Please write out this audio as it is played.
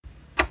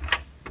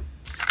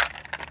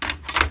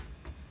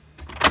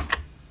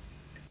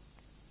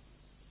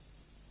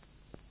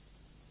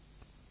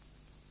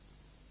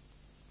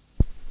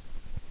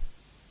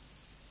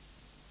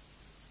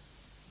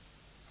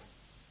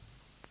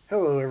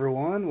Hello,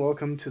 everyone.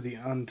 Welcome to the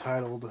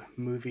Untitled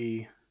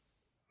Movie.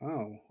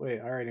 Oh, wait,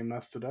 I already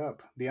messed it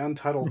up. The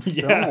Untitled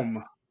Yeah.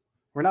 Film.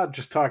 We're not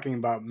just talking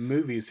about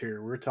movies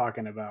here, we're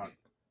talking about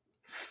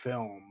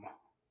film.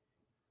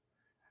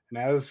 And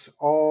as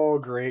all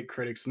great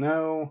critics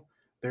know,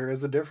 there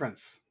is a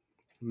difference.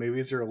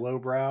 Movies are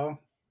lowbrow.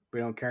 We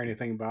don't care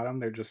anything about them,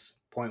 they're just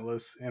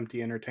pointless,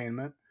 empty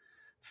entertainment.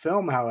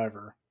 Film,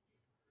 however,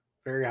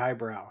 very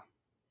highbrow.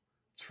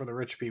 It's for the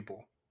rich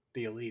people,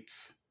 the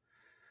elites,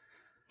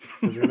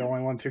 because they're the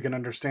only ones who can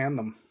understand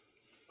them.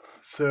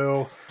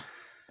 So,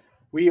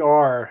 we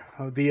are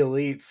the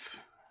elites,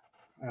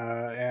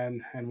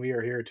 and we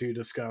are here to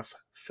discuss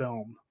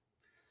film.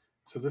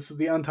 So this is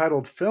the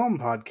Untitled Film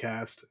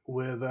Podcast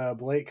with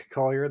Blake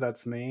Collier,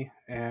 that's me,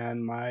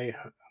 and my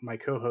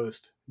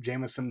co-host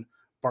Jameson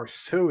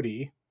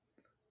Barsodi.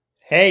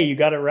 Hey, you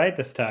got it right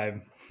this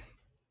time.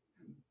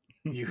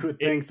 You would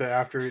It, think that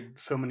after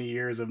so many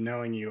years of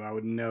knowing you, I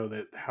would know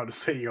that how to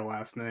say your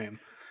last name.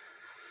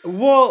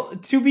 well,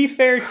 to be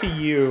fair to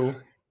you,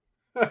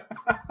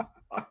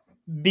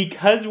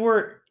 because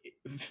we're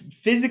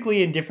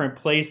physically in different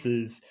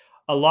places,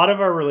 a lot of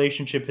our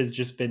relationship has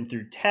just been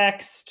through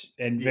text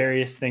and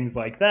various Yes, things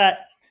like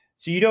that.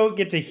 So you don't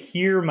get to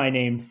hear my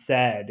name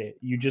said.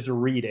 You just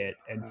read it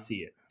and uh, see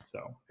it. So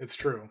it's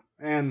true.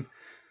 And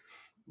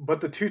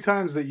but the two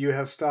times that you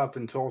have stopped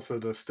in Tulsa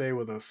to stay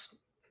with us,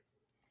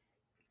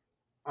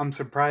 I'm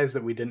surprised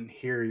that we didn't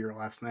hear your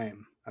last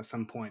name at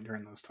some point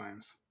during those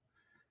times.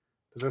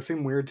 Does that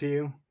seem weird to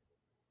you?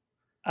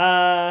 uh Or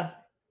are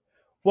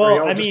well,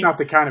 y'all just not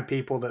the kind of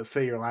people that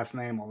say your last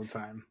name all the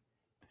time?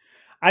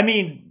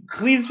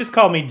 please just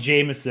call me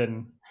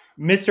Jameson.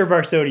 Mr.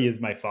 Barsodi is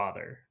my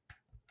father.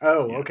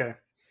 Oh, Yeah. okay.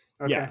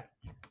 Okay. Yeah.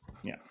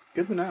 Yeah.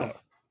 Good to know. So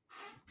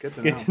Good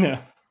to good know. to know.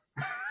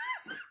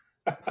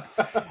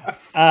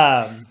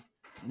 Um,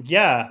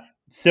 yeah.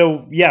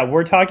 So yeah,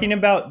 we're talking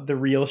about the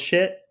real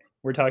shit.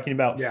 We're talking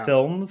about Yeah.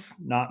 films,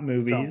 not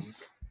movies.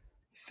 Films.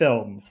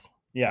 Films.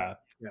 Yeah.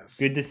 Yes.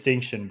 Good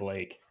distinction,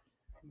 Blake.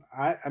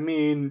 I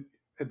mean,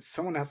 it's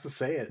someone has to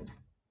say it.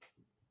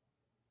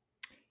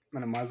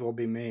 And it might as well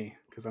be me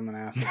because I'm an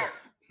asshole.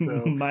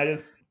 So Might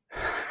as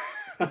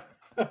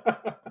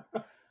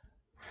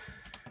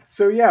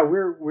So yeah,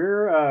 we're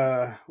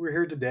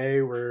here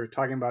today. We're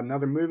talking about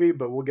another movie,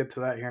 but we'll get to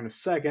that here in a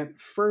second.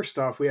 First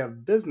off, we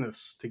have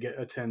business to get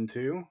attend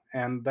to,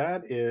 and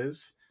that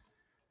is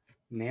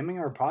naming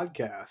our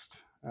podcast.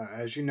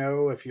 As you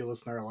know, if you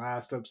listen to our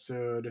last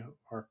episode,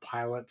 our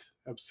pilot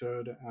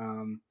episode,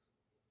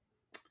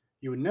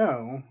 you would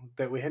know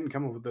that we hadn't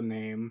come up with a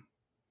name.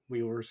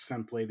 We were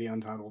simply the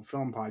Untitled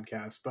Film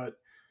Podcast, but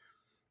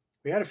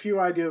we had a few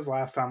ideas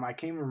last time. I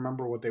can't even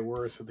remember what they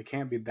were, so they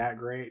can't be that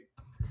great.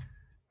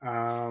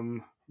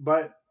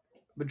 But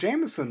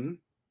Jameson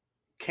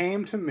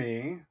came to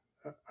me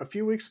a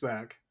few weeks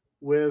back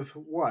with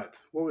what?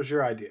 What was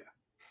your idea?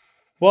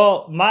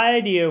 well, my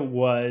idea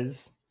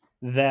was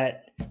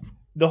that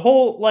the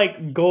whole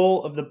like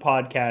goal of the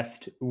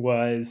podcast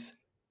was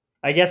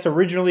I guess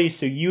originally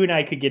so you and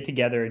I could get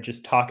together and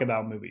just talk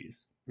about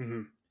movies.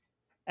 Mm-hmm.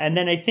 And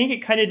then I think it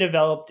kind of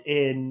developed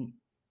in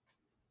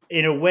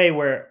a way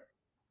where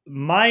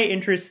my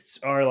interests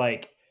are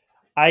like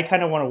I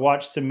kind of want to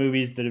watch some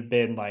movies that have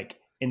been like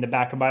in the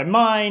back of my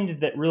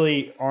mind that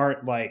really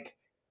aren't like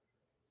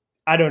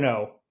I don't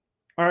know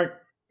aren't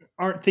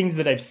aren't things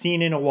that I've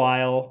seen in a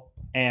while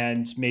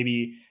and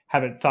maybe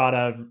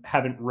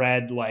haven't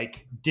read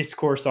like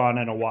discourse on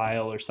in a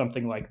while or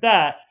something like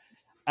that.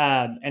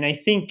 And I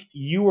think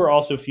you were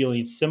also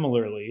feeling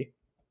similarly.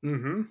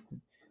 Mm-hmm.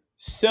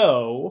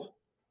 So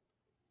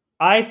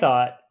I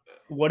thought,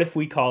 what if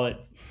we call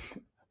it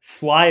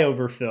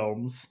flyover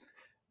films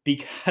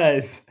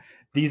because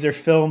these are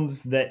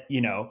films that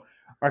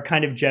are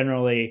kind of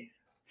generally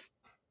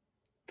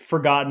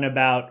forgotten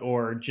about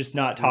or just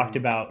not talked Mm-hmm.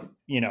 about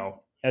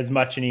as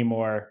much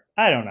anymore.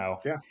 I don't know.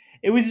 Yeah.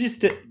 It was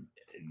just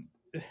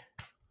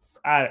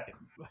I,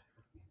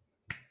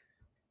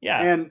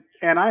 yeah.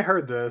 And I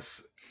heard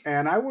this,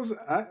 and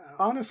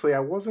honestly I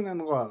wasn't in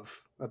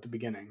love at the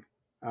beginning,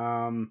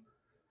 um,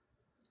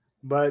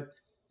 but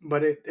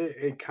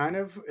it kind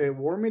of it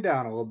wore me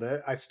down a little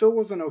bit. I still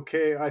wasn't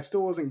okay. I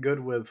still wasn't good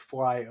with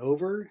fly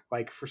over.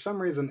 Like for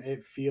some reason,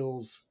 it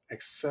feels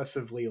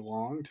excessively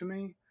long to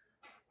me,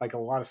 like a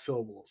lot of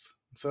syllables.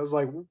 So I was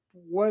like,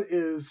 what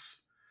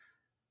is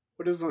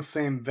in the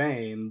same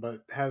vein,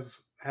 but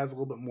has a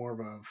little bit more of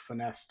a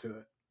finesse to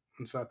it.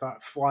 And so I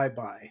thought fly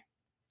by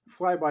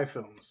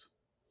films.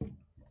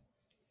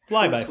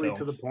 Short, Flyby sweet,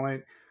 to the films.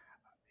 point.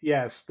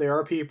 Yes, there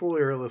are people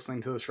who are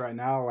listening to this right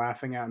now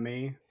laughing at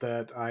me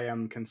that I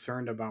am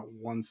concerned about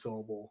one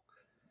syllable.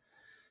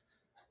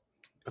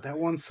 But that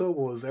one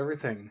syllable is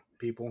everything,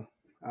 people.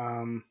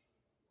 Um,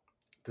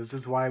 this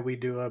is why we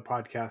do a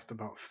podcast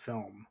about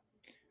film.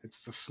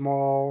 It's the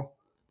small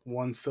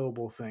one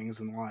syllable things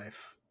in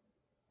life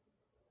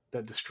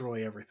that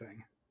destroy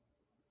everything.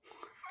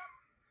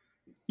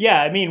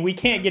 Yeah, I mean, we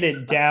can't get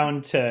it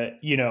down to,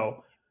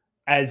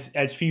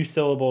 as few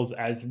syllables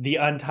as the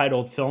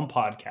Untitled Film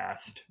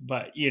Podcast,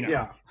 but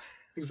Yeah,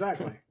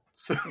 exactly.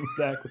 So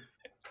exactly.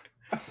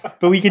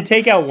 But we can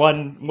take out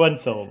one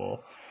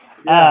syllable.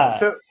 yeah,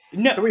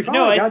 No, so we no,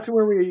 finally got to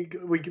where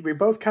we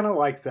both kind of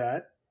like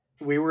that.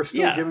 We were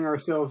still yeah. giving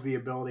ourselves the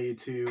ability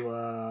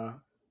to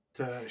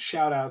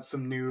shout out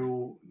some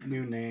new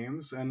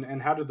names,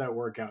 and how did that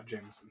work out,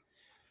 Jameson?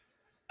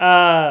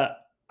 Uh,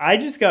 I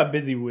just got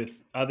busy with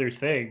other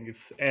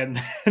things,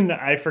 and then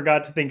I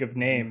forgot to think of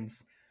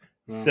names.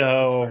 Well, that's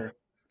So fair.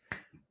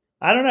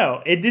 I don't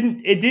know. It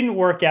didn't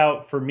work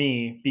out for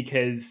me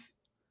because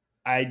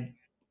I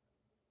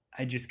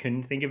I just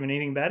couldn't think of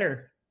anything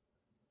better.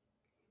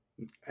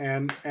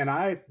 And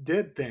I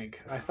did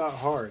think. I thought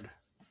hard.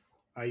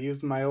 I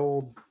used my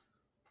old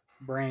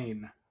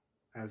brain,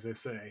 as they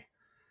say,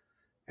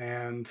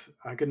 and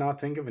I could not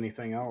think of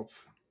anything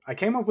else. I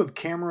came up with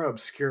Camera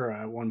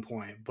Obscura at one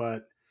point,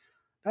 but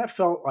that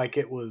felt like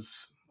it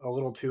was a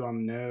little too on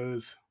the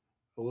nose,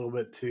 a little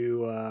bit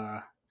too.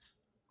 I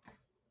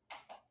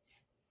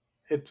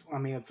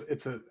mean,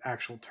 it's an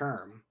actual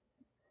term,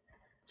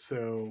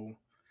 so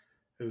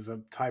is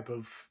a type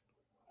of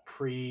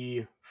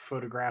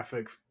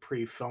pre-photographic,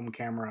 pre-film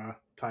camera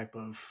type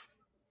of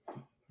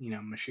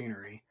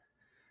machinery.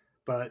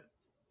 But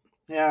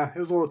yeah, it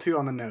was a little too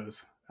on the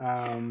nose.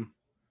 It's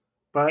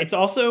But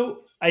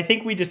also, I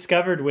think we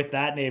discovered with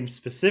that name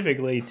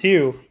specifically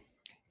too,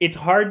 it's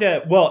hard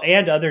to, well,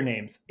 and other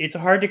names, it's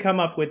hard to come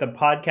up with a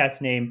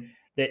podcast name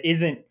that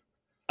isn't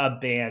a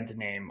band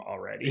name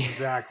already.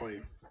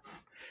 exactly,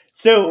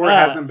 So or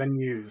hasn't been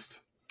used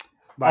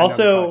by another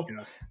also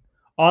podcast.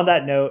 on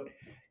that note,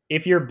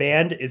 if your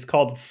band is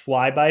called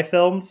Flyby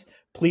Films,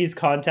 please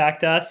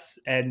contact us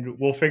and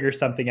we'll figure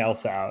something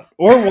else out,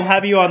 or we'll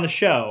have you on the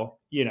show.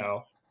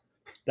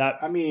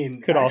 That I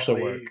mean, could also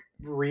work. actually,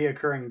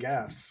 reoccurring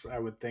guests, I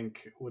would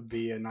think, would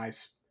be a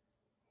nice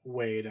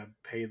way to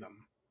pay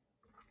them.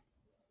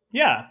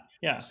 Yeah,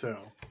 yeah. So,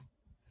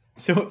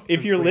 So if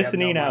since you're we have no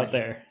listening out money,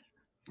 there,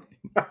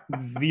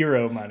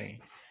 zero money,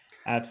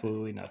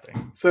 absolutely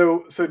nothing.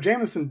 so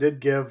Jameson did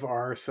give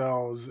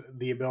ourselves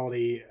the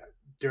ability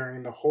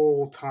during the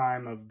whole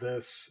time of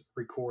this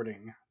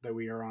recording that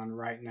we are on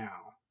right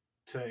now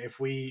to, if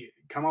we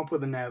come up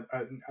with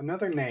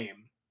another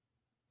name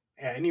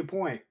at any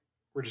point,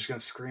 we're just going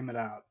to scream it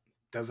out.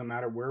 Doesn't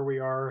matter where we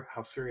are,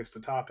 how serious the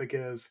topic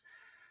is.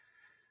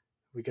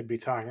 We could be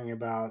talking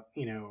about,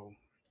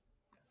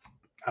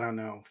 I don't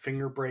know,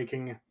 finger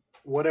breaking,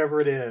 whatever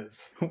it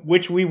is.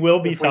 Which we will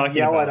be If we talking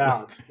yell it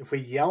about.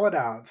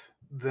 out,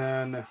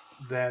 then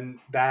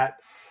that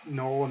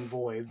null and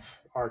voids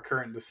our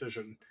current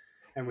decision,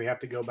 and we have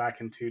to go back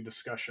into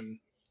discussion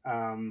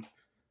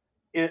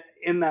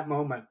in that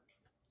moment.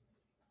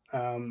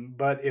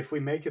 But if we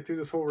make it through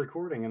this whole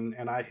recording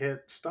and I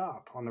hit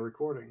stop on the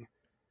recording,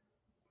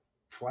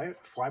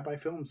 Flyby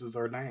Films is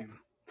our name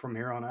from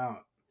here on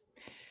out.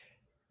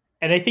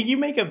 And I think you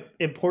make an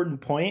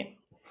important point.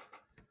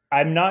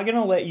 I'm not going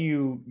to let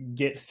you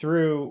get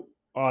through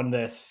on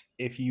this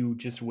if you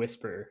just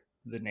whisper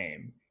the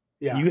name.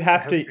 Yeah, you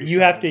have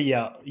to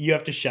yell. You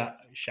have to shout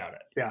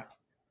it. Yeah.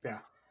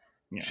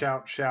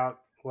 Shout,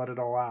 let it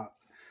all out.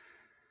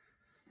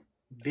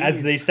 These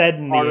as they said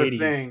in the 80s.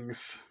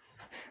 Things.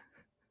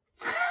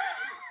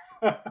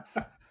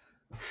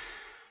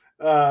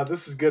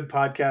 This is good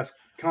podcast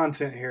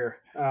content here.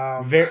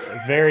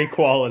 Very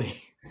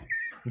quality.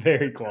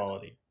 Very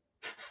quality.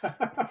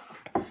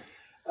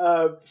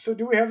 So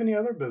do we have any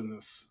other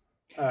business?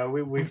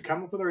 We've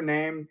come up with our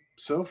name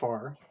so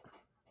far.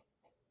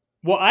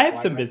 Well, I have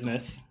some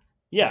business.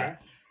 Yeah. Okay.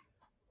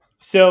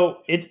 So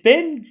it's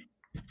been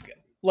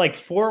like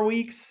 4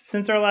 weeks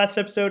since our last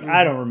episode.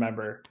 I don't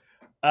remember.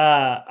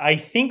 I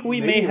think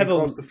we may have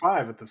close to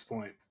 5 at this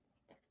point.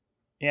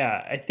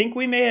 Yeah, I think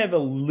we may have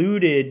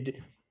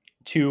alluded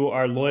to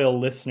our loyal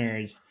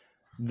listeners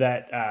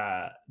that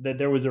that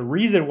there was a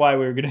reason why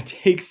we were going to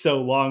take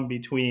so long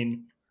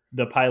between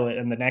the pilot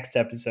and the next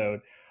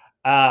episode.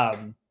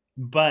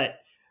 But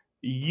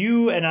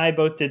you and I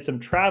both did some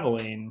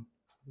traveling.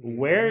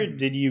 Where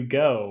did you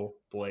go,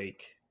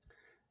 Blake?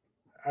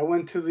 I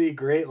went to the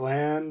great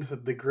land,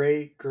 the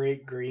great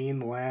green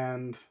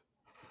land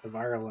of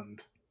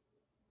Ireland.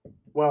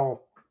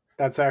 Well,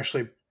 that's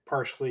actually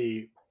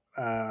partially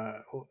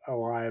a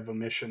lie of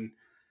omission.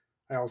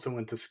 I also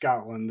went to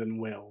Scotland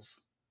and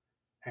Wales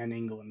and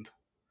England.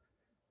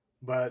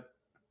 But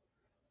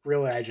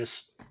really, I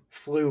just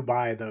flew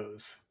by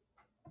those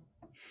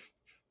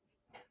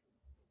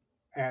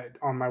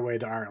on my way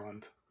to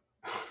Ireland.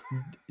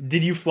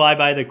 Did you fly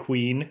by the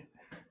Queen?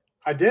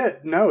 I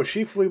did. No,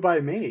 she flew by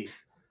me.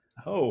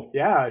 Oh.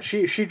 Yeah,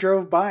 she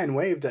drove by and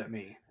waved at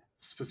me.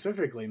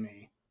 Specifically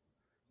me.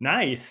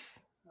 Nice.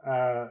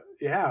 Yeah,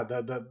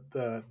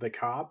 the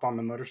cop on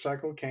the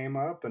motorcycle came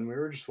up and we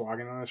were just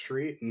walking on the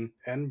street in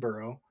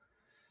Edinburgh.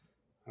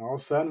 And all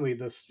of a sudden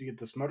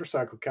this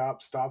motorcycle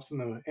cop stops in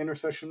the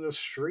intersection of the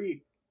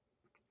street.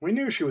 We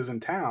knew she was in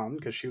town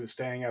because she was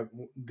staying at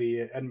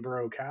the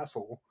Edinburgh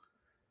Castle.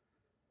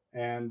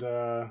 And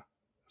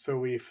so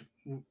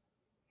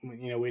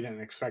we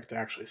didn't expect to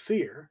actually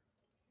see her.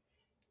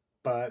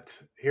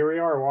 But here we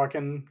are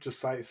walking, just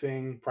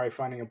sightseeing, probably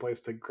finding a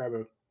place to grab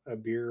a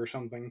beer or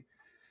something.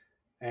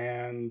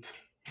 And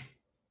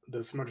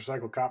this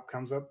motorcycle cop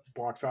comes up,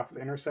 blocks off the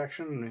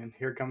intersection, and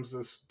here comes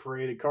this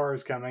parade of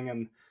cars coming.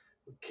 And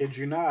kid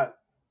you not,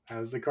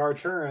 as the car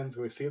turns,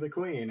 we see the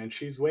queen, and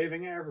she's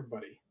waving at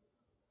everybody.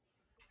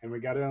 And we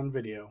got it on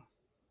video.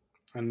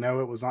 And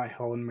no, it was not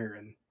Helen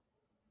Mirren.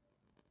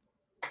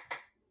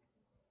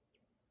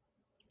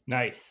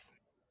 Nice.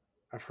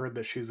 I've heard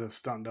that she's a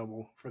stunt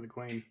double for the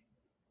queen.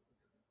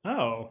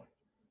 Oh,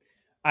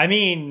 I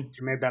mean,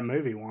 She made that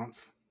movie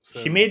once. So.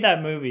 She made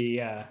that movie,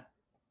 yeah.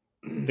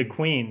 The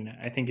Queen,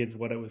 I think is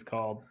what it was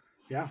called.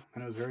 Yeah,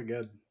 and it was very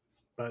good.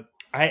 But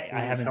I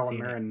haven't Helen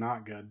seen Mirren it.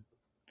 Not good.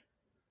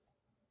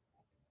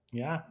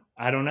 Yeah,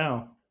 I don't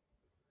know.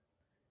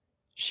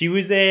 She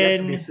was It's yet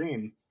to in. be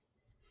seen.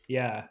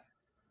 Yeah,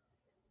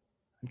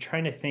 I'm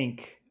trying to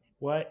think.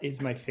 What is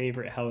my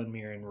favorite Helen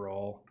Mirren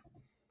role?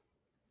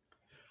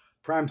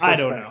 Prime Suspect.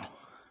 I don't know.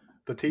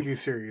 The TV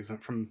series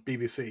from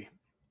BBC.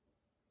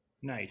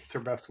 Nice. It's her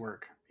best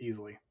work,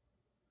 easily.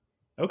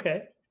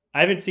 Okay.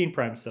 I haven't seen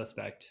Prime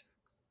Suspect.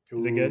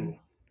 Is it good?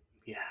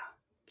 Yeah,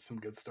 some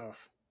good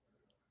stuff.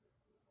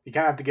 You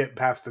kind of have to get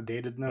past the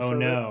datedness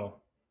of it,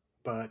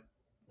 but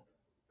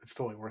it's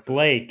totally worth it.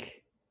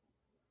 Blake,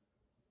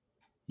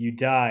 you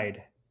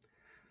died.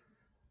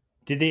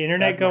 Did the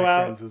internet go my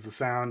out? Friends, is the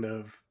sound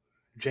of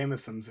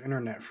Jameson's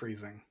internet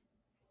freezing.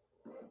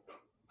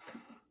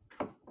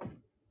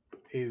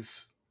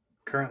 He's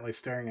currently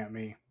staring at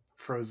me,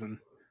 frozen.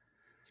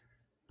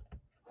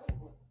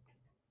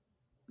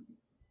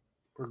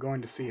 We're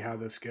going to see how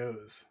this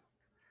goes.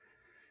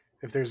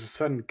 If there's a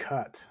sudden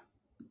cut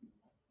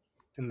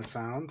in the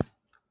sound,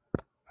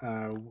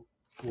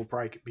 we'll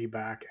probably be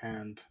back.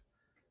 And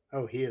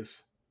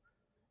he's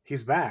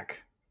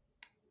back.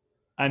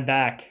 I'm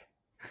back.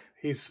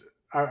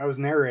 I was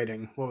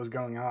narrating what was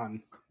going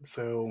on,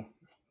 so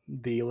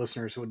the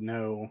listeners would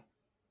know,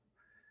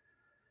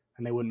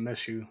 and they wouldn't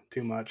miss you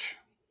too much.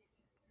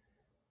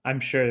 I'm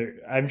sure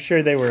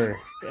they were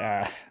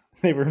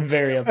they were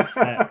very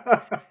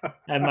upset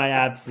at my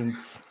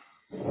absence.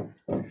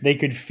 They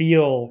could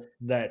feel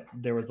that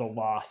there was a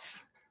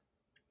loss.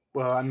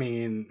 Well, I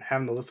mean,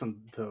 having to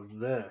listen to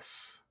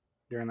this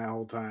during that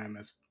whole time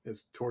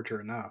is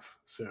torture enough.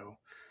 So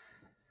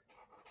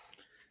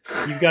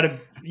you've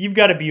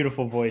got a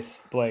beautiful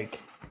voice, Blake.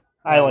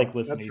 I like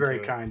listening. That's very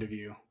kind of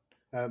you.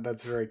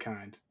 That's very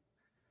kind.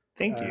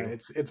 Thank you.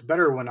 It's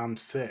better when I'm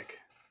sick.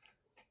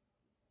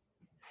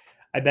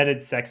 I bet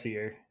it's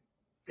sexier.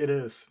 It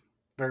is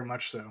very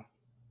much so.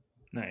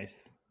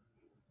 Nice.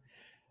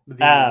 The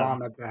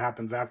vomit that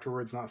happens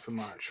afterwards, not so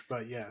much,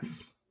 but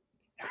yes.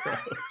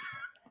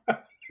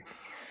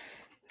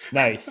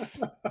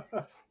 Nice.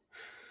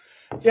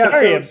 Yeah.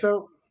 Sorry,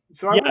 so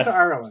I went to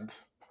Ireland.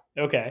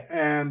 Okay.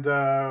 And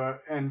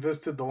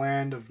visited the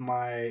land of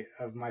my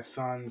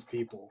son's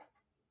people.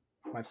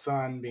 My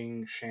son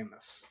being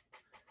Seamus.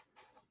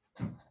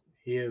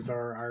 He is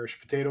our Irish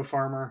potato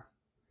farmer.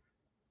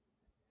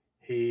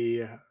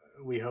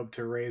 We hope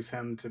to raise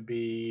him to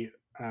be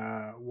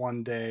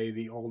one day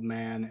the old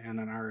man in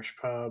an Irish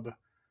pub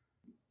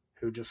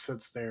who just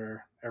sits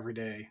there every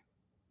day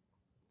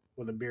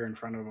with a beer in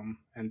front of him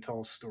and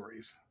tells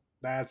stories.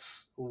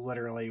 That's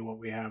literally what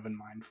we have in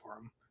mind for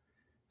him.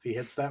 If he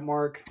hits that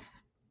mark,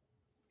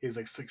 he's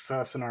a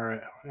success in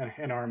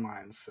our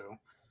minds. So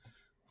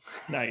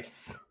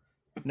nice.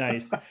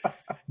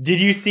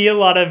 Did you see a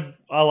lot of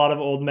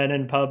old men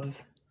in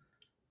pubs?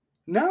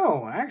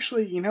 No,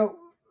 actually,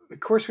 of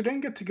course, we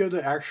didn't get to go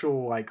to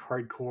actual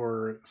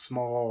hardcore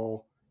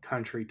small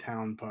country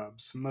town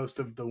pubs. Most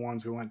of the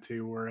ones we went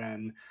to were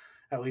in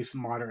at least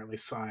moderately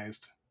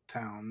sized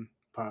town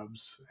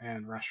pubs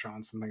and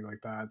restaurants and things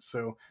like that.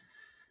 So,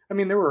 I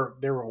mean, there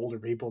were older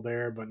people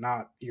there, but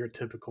not your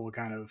typical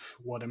kind of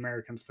what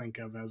Americans think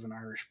of as an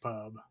Irish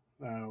pub,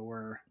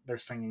 where they're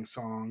singing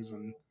songs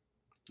and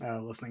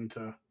listening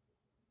to,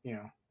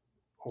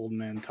 old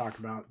men talk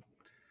about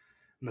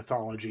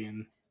mythology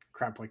and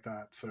crap like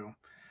that. So,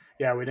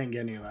 yeah, we didn't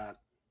get any of that,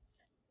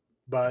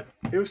 but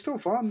it was still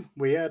fun.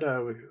 We had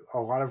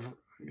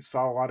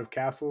saw a lot of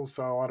castles,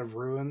 saw a lot of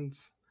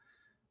ruins,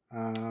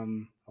 a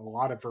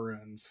lot of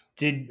ruins.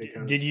 Did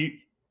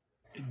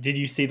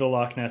you see the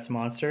Loch Ness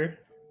Monster?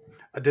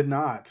 I did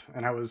not,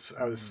 and I was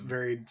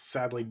very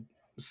sadly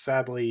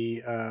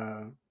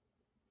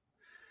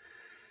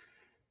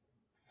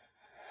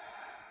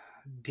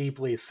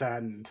deeply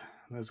saddened.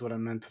 Is what I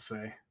meant to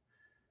say.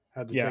 I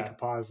had to take a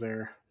pause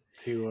there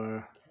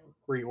to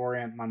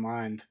reorient my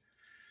mind.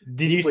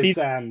 Did you see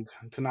saddened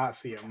to not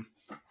see him?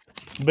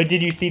 But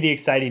did you see the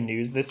exciting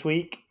news this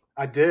week?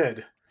 I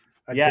did.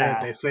 I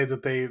did. They say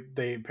that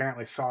they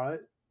apparently saw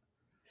it.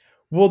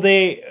 Well,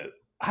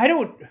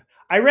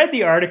 I read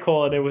the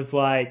article and it was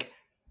like,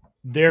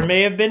 there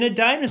may have been a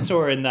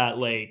dinosaur in that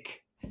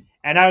lake.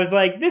 And I was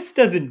like, this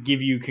doesn't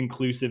give you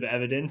conclusive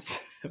evidence.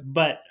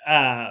 But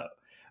I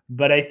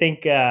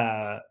think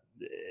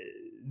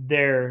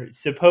they're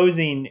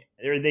supposing,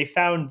 or they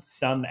found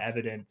some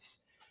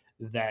evidence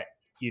that,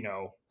 you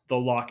know, the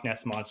Loch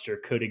Ness monster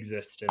could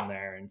exist in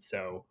there. And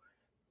so,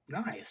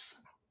 Nice.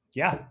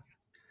 yeah.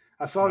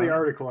 I saw the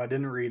article. I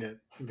didn't read it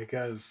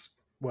because,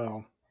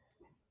 well,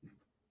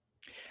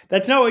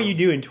 that's not what you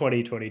do in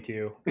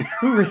 2022.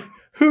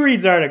 Who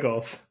reads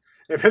articles?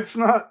 If it's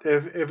not,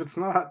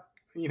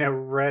 you know,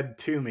 read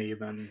to me,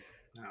 then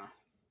no.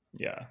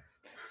 Yeah.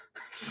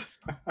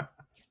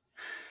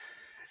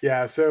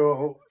 Yeah.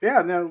 So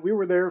yeah, no, we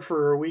were there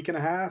for a week and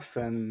a half,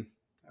 and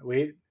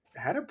we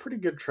had a pretty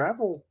good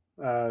travel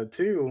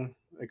too,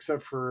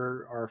 except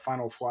for our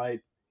final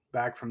flight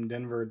back from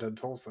Denver to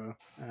Tulsa.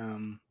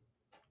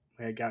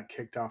 We had got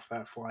kicked off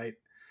that flight,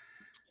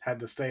 had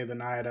to stay the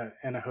night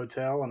in a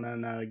hotel, and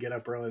then get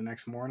up early the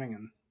next morning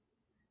and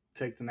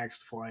take the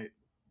next flight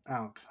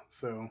out.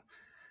 So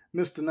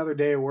missed another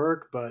day of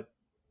work, but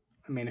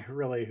I mean,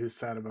 really, who's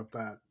sad about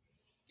that?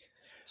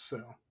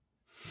 So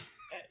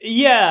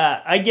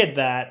yeah, I get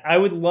that. I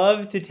would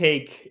love to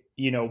take,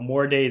 you know,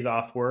 more days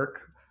off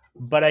work,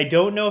 but I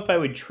don't know if I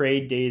would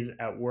trade days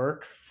at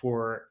work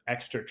for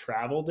extra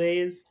travel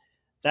days.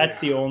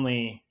 That's yeah. the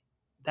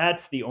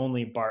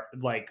only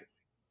like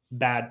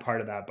bad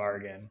part of that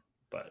bargain.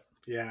 But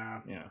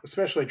Yeah. yeah.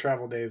 Especially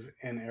travel days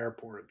in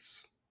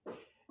airports.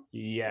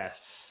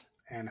 Yes.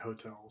 And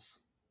hotels.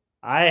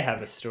 I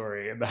have a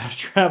story about a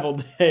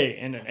travel day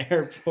in an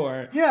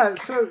airport. Yeah,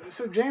 so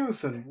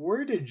Jameson,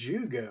 where did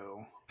you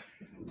go?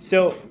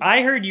 So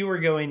I heard you were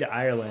going to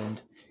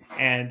Ireland,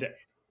 and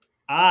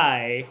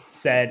I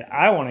said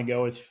I want to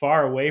go as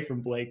far away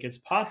from Blake as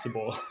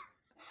possible.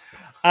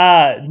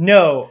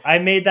 No, I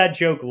made that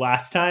joke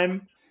last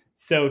time.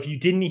 So if you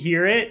didn't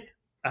hear it,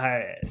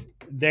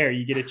 there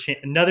you get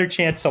another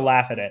chance to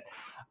laugh at it.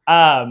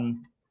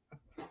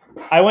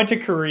 I went to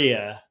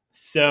Korea.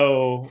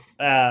 So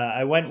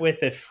I went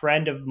with a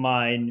friend of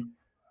mine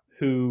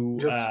who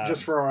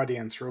just for our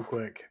audience, real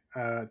quick,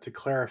 to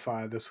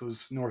clarify, this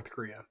was North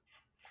Korea.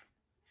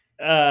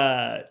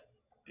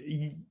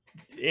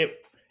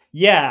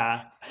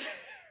 Yeah,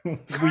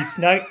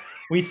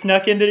 we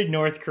snuck into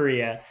North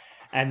Korea,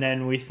 and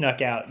then we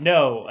snuck out.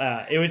 No,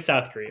 it was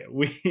South Korea.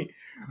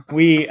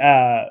 We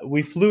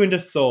flew into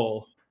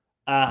Seoul,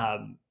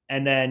 and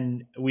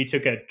then we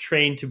took a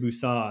train to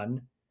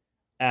Busan,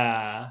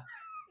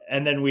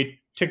 and then we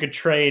took a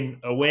train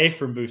away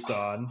from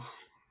Busan,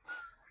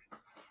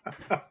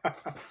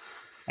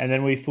 and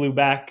then we flew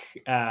back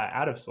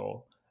out of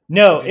Seoul.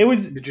 No, it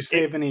was. Did you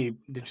save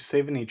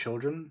any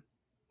children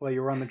while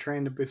you were on the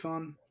train to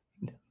Busan?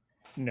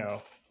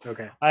 No.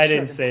 Okay. I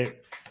didn't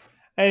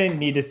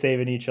need to save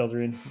any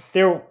children.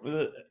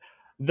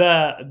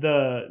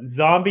 The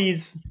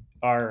zombies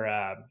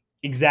are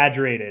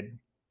exaggerated.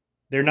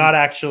 They're not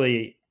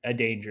actually a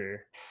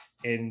danger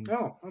in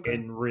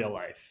real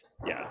life.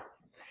 Yeah.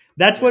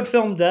 That's what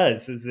film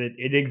does, is it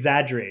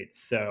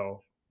exaggerates.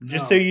 So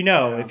just so you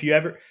know, if you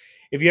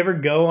ever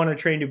go on a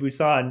train to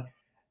Busan,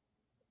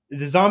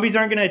 the zombies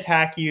aren't going to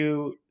attack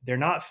you. They're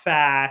not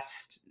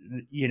fast.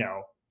 You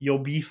know, you'll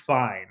be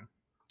fine.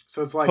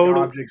 So it's like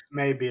objects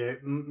may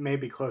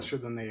be closer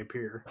than they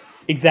appear.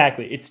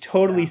 Exactly. It's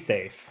totally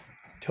safe.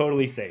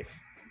 Totally safe.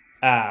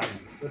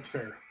 That's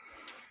fair.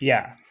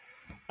 Yeah.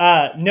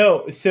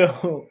 No,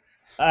 so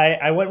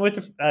I went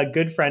with a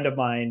good friend of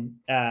mine,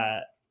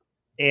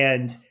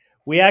 and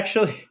we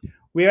actually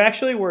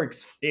were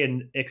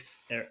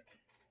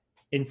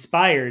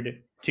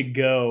inspired to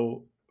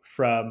go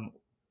from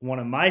one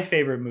of my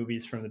favorite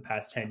movies from the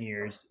past 10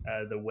 years,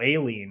 The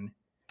Wailing,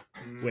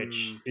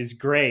 which is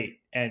great.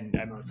 And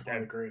it's one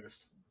of the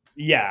greatest.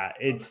 Yeah,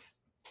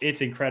 it's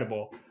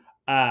incredible.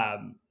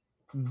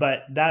 But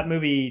that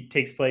movie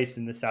takes place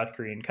in the South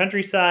Korean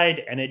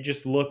countryside, and it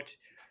just looked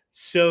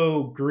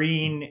so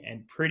green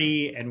and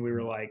pretty, and we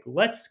were like,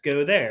 let's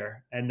go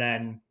there. And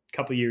then a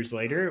couple years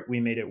later, we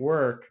made it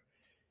work.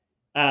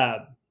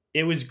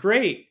 It was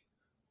great,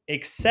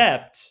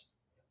 except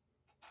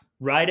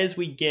right as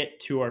we get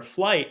to our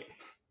flight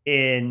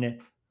in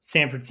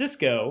San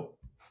Francisco,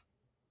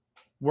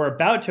 we're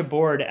about to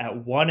board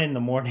at 1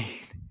 a.m.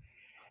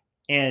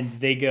 and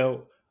they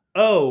go,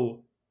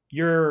 oh,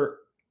 your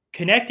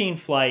connecting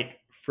flight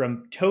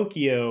from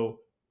Tokyo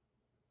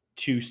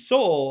to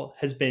Seoul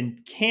has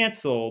been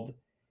canceled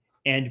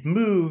and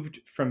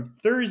moved from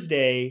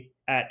Thursday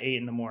at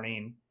 8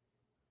 a.m.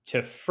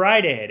 to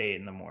Friday at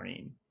 8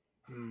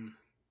 a.m,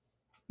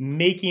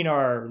 making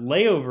our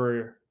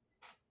layover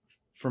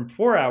from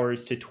 4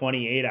 hours to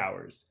 28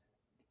 hours.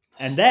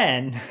 And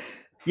then,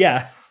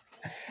 yeah.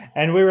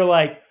 And we were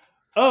like,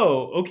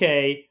 oh,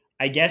 okay,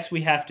 I guess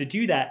we have to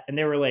do that. And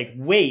they were like,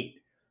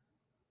 wait,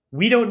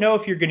 we don't know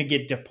if you're going to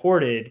get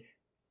deported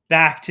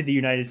back to the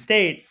United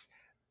States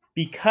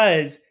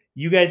because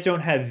you guys don't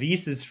have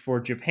visas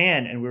for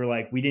Japan. And we were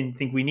like, we didn't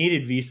think we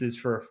needed visas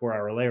for a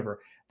 4-hour layover.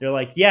 They're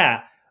like,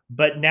 yeah,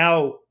 but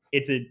now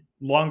it's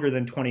longer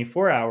than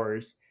 24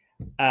 hours.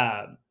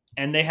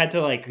 And they had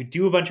to like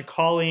do a bunch of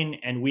calling,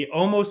 and we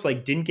almost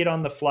like didn't get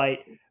on the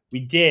flight.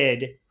 We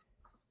did.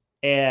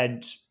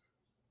 And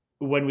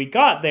when we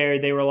got there,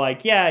 they were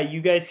like, yeah,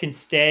 you guys can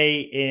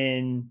stay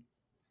in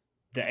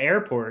the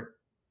airport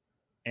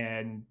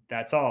and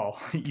that's all.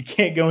 You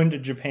can't go into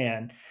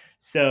Japan.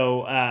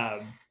 So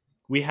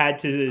we had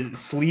to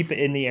sleep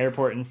in the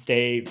airport and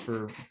stay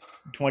for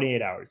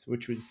 28 hours,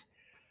 which was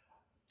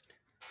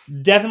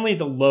definitely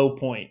the low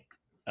point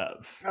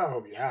of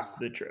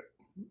the trip.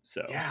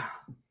 So yeah.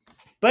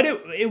 But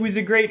it was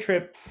a great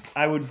trip.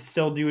 I would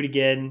still do it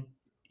again,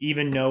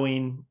 even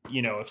knowing,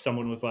 if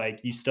someone was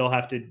like, you still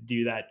have to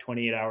do that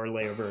 28-hour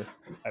layover,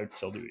 I would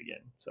still do it again.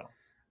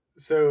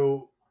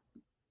 So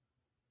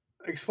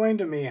explain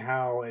to me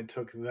how it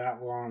took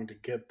that long to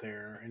get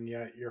there, and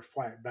yet your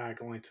flight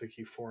back only took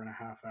you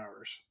 4.5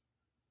 hours.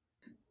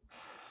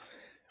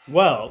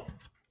 Well,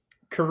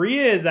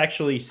 Korea is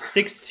actually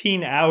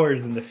 16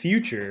 hours in the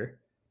future.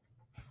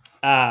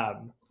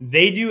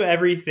 They do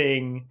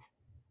everything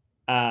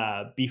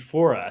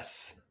before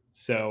us.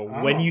 So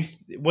when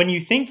you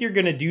think you're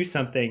going to do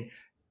something,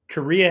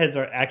 Korea has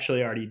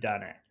actually already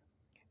done it.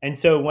 And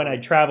so when I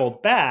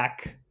traveled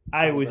back,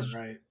 I was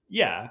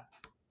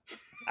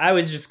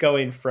just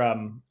going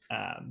from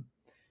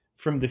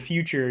the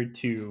future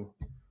to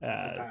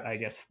I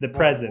guess the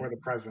present. Or the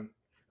present.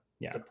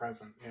 Yeah. The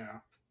present, yeah.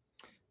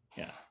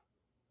 Yeah.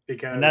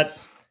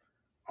 Because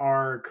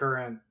our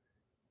current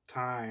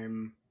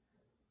time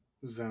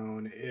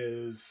zone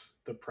is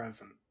the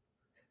present.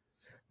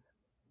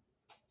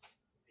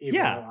 Even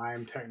though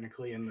I'm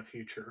technically in the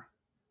future.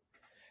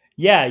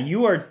 Yeah,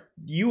 you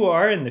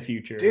are in the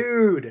future.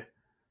 Dude,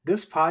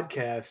 this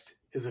podcast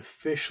is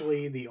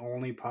officially the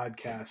only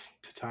podcast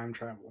to time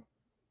travel.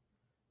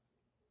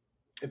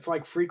 It's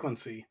like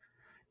frequency.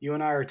 You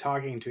and I are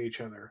talking to each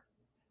other.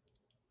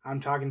 I'm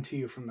talking to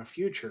you from the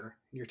future.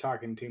 You're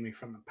talking to me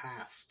from the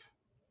past.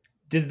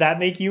 Does that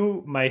make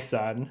you my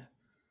son?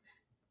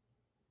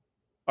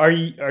 Are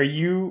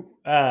you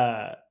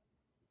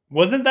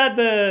wasn't that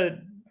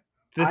the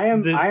I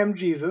am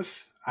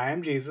Jesus. I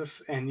am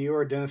Jesus, and you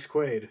are Dennis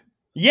Quaid.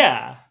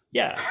 Yeah.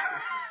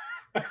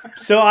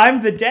 So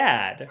I'm the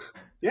dad.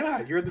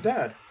 Yeah, you're the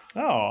dad.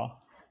 Oh.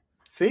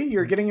 See,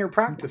 you're getting your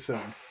practice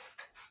in.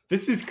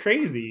 This is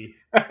crazy.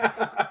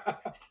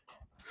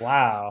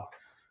 Wow.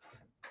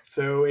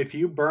 So if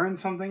you burn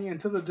something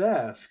into the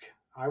desk,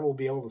 I will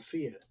be able to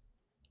see it.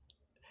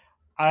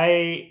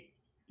 I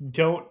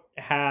don't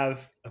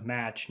have a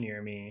match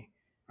near me.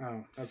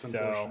 Oh, that's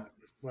unfortunate.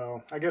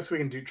 Well, I guess we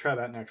can try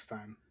that next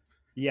time.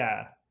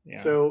 Yeah.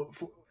 So,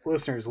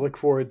 listeners, look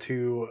forward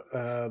to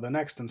the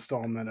next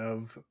installment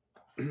of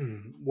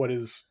what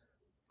is,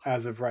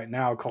 as of right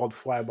now, called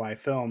Flyby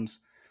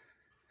Films.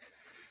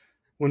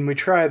 When we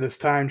try this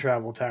time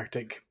travel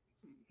tactic,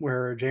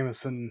 where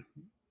Jameson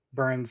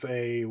burns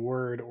a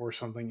word or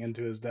something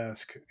into his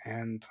desk,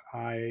 and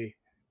I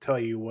tell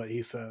you what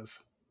he says.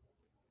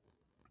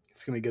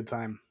 It's gonna be a good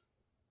time.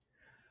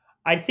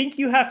 I think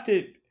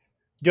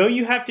don't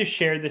you have to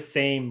share the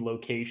same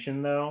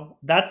location though?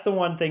 That's the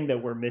one thing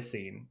that we're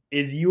missing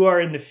is you are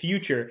in the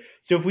future.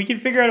 So if we can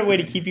figure out a way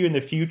to keep you in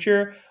the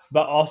future,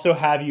 but also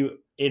have you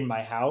in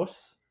my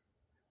house,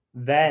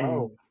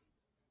 then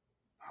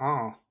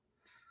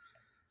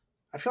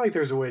I feel like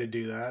there's a way to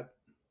do that.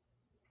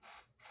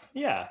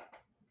 Yeah,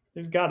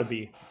 there's got to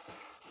be.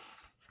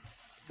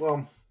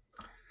 Well,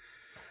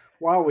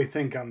 while we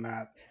think on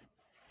that,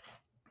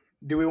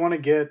 do we want to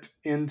get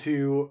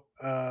into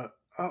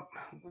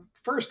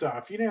first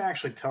off, you didn't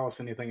actually tell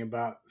us anything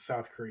about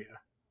South Korea.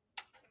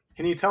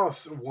 Can you tell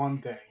us one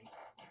thing?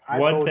 I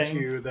told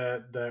you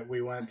that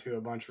we went to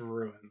a bunch of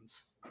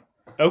ruins.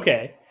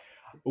 Okay.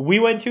 We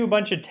went to a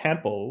bunch of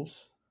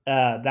temples.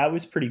 That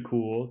was pretty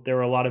cool. There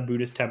were a lot of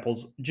Buddhist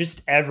temples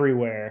just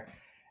everywhere.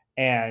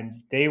 And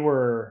they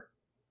were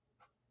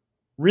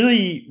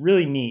really,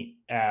 really neat.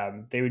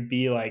 They would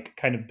be like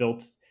kind of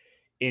built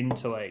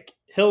into like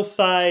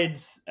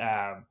hillsides.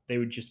 They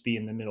would just be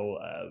in the middle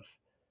of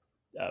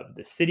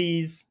the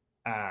cities.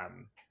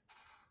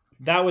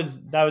 That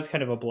was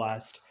kind of a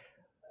blast.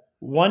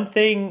 One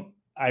thing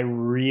I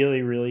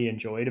really, really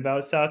enjoyed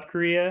about South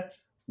Korea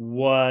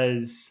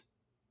was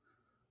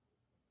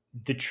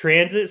the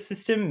transit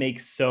system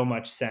makes so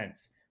much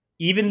sense.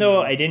 Even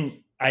though I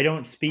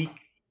don't speak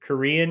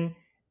Korean,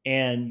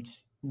 and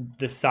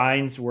the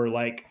signs were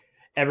like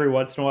every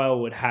once in a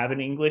while would have an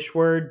English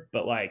word,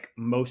 but like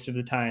most of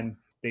the time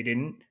they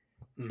didn't.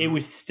 Mm-hmm. It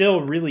was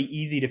still really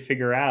easy to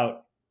figure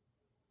out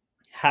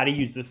how to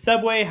use the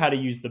subway, how to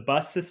use the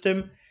bus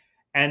system.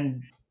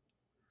 And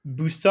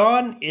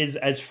Busan is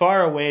as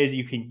far away as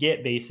you can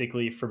get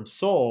basically from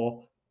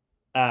Seoul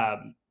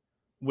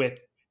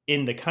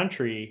within the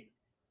country,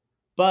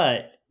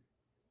 but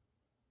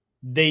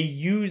they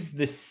use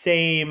the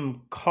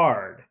same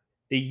card.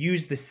 They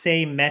use the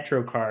same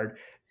Metro card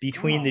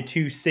between the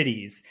two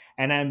cities.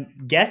 And I'm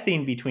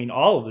guessing between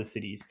all of the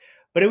cities.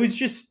 But it was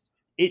just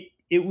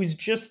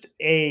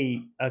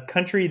a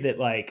country that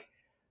like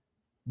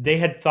they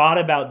had thought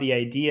about the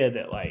idea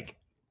that like,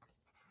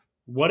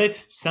 what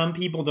if some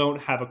people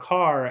don't have a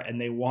car and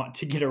they want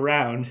to get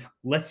around?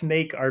 Let's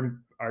make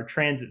our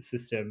transit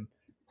system,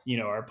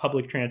 our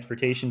public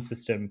transportation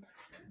system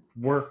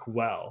work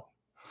well.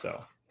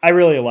 So I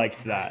really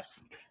liked that. Nice.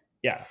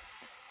 Yeah,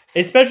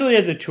 especially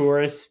as a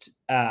tourist.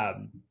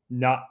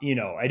 Not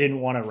I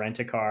didn't want to rent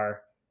a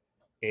car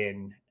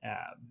in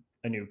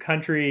a new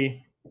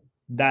country.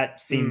 That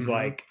seems Mm-hmm.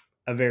 like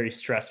a very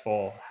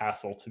stressful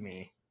hassle to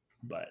me.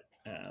 But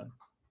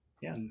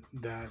yeah.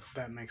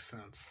 That makes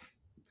sense.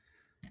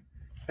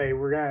 Hey,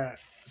 we're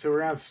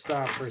gonna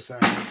stop for a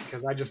second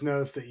because I just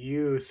noticed that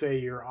you say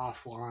you're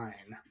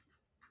offline.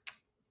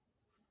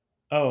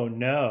 Oh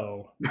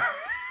no.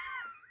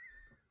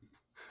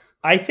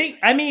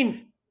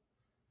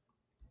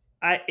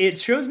 It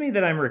shows me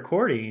that I'm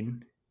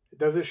recording.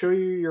 Does it show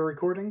you you're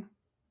recording?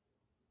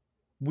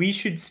 We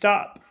should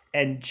stop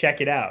and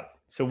check it out.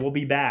 So we'll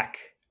be back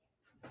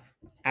In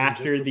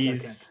just after a second.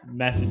 these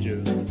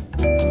messages.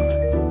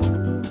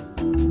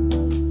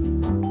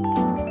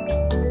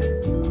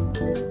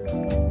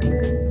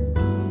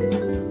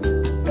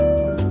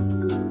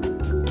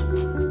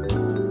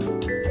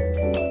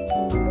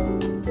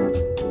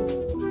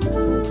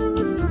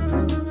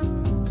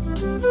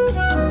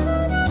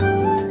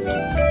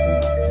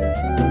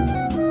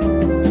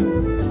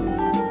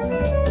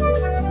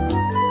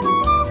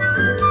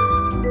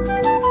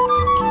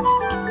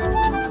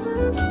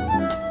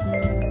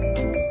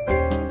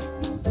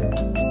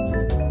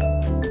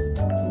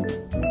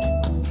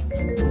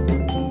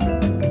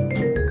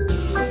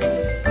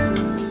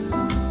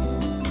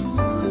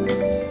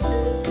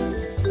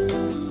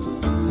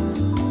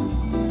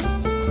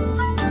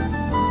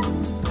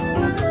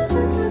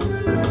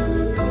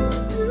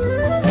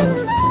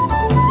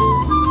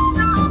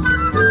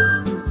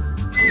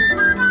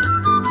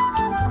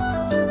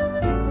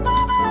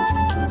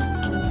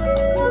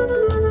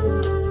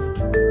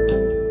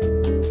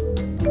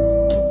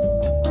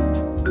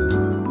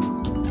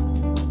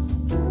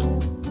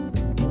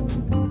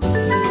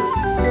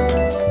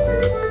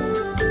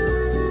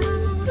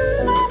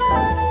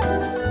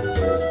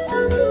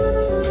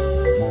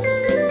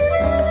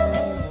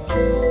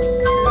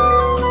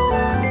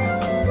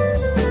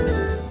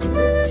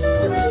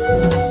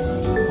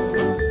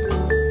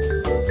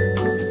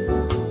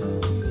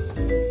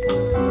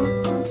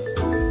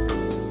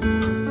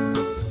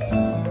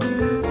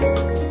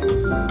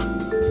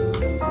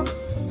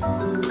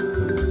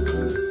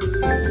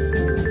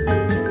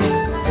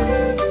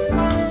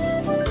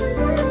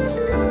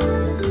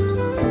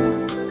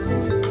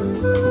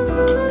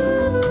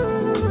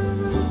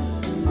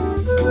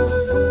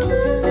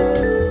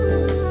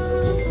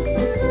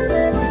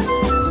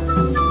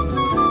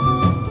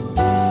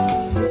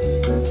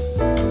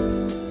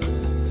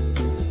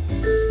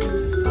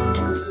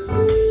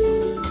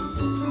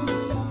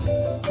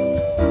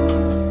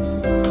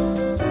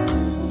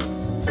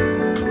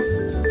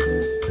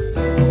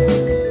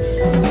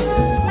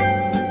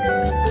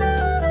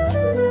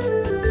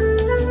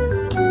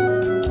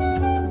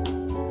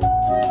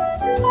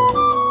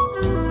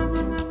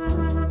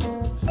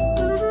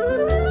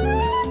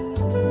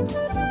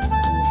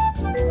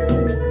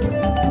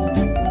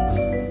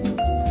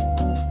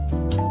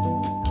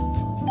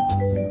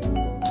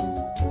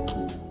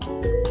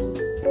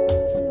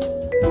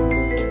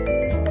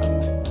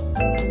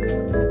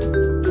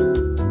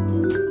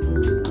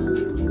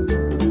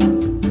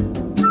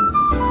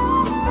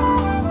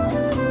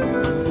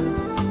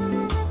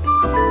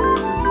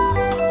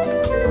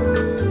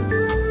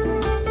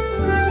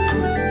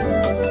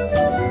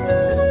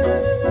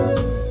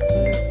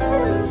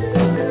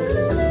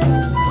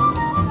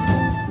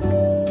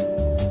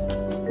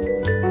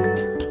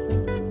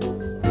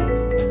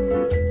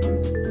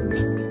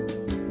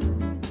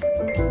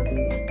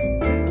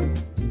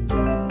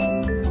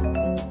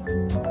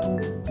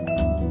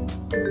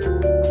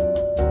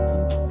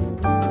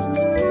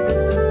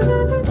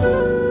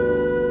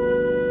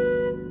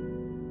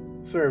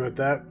 Sorry about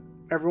that,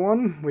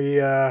 everyone. We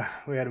had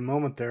a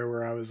moment there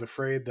where I was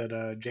afraid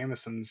that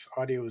Jameson's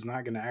audio was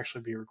not going to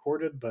actually be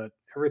recorded, but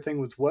everything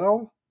was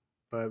well.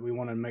 But we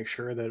wanted to make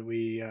sure that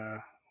we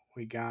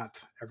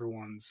got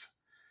everyone's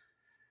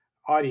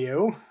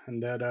audio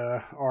and that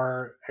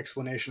our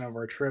explanation of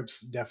our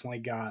trips definitely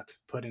got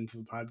put into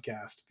the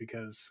podcast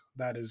because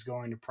that is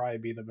going to probably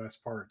be the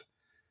best part.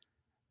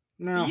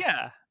 No,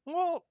 Yeah.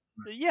 Well,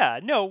 yeah.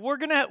 No, we're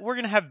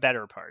gonna have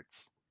better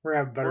parts. we're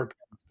gonna have better We're,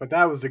 parts, but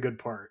that was a good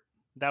part.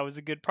 that was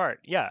a good part.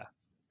 Yeah.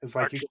 It's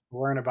Our like you get to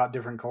learn about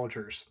different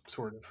cultures,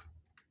 sort of.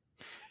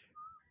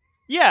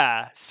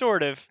 Yeah,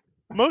 sort of.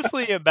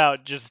 Mostly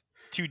about just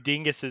two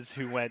dinguses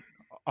who went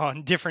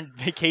on different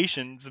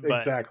vacations,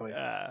 Exactly.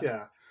 uh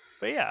Yeah.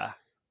 but yeah.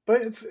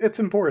 But it's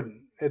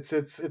important. It's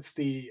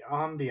the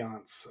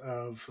ambiance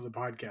of the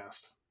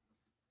podcast.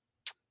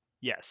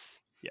 Yes.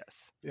 Yes.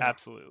 Yeah.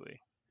 Absolutely.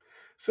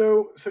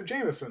 So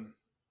Jameson,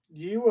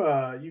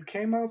 you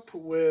came up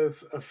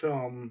with a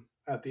film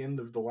at the end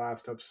of the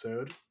last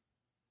episode,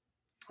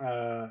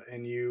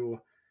 and you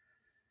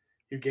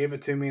gave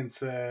it to me and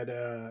said,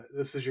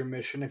 "This is your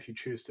mission if you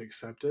choose to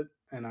accept it."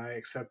 And I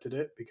accepted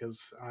it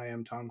because I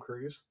am Tom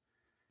Cruise.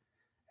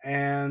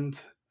 And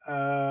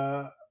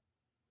uh,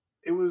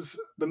 it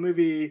was the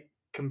movie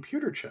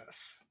Computer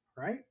Chess,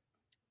 right?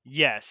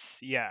 Yes,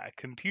 yeah,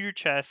 Computer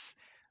Chess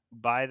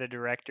by the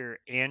director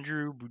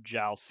Andrew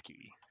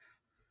Bujalski.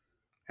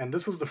 And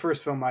this was the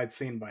first film I'd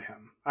seen by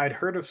him. I'd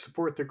heard of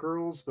Support the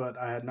Girls, but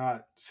I had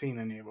not seen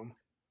any of them.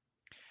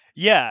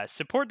 Yeah,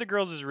 Support the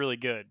Girls is really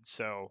good.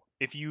 So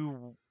if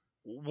you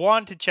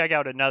want to check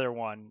out another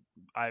one,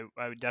 I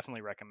would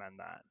definitely recommend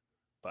that.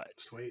 But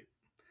Sweet. So,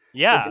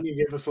 yeah, can you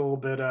give us a little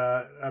bit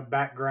a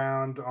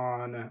background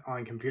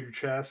on computer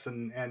chess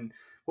and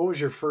what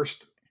was your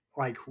first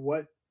like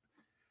what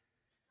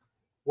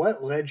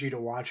led you to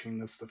watching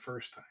this the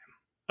first time?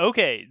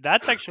 okay,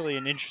 that's actually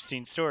an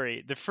interesting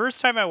story. The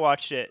first time I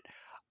watched it,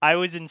 I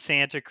was in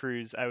Santa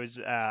Cruz. I was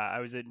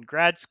in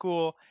grad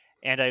school,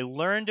 and I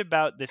learned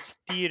about this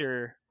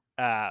theater.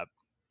 Uh,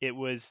 it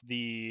was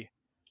the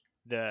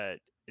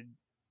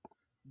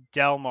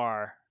Del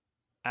Mar,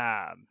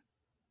 um,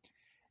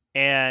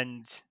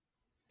 and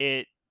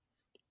it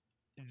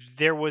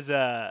there was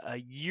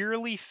a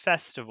yearly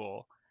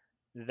festival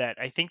that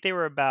I think they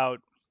were about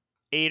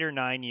 8 or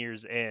 9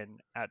 years in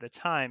at the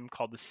time,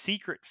 called the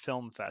Secret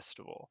Film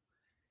Festival.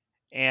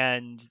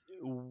 And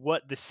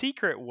what the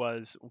secret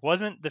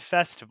wasn't the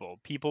festival.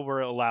 People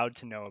were allowed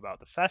to know about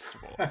the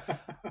festival.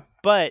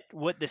 But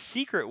what the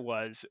secret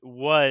was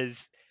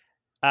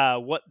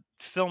what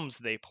films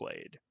they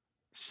played.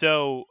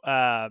 So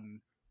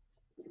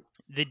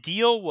the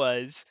deal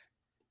was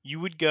you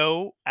would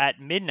go at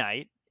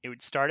midnight. It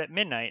would start at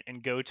midnight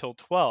and go till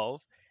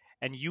 12,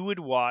 and you would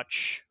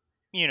watch,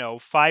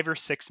 5 or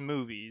 6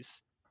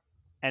 movies,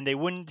 and they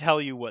wouldn't tell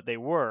you what they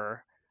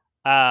were.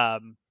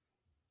 Um,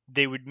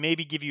 they would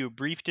maybe give you a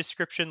brief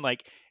description,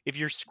 like if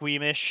you're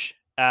squeamish,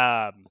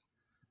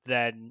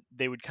 then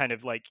they would kind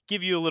of like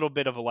give you a little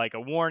bit of a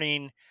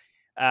warning.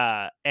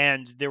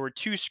 And there were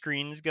 2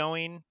 screens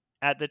going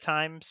at the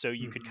time, so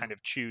you could kind Mhm.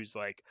 of choose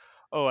like,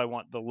 oh, I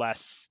want the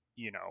less,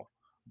 Yeah.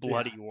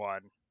 bloody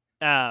one.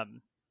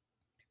 Um,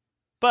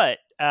 but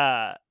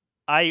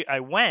I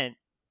went,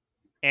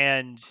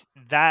 and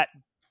that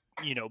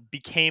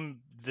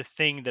became the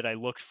thing that I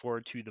looked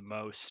forward to the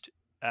most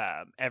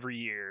every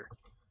year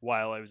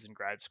while I was in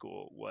grad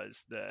school,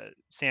 was the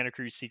Santa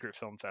Cruz Secret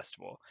Film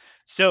Festival.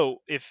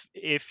 So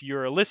if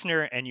you're a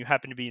listener and you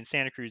happen to be in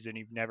Santa Cruz and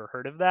you've never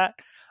heard of that,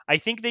 I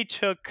think they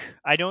took,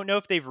 I don't know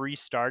if they've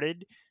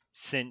restarted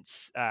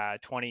since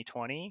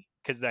 2020,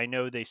 because I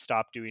know they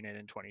stopped doing it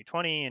in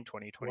 2020 and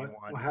What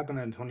 2021. happened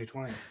in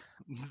 2020?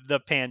 The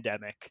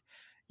pandemic,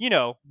 you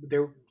know.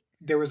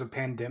 There was a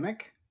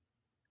pandemic?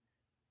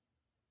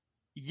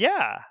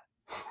 Yeah.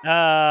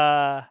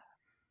 uh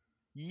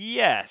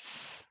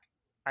Yes,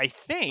 I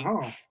think.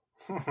 Oh.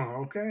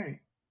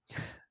 Okay.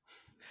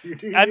 You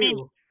do I mean,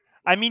 you.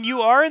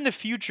 you are in the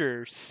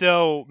future,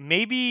 so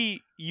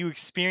maybe you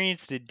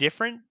experienced a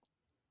different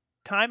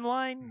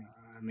timeline,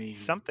 I mean,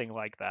 something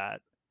like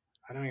that.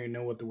 I don't even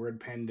know what the word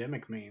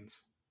pandemic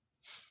means.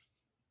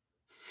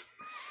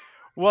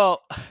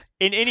 Well,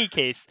 in any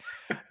case,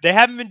 they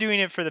haven't been doing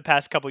it for the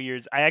past couple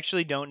years. I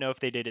actually don't know if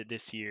they did it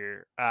this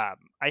year.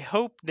 I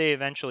hope they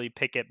eventually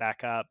pick it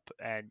back up,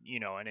 and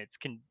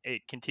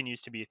it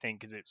continues to be a thing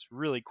because it's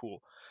really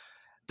cool.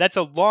 That's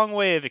a long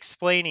way of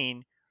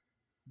explaining.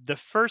 The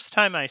first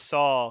time I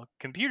saw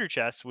computer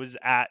chess was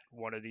at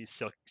one of these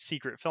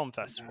secret film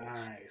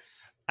festivals.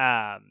 Nice.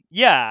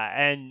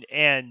 Yeah, and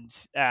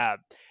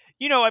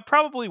I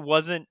probably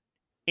wasn't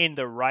in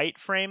the right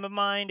frame of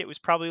mind. It was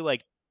probably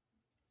like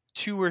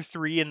 2 or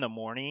 3 in the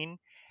morning,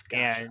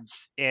 Gotcha.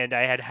 and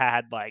I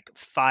had like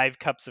 5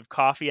 cups of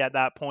coffee at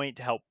that point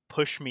to help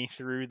push me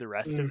through the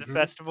rest of the Mm-hmm.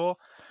 festival.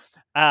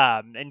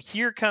 And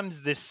here comes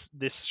this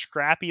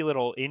scrappy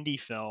little indie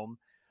film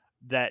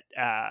that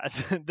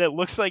that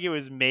looks like it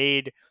was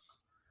made,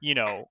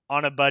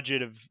 on a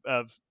budget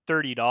of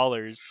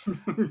 $30.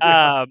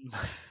 Yeah. Um,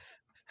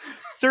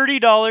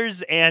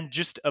 $30 and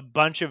just a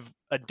bunch of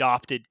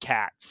adopted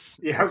cats.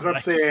 Yeah, I was about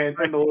to Like, say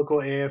in the local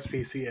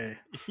ASPCA.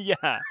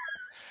 yeah,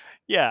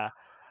 yeah.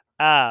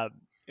 Um,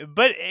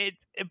 but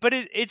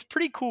it's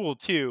pretty cool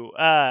too.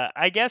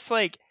 I guess,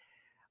 like,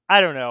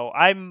 I don't know.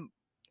 I'm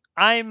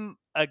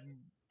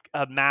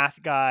a math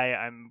guy.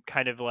 I'm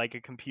kind of like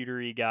a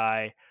computery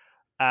guy.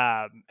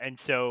 And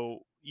so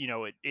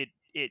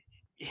it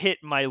hit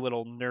my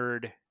little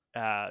nerd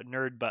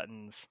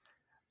buttons.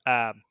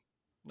 Um,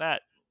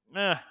 that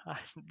uh,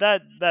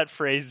 that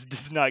phrase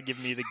does not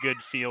give me the good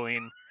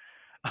feeling.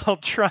 I'll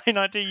try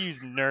not to use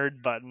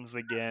nerd buttons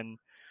again.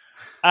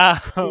 Um,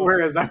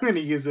 Whereas I'm going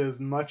to use it as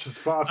much as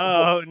possible.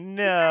 oh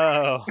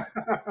no.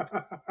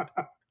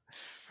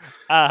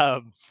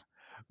 Um,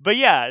 but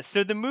yeah,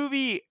 so the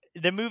movie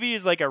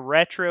is like a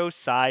retro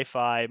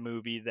sci-fi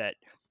movie that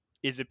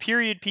is a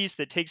period piece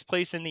that takes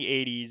place in the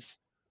 80s,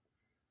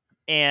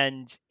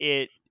 and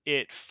it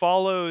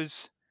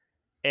follows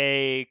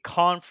a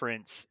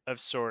conference of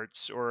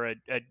sorts, or a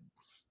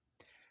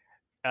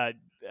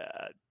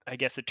I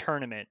guess a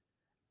tournament,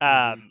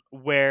 Hmm.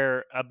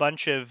 where a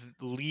bunch of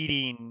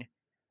leading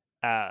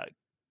uh,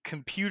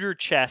 computer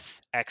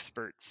chess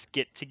experts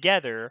get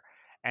together,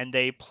 and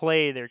they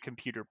play their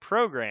computer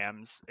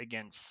programs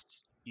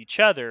against each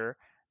other,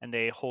 and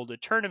they hold a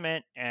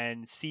tournament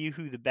and see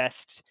who the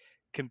best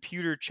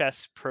computer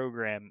chess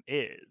program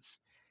is.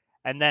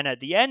 And then at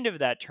the end of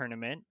that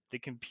tournament, the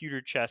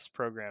computer chess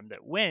program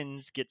that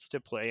wins gets to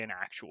play an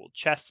actual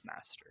chess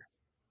master.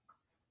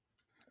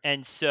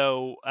 And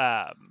so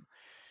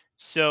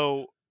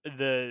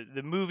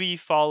the movie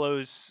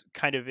follows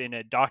kind of in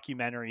a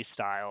documentary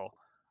style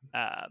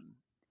um,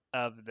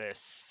 of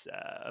this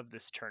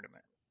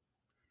tournament.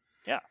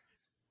 Yeah,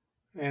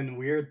 And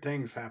weird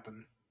things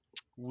happen,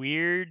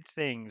 weird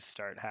things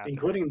start happening.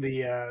 including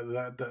the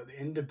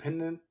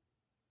independent.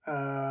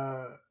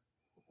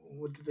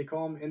 What did they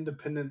call him?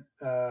 Independent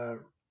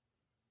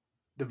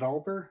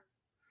developer.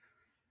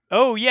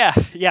 Oh yeah,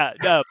 yeah.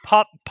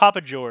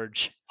 Papa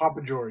George.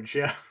 Papa George.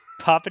 Yeah.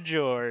 Papa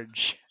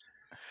George.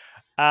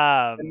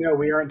 No,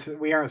 we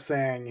aren't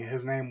saying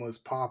his name was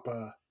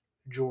Papa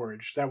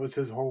George. That was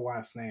his whole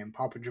last name,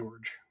 Papa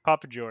George.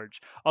 Papa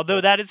George. Although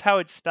Yep. that is how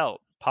it's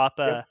spelled,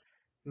 Papa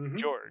Yep. Mm-hmm.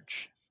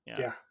 George.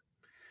 Yeah.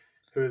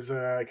 Who's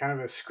kind of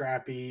a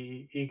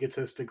scrappy,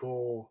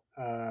 egotistical,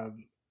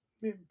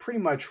 pretty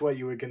much what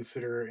you would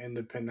consider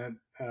independent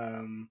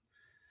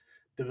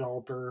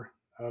developer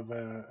of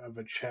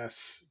a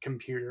chess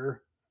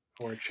computer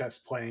or a chess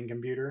playing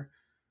computer.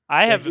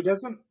 He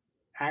doesn't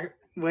act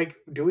like.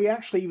 Do we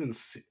actually even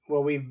see?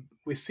 Well,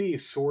 we see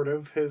sort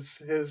of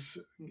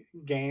his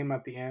game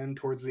at the end,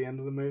 towards the end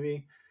of the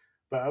movie,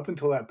 but up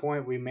until that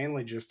point, we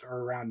mainly just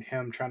are around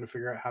him trying to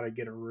figure out how to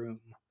get a room.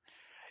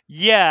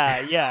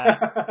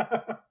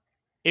 Yeah.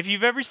 If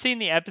you've ever seen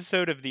the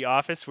episode of The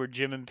Office where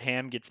Jim and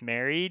Pam gets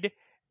married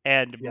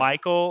and Yeah.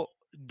 Michael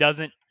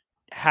doesn't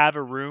have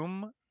a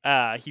room,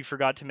 he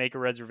forgot to make a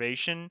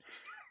reservation,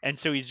 and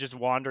so he's just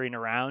wandering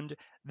around.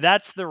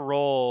 That's the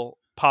role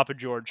Papa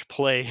George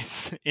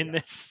plays in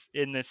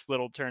this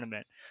little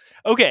tournament.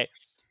 Okay,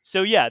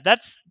 so yeah,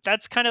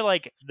 that's kind of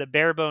like the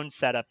bare bones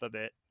setup of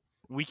it.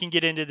 We can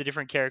get into the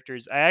different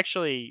characters. I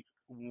actually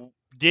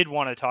did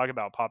want to talk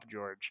about Papa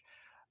George,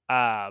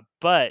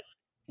 but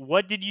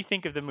what did you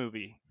think of the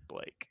movie,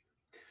 Blake?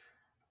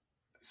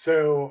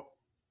 So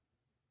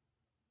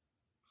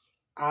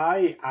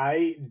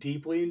I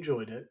deeply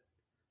enjoyed it.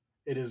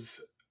 It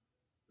is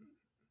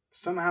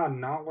somehow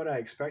not what I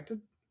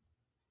expected,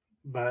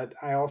 but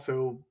I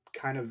also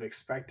kind of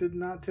expected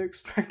not to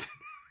expect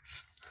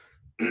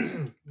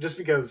it. Just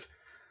because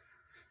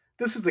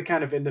this is the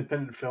kind of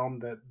independent film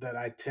that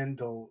I tend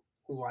to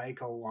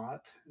like a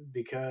lot,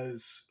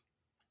 because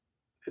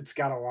it's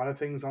got a lot of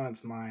things on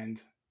its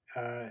mind.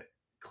 Uh,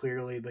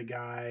 Clearly, the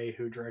guy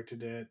who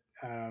directed it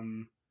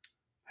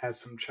has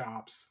some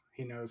chops.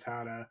 He knows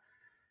how to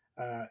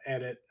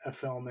edit a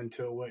film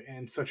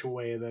in such a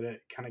way that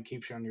it kind of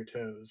keeps you on your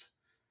toes.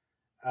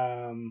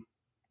 Um,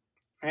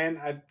 and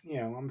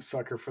I'm a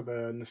sucker for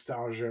the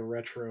nostalgia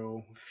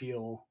retro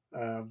feel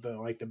of the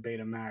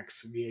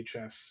Betamax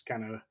VHS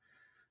kind of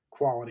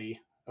quality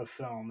of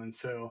film, and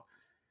so,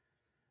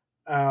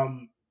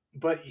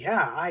 but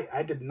yeah,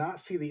 I did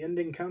not see the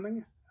ending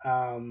coming,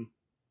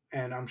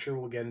 and I'm sure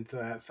we'll get into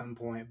that at some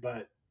point.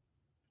 But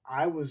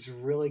I was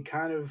really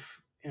kind of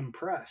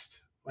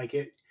impressed. Like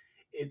it,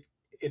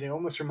 it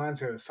almost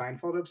reminds me of a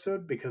Seinfeld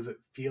episode, because it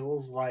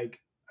feels like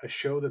a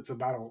show that's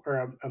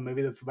a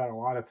movie that's about a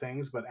lot of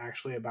things, but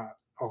actually about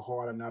a whole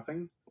lot of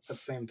nothing at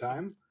the same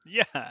time.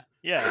 Yeah.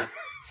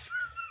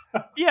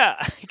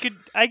 Yeah,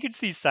 I could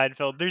see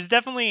Seinfeld. There's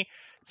definitely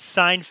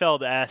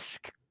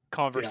Seinfeld-esque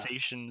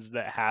conversations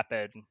that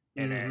happen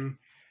in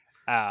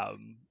it.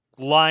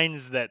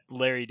 Lines that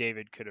Larry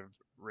David could have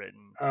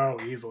written. So.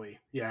 Oh, easily.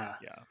 Yeah.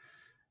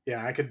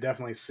 Yeah. I could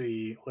definitely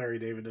see Larry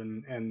David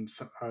and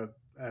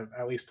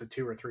at least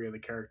two or three of the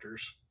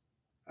characters.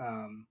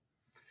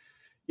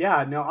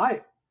 Yeah, no,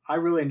 I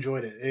really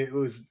enjoyed it.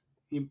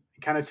 It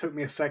kind of took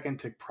me a second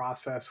to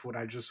process what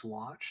I just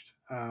watched,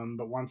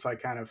 but once I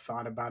kind of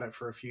thought about it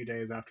for a few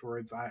days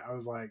afterwards, I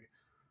was like,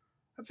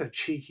 that's a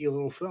cheeky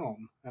little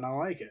film, and I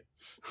like it.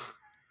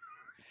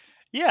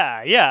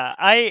 Yeah.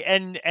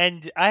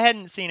 I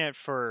hadn't seen it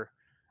for,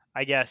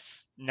 I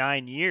guess,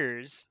 9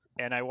 years,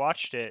 and I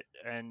watched it,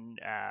 and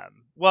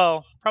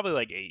well, probably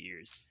like 8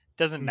 years.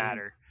 Doesn't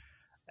matter.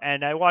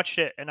 And I watched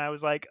it, and I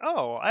was like,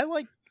 "Oh, I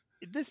like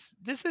this.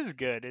 This is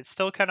good. It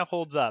still kind of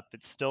holds up.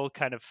 It's still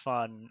kind of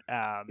fun."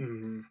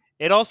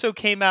 It also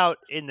came out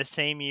in the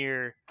same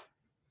year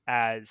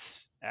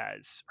as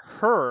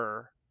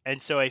Her,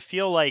 and so I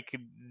feel like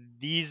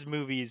these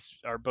movies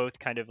are both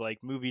kind of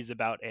like movies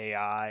about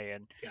AI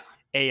and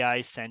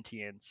AI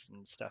sentience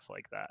and stuff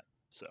like that.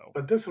 So,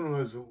 but this one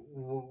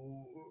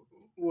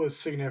was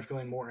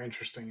significantly more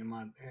interesting in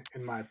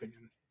my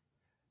opinion.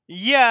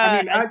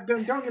 yeah, I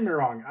mean, don't get me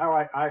wrong.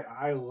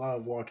 I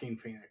love Joaquin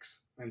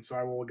Phoenix, and so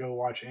I will go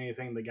watch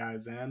anything the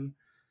guy's in.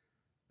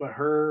 But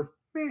Her,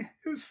 it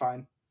was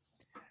fine.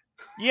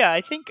 Yeah,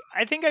 I think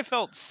I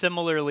felt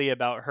similarly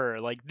about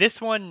Her. Like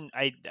this one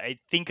I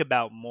think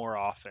about more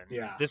often.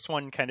 Yeah. This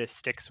one kind of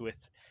sticks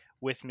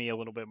with me a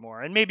little bit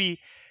more. And maybe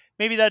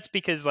that's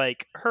because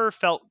like Her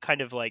felt kind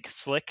of like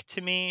slick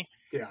to me.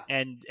 Yeah.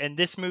 And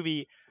this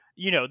movie,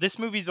 this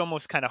movie's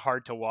almost kind of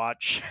hard to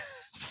watch.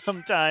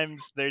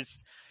 Sometimes there's,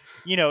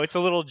 it's a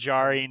little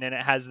jarring, and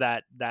it has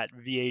that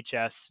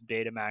VHS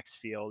Betamax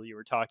feel you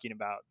were talking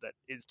about that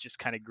is just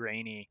kind of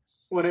grainy.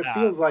 When it Uh,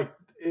 feels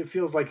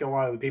like a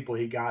lot of the people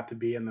he got to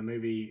be in the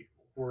movie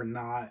were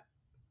not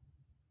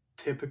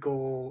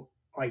typical.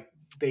 Like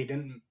they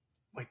didn't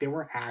like they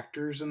weren't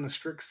actors in the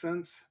strict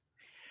sense.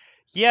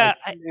 yeah,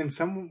 Like in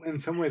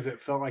some ways,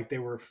 it felt like they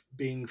were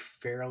being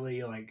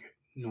fairly like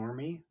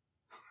normy.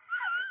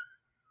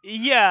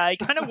 yeah, I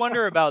kind of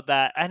wonder about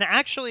that. And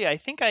actually, I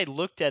think I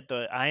looked at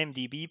the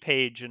IMDb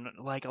page, and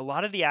like a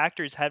lot of the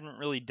actors haven't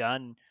really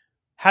done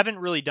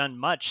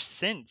much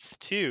since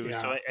too.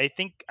 So Yeah. I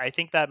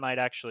think that might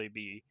actually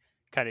be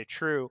kind of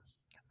true.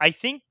 I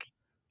think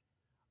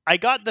I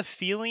got the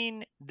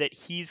feeling that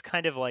he's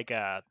kind of like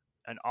an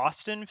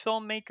Austin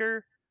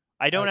filmmaker.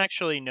 I don't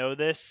actually know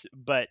this,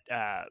 but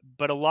a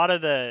lot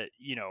of a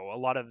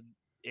lot of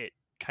it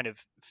kind of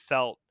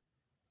felt.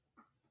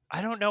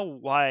 I don't know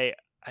why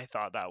I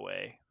thought that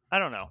way. I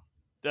don't know.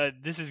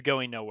 This is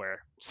going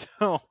nowhere,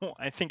 so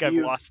I think Do I've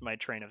you lost my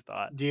train of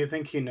thought. do you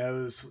think he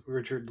knows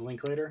Richard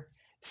Linklater?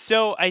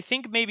 So I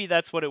think maybe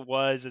that's what it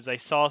was. Is I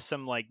saw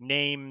some like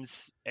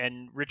names,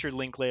 and Richard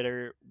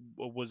Linklater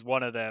was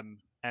one of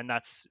them, and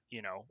that's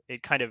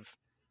it kind of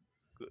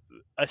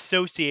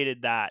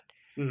associated that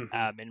Hmm.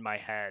 in my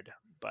head.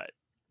 But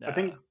I uh,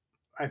 think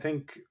I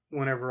think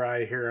whenever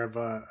I hear of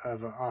a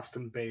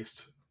Austin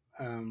based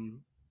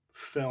um,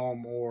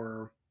 film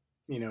or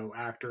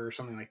actor or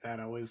something like that,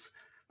 I always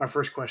my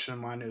first question in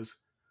mind is,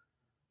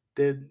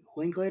 did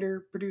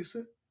Linklater produce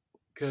it?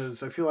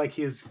 Because I feel like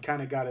he's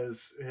kind of got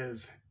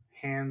his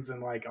hands in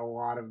like a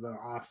lot of the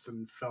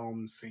Austin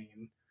film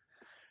scene.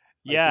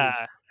 Like yeah,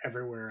 he's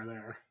everywhere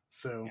there.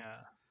 So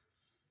yeah.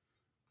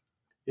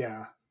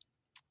 yeah.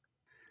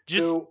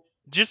 Just So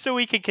just so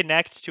we can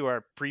connect to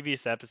our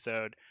previous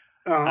episode.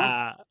 uh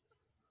Uh,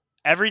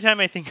 every time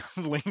I think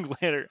of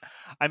Linklater,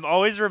 I'm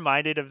always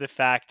reminded of the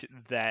fact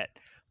that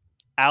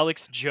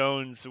Alex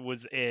Jones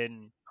was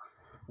in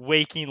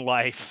Waking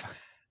Life.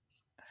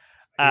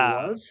 he Uh,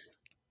 was.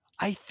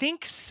 I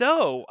think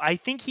so. I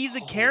think he's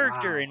a Oh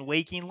character wow, in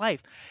Waking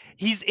Life.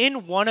 He's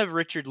in one of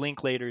Richard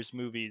Linklater's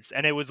movies,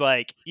 and it was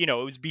like, it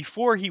was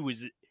before he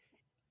was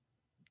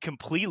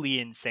completely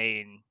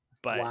insane.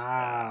 But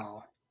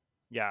wow.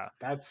 yeah,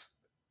 That's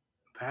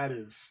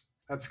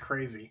that's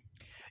crazy.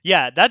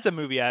 yeah, that's a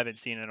movie I haven't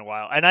seen in a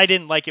while, and I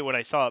didn't like it when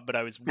I saw it, but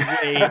I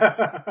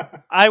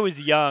was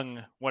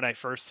young when I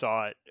first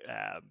saw it,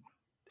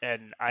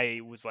 and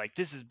I was like,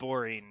 "This is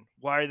boring.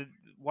 Why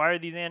are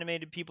these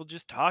animated people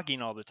just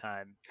talking all the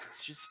time?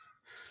 It's just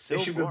They so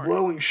should be boring."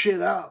 blowing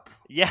shit up.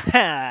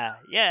 Yeah,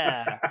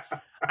 yeah.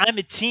 I'm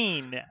a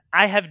teen.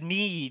 I have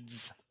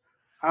needs.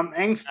 I'm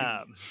angsty.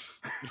 Um,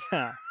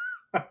 yeah,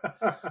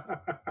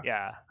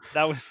 yeah.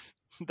 That was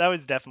that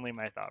was definitely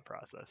my thought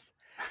process.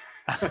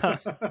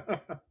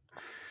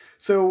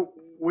 So,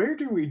 where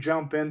do we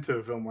jump into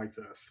a film like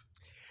this?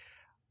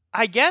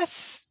 I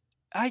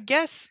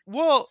guess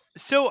well,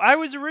 so I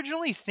was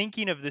originally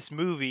thinking of this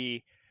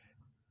movie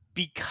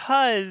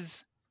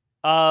because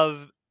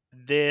of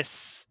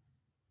this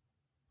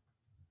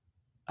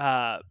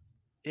uh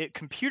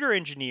computer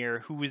engineer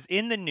who was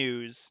in the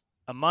news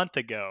a month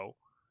ago,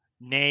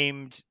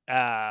 named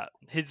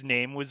his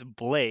name was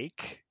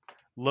Blake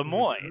Hmm.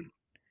 Lemoine.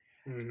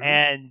 Hmm.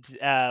 And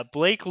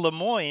Blake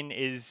Lemoine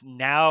is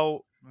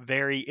now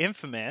very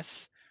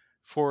infamous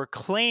for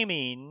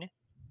claiming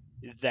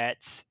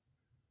that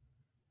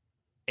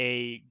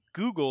a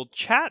Google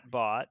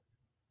chatbot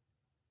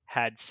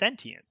had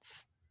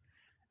sentience.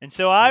 And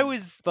so I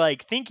was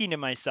like thinking to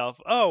myself,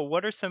 oh,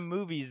 what are some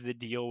movies that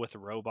deal with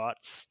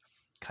robots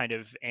kind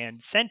of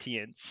and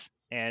sentience?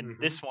 And Hmm.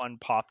 this one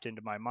popped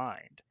into my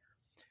mind.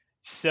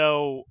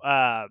 So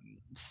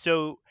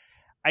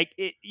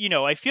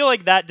I feel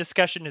like that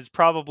discussion has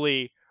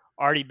probably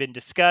already been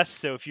discussed.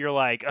 So if you're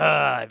like,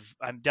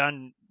 I'm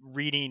done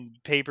reading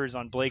papers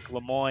on Blake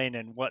Lemoine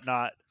and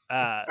whatnot,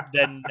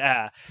 then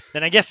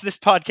I guess this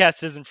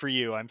podcast isn't for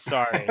you. I'm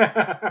sorry.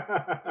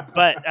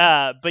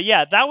 But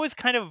yeah, that was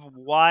kind of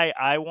why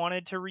I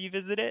wanted to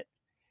revisit it.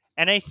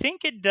 And I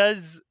think it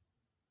does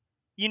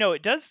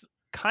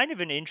kind of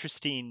an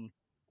interesting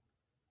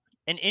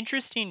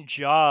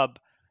job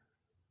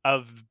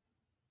of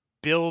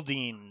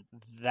building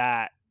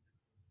that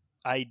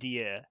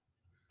idea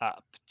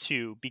up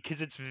too,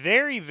 because it's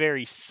very,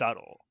 very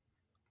subtle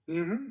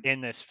Hmm.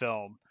 in this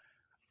film.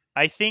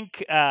 I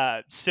think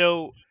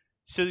so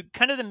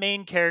kind of the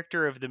main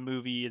character of the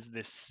movie is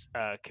this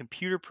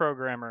computer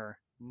programmer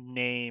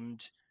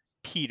named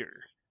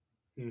Peter,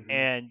 Hmm.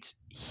 and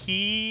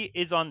he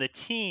is on the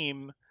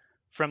team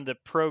from the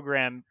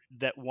program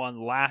that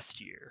won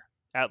last year,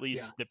 at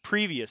Yeah. least the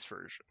previous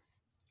version.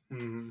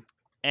 Hmm.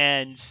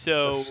 And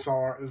The so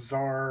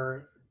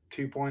Czar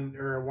 2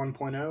 or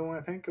 1.0,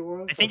 I think it I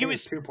was. I think it think it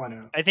was was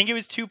 2.0. I think it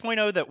was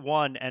 2.0 that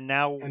won, and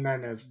now And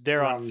then it's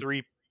they're on around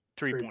 3.0.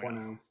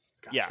 3.0.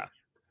 Gotcha. Yeah.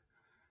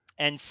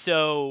 And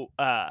so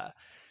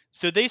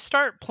they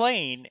start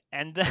playing,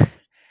 and then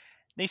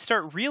they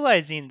start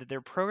realizing that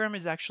their program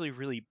is actually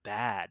really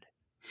bad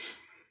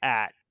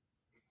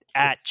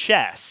at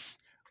chess,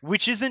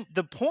 which isn't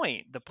the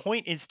point. The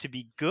point is to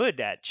be good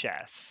at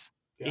chess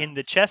Yeah. in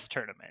the chess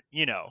tournament,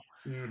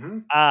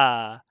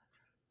 Mm-hmm.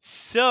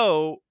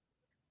 So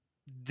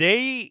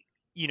they,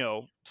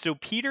 so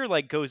Peter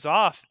like goes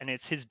off and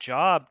it's his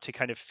job to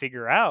kind of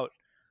figure out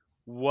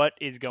what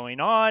is going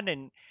on,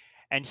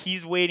 and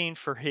he's waiting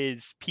for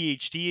his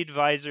PhD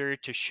advisor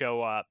to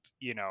show up.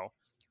 I'm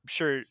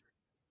sure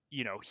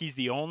he's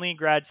the only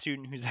grad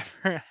student who's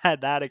ever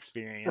had that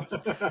experience.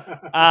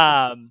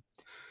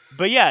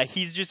 But yeah,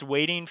 he's just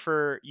waiting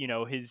for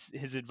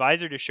his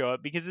advisor to show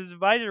up, because his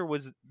advisor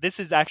this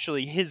is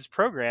actually his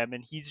program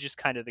and he's just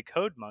kind of the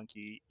code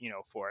monkey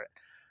for it.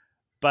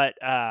 But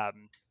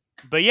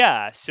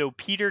yeah, so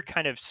Peter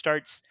kind of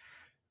starts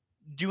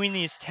doing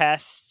these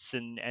tests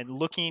and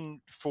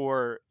looking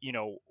for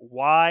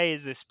why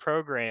is this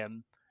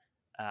program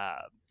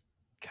uh,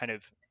 kind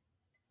of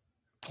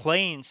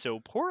playing so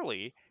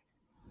poorly,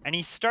 and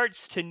he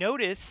starts to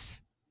notice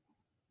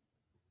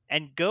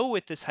and go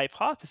with this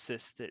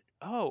hypothesis that,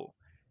 oh,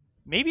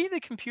 maybe the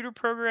computer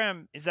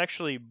program is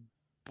actually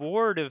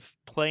bored of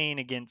playing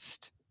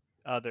against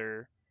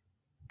other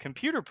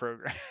computer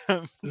programs.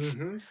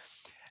 Mm-hmm.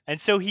 And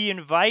so he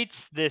invites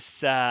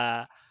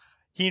the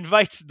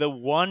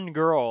one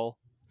girl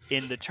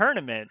in the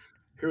tournament.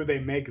 Who they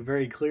make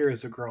very clear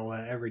is a girl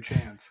at every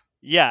chance.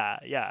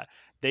 Yeah.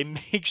 They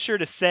make sure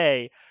to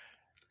say,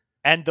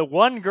 and the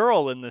one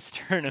girl in this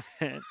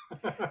tournament,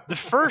 the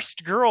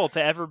first girl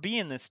to ever be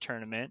in this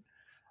tournament,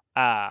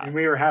 And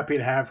we were happy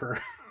to have her.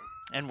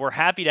 and we're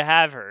happy to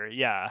have her.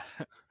 Yeah.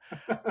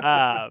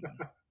 Um,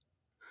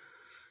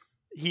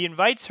 he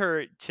invites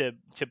her to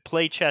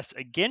play chess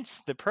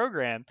against the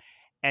program,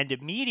 and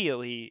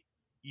immediately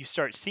you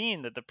start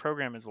seeing that the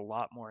program is a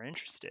lot more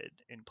interested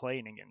in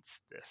playing against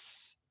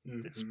this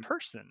Mm-hmm.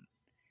 person.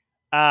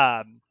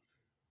 Um,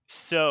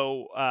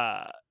 so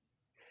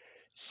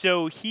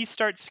so he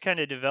starts to kind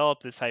of develop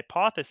this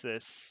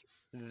hypothesis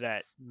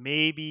that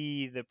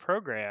maybe the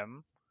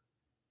program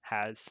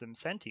has some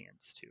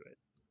sentience to it.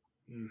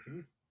 Mm-hmm.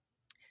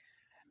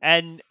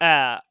 And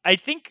I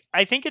think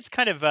it's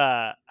kind of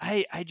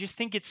I just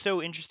think it's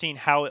so interesting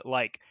how it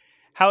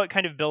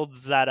kind of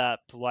builds that up.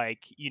 Like,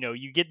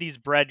 you get these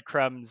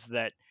breadcrumbs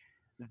that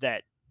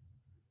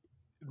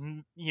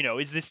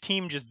is this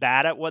team just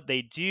bad at what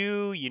they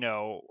do,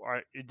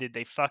 or did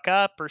they fuck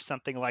up or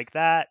something like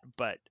that?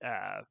 But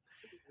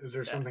Is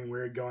there something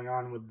weird going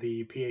on with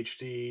the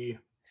PhD?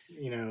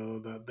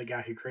 The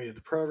guy who created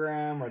the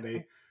program? Are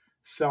they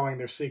selling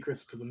their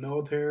secrets to the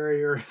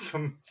military or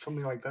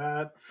something like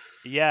that?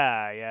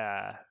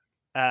 yeah.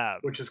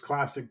 Which is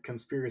classic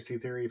conspiracy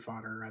theory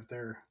fodder right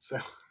there. So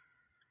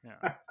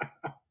Yeah.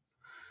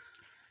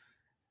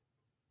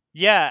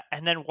 Yeah,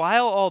 and then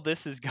while all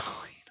this is going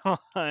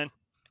on,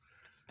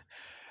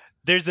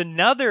 there's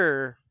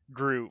another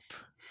group,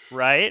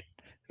 right?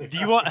 Do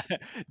you want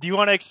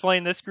to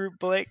explain this group,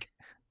 Blake?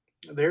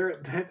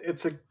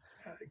 it's a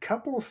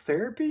couples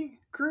therapy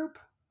group.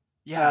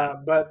 Yeah.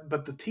 But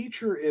the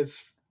teacher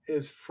is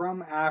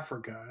from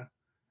Africa.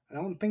 I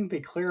don't think they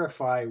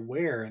clarify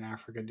where in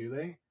Africa, do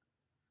they?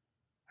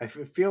 I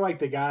feel like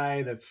the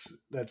guy that's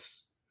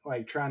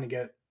like trying to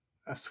get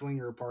a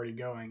swinger party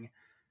going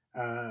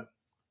uh,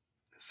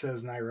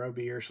 says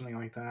Nairobi or something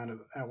like that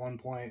at one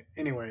point.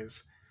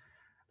 Anyways,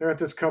 they're at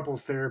this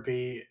couples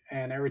therapy,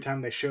 and every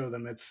time they show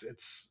them,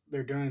 it's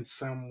they're doing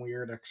some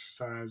weird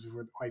exercise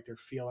where like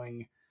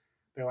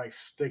they're like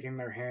sticking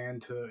their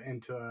hand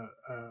into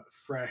a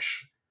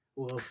fresh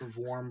loaf of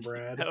warm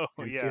bread Oh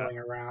and yeah. feeling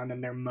around,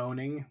 and they're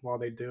moaning while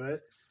they do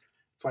it.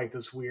 It's like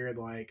this weird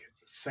like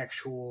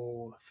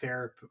sexual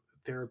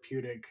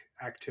therapeutic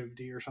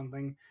activity or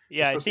something. They're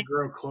Yeah, supposed to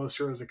grow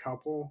closer as a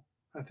couple,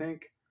 I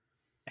think.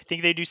 I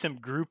think they do some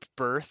group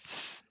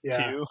births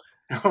Yeah. too.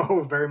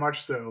 Oh, very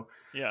much so.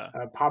 Yeah.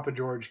 Papa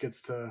George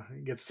gets to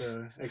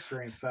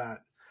experience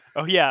that.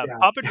 Oh yeah, Yeah.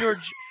 Papa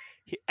George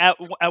at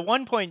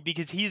one point,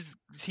 because he's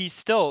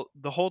still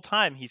the whole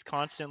time he's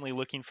constantly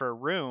looking for a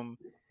room.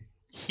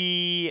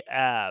 He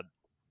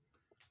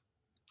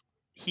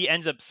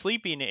ends up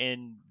sleeping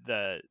in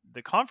the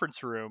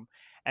conference room,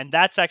 and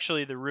that's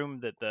actually the room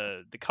that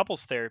the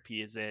couples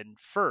therapy is in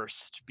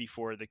first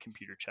before the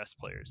computer chess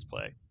players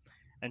play.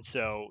 And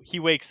so he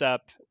wakes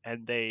up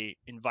and they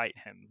invite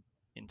him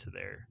into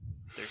their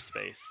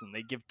space and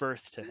they give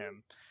birth to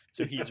him,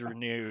 so he's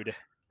renewed.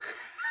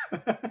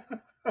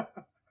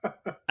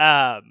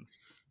 um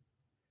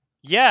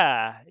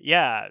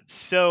yeah.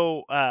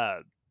 So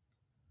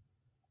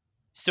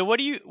what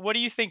do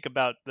you think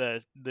about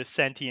the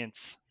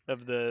sentience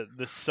of the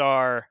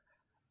SAR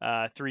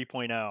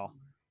 3.0?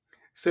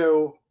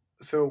 So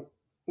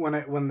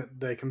when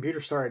the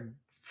computer started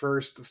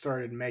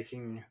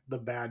making the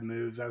bad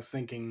moves, I was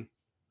thinking,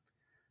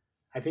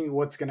 I think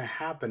what's going to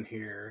happen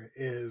here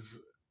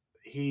is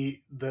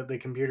the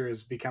computer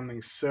is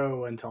becoming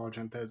so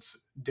intelligent that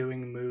it's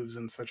doing moves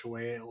in such a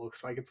way it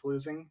looks like it's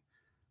losing,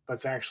 but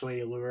it's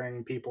actually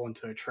luring people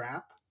into a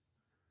trap.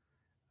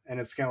 and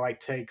it's going to like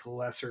take a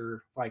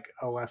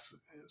less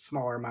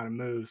smaller amount of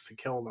moves to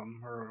kill them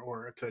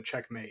or to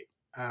checkmate.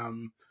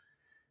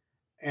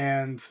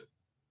 And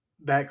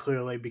that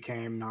clearly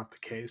became not the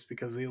case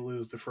because they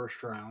lose the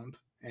first round,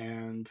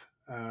 and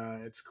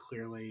it's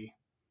clearly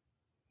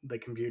the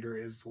computer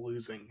is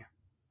losing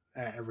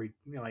every,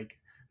 like,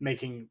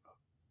 making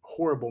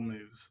horrible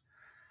moves.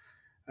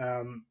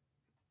 Um,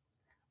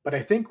 but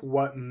I think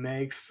what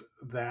makes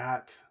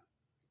that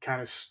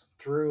kind of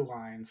through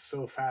line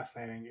so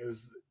fascinating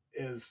is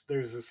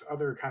there's this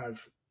other kind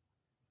of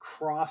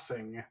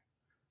crossing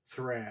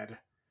thread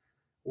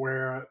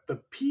where the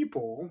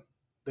people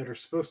that are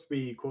supposed to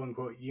be quote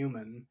unquote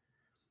human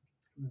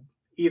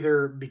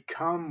either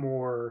become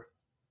more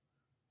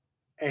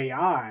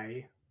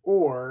AI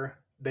or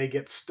they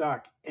get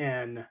stuck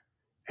in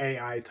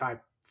AI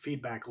type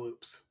feedback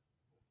loops,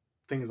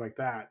 things like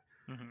that.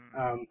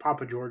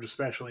 Papa George,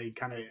 especially,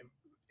 kind of,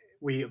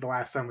 the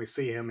last time we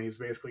see him, he's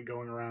basically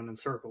going around in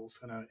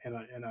circles in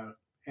a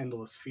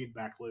endless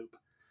feedback loop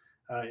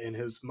in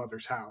his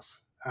mother's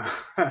house,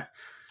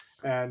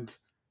 and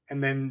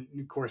and then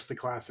of course the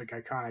classic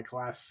iconic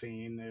last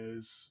scene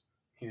is,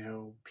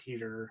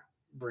 Peter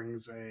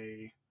brings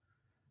I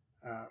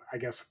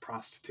guess a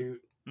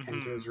prostitute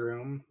into his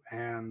room,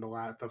 and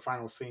the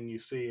final scene you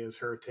see is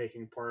her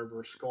taking part of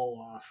her skull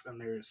off, and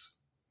there's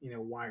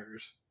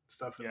wires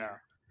stuff in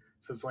there,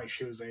 so it's like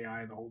she was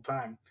AI the whole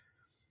time.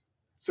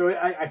 So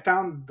I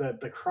found that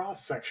the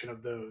cross section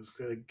of those,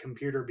 the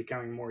computer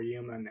becoming more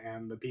human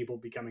and the people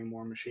becoming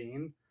more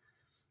machine,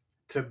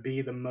 to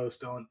be the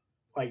most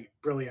like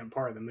brilliant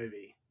part of the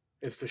movie,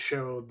 is to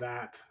show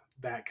that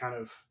kind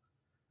of,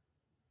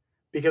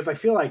 because I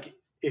feel like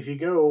if you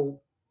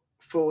go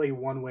fully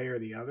one way or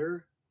the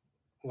other,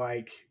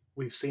 like,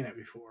 we've seen it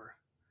before,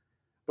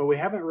 but we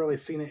haven't really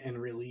seen it in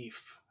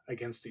relief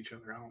against each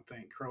other, I don't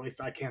think, or at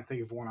least I can't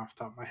think of one off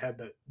the top of my head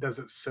that does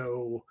it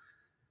so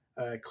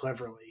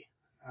cleverly.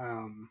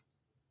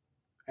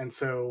 And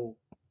so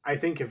I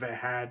think if it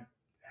had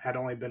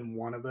only been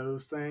one of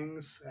those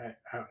things at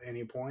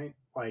any point,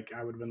 like,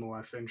 I would have been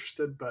less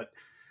interested. But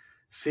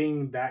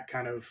seeing that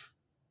kind of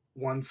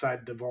one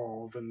side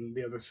devolve and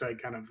the other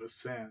side kind of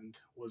ascend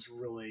was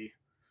really,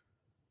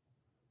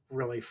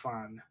 really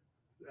fun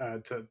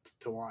to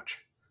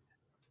watch.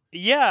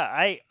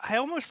 Yeah, I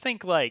almost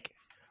think, like,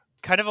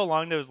 kind of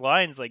along those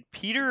lines, like,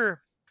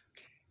 Peter,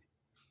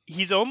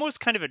 he's almost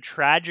kind of a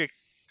tragic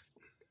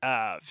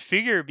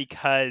figure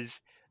because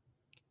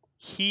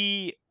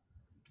he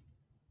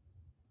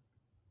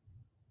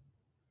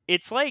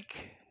it's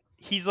like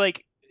he's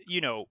like,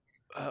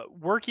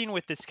 working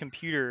with this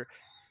computer,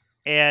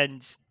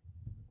 and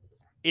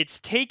it's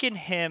taken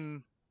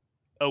him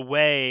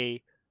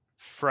away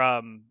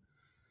from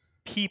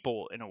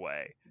people in a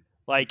way.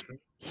 Like, Mhm.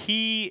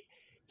 he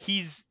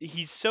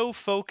he's so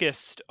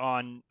focused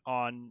on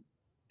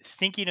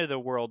thinking of the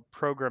world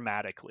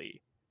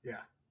programmatically,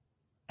 Yeah.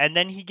 and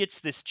then he gets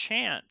this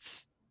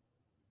chance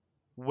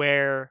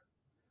where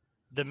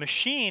the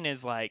machine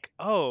is like,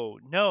 oh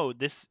no,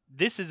 this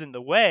isn't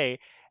the way,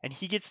 and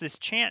he gets this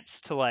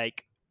chance to,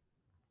 like,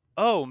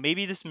 oh,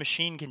 maybe this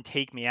machine can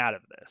take me out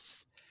of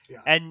this.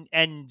 Yeah. And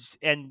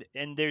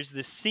there's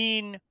this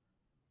scene,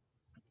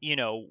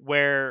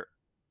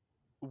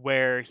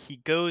 where he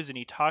goes and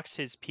he talks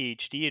to his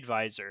PhD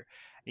advisor,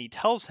 and he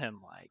tells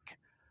him, like,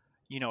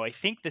 I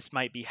think this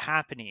might be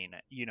happening,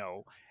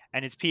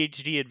 and his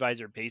PhD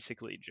advisor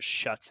basically just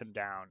shuts him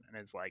down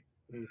and is like,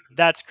 Mhm.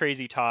 that's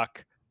crazy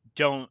talk.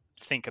 Don't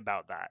think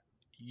about that.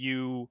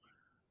 You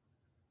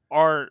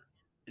are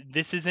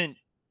this isn't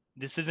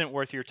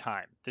worth your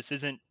time. This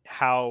isn't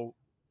how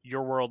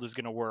your world is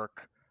going to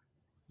work.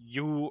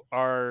 You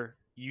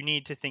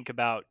need to think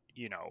about,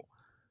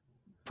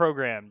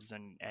 programs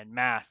and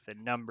math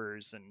and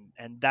numbers,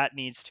 and that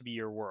needs to be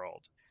your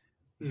world.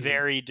 Mhm.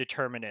 Very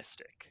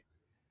deterministic.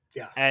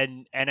 Yeah.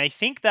 And I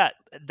think that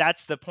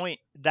that's the point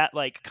that,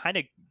 like, kind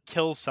of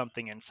kills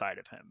something inside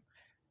of him,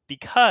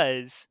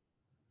 because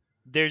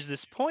there's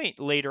this point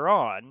later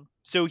on.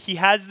 So he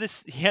has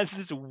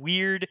this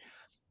weird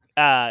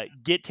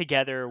get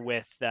together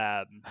with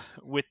the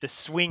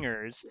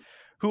swingers,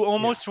 who Yeah.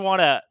 almost want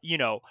to,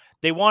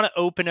 they want to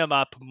open him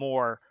up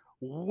more,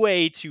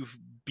 way too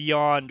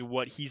beyond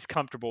what he's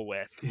comfortable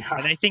with. Yeah.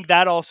 And I think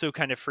that also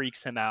kind of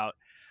freaks him out.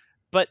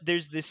 But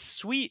there's this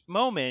sweet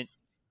moment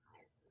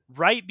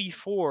right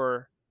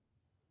before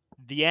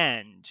the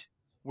end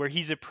where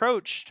he's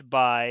approached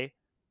by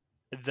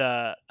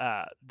the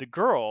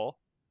girl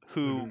Mhm.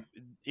 who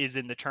is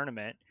in the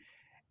tournament,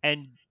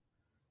 and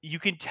you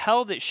can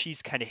tell that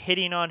she's kind of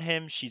hitting on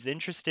him, she's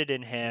interested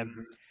in him,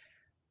 Mhm.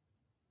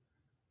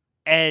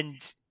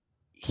 and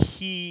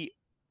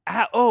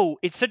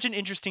it's such an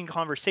interesting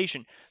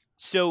conversation.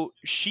 So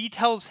she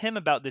tells him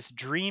about this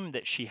dream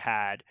that she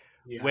had,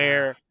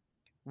 Yeah.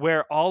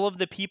 where all of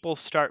the people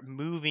start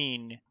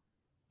moving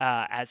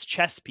as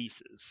chess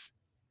pieces,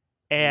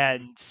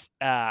 Mhm.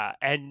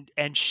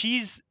 and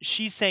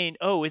she's saying,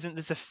 oh, isn't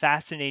this a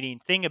fascinating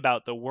thing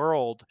about the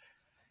world?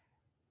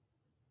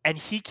 And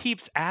he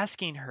keeps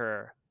asking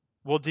her,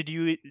 well, did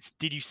you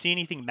see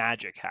anything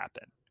magic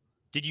happen?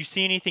 Did you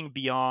see anything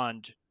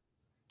beyond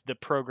the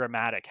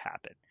programmatic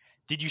happen?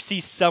 Did you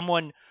see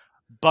someone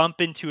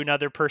bump into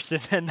another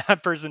person and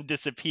that person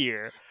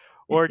disappear?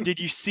 Or did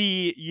you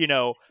see,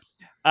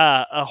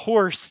 a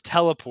horse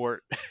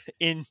teleport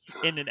in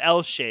an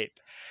L shape?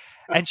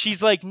 And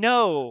she's like,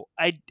 "No,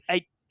 I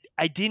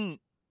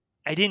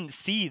didn't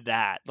see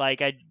that.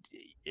 Like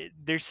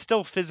there's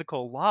still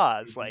physical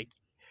laws, Mhm. like."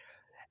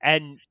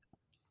 and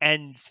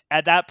and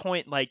at that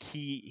point, like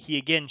he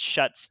again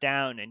shuts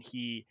down, and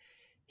he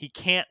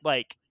can't,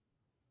 like,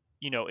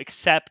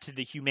 accept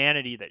the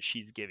humanity that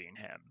she's giving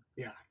him.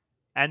 Yeah.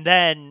 And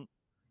then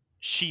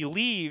she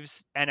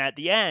leaves, and at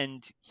the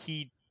end,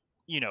 he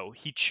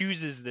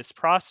chooses this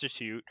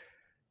prostitute,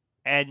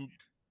 and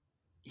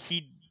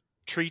he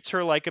treats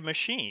her like a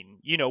machine.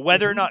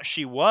 Whether or Hmm. not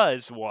she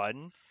was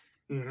one,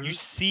 you Hmm.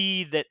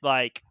 see that,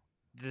 like,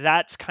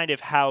 that's kind of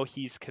how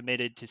he's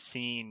committed to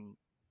seeing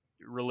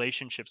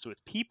relationships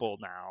with people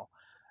now,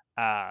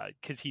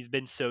 because he's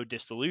been so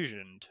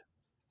disillusioned.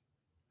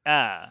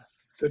 Ah,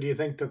 So do you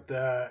think that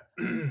the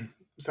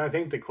so I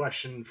think the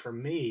question for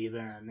me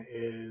then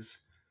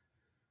is,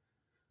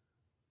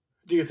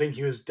 do you think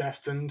he was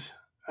destined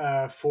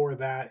for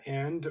that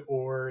end,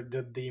 or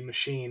did the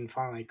machine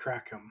finally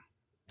crack him?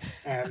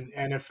 And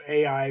if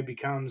AI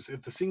becomes,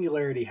 if the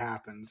singularity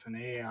happens and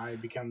AI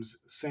becomes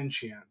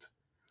sentient,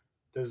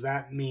 does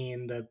that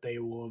mean that they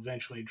will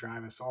eventually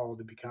drive us all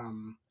to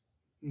become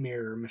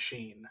mirror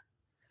machine?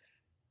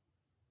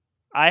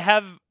 I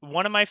have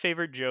one of my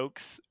favorite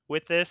jokes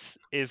with this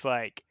is,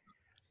 like,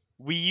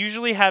 we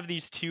usually have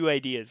these two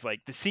ideas,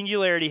 like the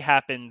singularity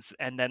happens,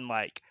 and then,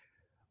 like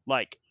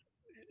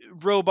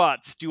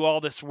robots do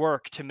all this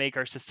work to make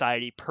our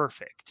society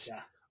perfect,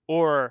 Yeah.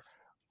 or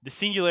the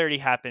singularity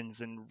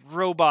happens and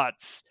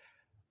robots,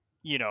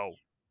 you know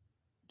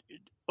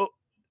o-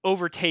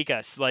 overtake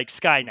us, like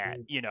Skynet,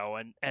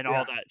 Hmm. and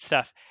all Yeah. that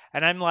stuff.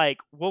 And I'm like,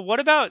 well, what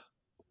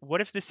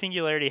if the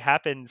singularity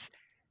happens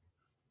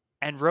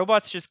and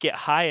robots just get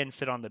high and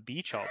sit on the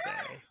beach all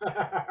day?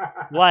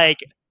 Like,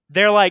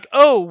 they're like,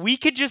 "Oh, we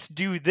could just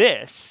do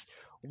this.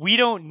 We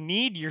don't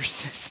need your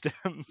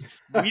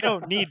systems. We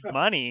don't need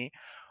money.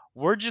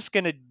 We're just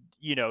gonna,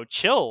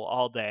 chill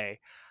all day."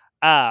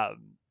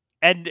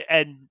 And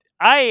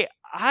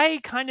I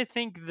kind of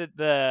think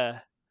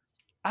that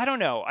I don't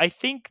know. I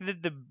think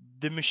that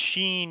the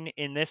machine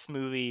in this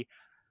movie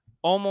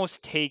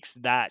almost takes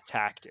that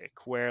tactic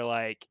where,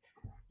 like,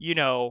 you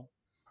know,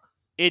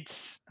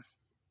 it's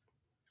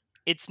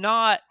it's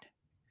not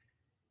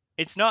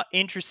it's not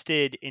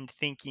interested in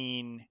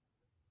thinking,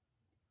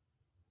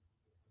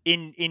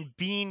 in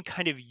being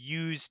kind of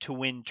used to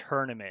win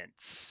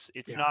tournaments.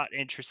 It's Yeah. not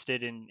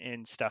interested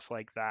in stuff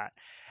like that.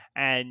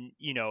 And,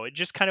 it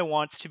just kind of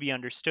wants to be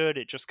understood.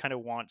 It just kind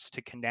of wants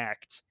to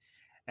connect.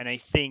 And I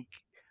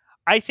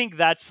think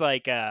that's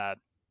like a,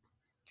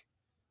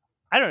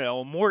 I don't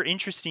know, a more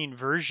interesting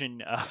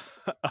version of,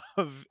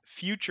 of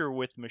future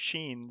with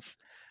machines.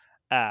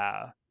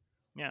 Uh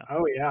yeah.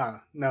 Oh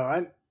yeah. No,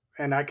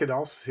 I could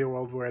also see a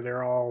world where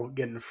they're all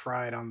getting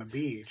fried on the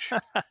beach,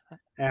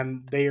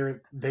 and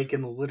they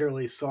can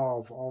literally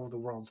solve all of the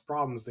world's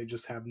problems. They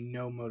just have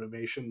no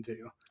motivation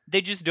to.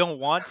 They just don't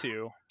want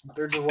to.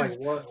 They're just like,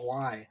 what?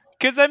 Why?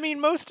 Cuz I mean,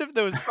 most of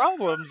those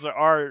problems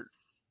are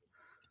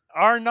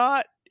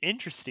not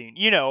interesting.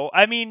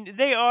 I mean,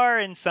 they are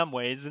in some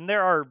ways, and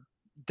there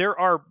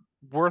are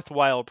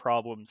worthwhile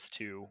problems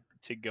to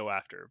go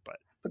after, but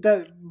But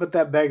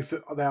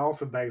that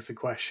also begs the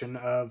question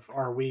of,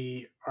 are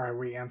we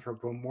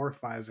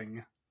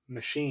anthropomorphizing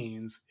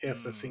machines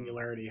if the mm,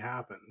 singularity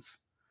happens?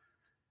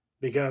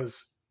 yeah.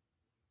 Because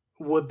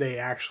would they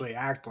actually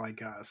act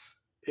like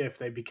us if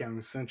they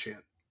become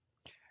sentient?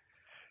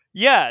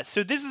 Yeah,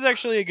 so this is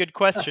actually a good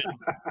question.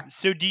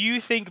 So do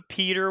you think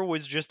Peter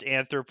was just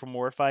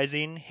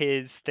anthropomorphizing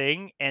his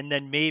thing, and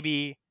then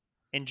maybe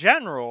in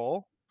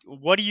general,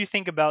 what do you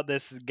think about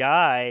this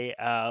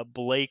guy,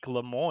 Blake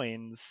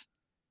Lemoyne's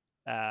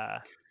uh,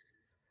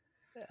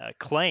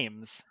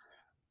 claims?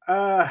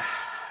 Uh,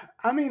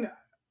 I mean,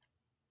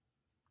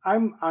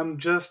 I'm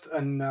just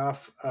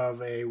enough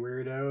of a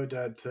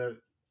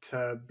weirdo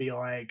to be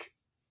like,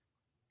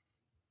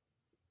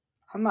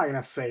 I'm not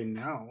gonna say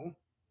no.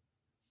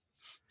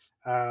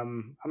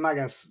 I'm not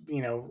gonna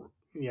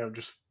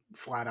just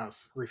flat out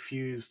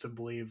refuse to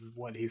believe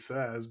what he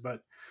says.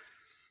 But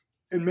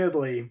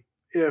admittedly,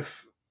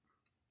 if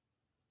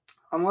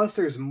unless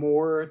there's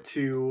more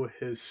to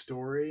his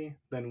story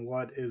than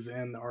what is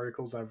in the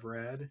articles I've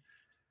read,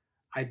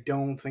 I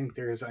don't think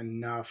there's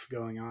enough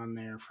going on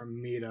there for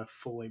me to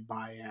fully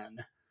buy in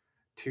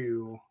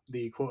to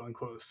the quote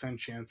unquote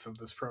sentience of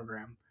this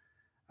program.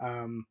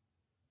 Um,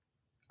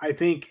 I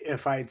think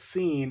if I'd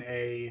seen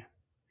a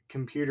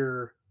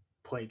computer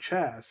play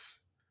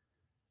chess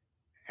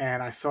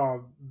and I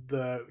saw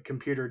the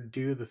computer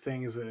do the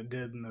things that it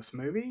did in this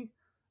movie,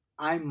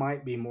 I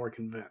might be more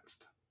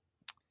convinced.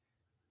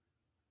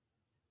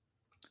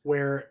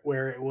 Where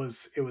it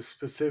was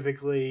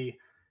specifically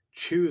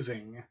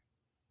choosing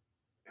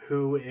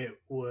who it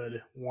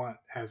would want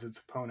as its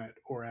opponent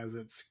or as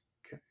its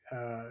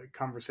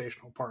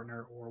conversational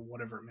partner or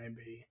whatever it may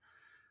be,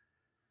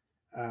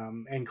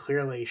 and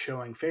clearly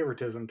showing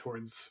favoritism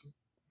towards,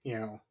 you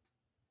know,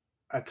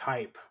 a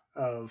type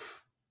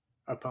of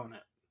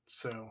opponent.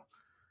 So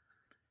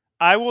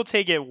I will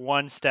take it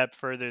one step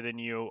further than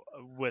you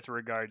with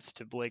regards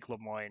to Blake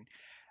Lemoine.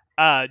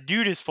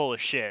 Dude is full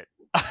of shit.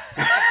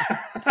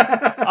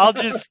 I'll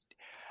just,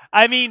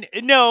 I mean,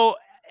 no,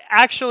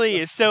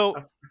 actually,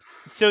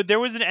 so there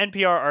was an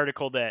NPR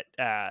article that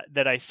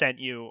that I sent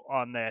you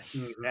on this,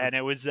 Mhm. and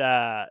it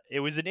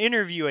was an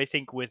interview, I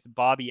think, with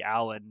Bobby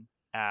Allen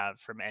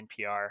from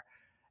NPR,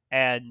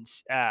 and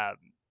um,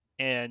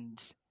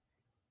 and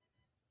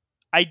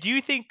I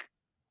do think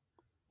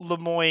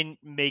Lemoine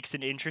makes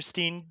an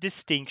interesting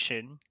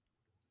distinction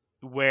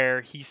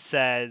where he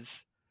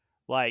says,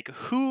 like,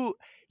 who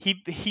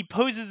he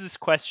poses this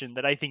question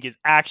that I think is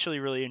actually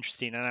really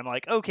interesting, and I'm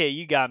like, okay,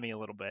 you got me a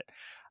little bit.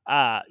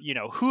 You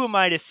know, who am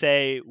I to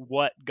say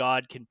what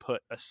God can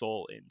put a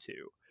soul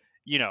into?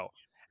 You know,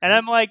 and Okay.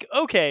 I'm like,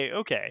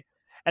 okay.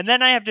 And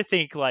then I have to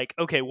think, like,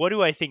 okay, what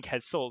do I think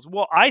has souls?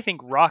 Well, I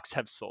think rocks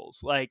have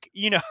souls. Like,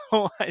 you know,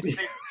 I think,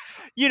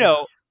 you Yeah.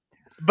 know,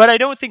 but I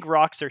don't think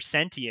rocks are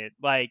sentient.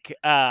 Like,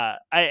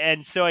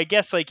 and so I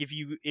guess, like,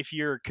 if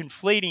you're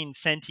conflating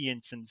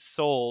sentience and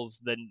souls,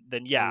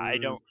 then yeah,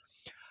 Mm,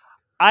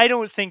 I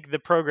don't think the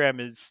program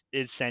is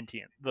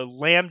sentient. The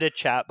Lambda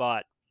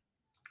chatbot,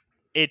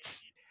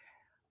 it's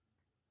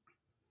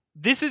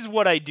this is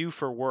what I do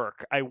for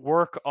work. I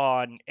work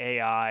on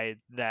AI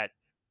that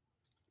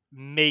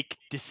make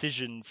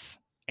decisions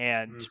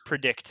and mhm.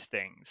 predict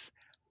things.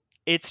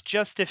 It's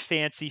just a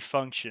fancy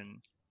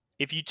function.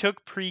 If you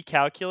took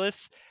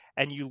pre-calculus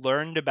and you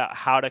learned about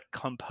how to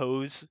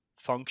compose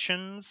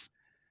functions,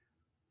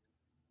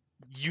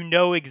 you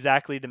know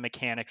exactly the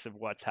mechanics of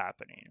what's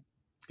happening.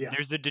 Yeah.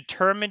 There's a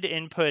determined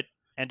input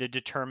and a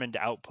determined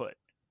output,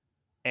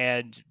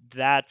 and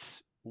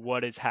that's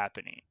what is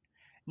happening.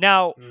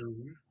 Now,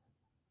 Mhm.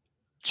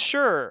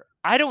 sure,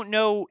 I don't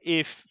know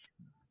if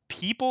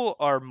people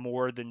are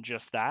more than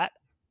just that.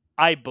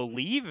 I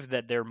believe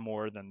that they're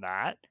more than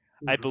that.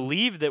 I Mhm.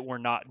 believe that we're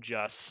not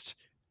just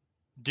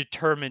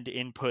determined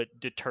input,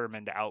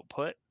 determined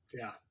output.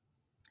 Yeah.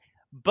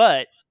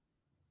 But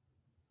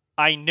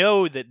I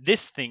know that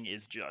this thing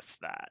is just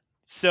that.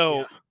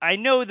 Yeah. So I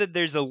know that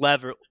there's a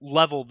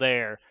level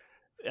there,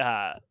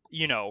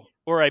 you know,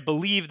 or I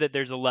believe that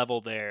there's a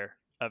level there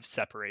of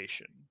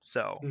separation.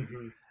 So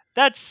Mhm.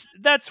 that's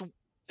that's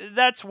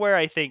that's where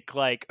I think,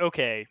 like,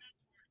 okay,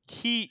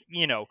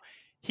 you know,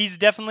 he's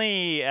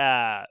definitely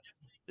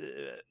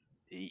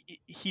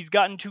he's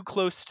gotten too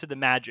close to the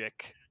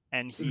magic,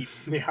 and he,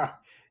 Yeah.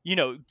 you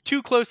know,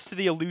 too close to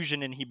the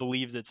illusion, and he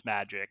believes it's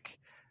magic.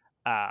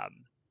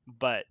 Um,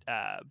 but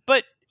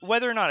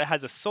whether or not it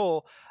has a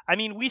soul, I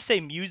mean, we say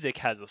music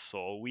has a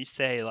soul. We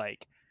say,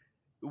 like,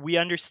 we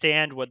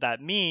understand what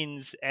that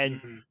means,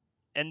 Mhm.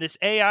 and this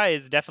AI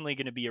is definitely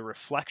going to be a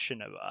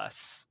reflection of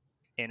us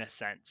in a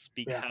sense,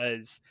 Yeah.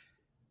 because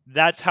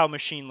that's how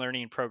machine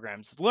learning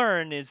programs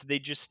learn, is they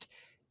just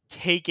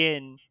take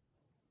in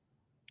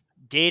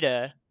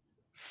data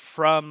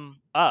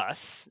from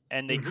us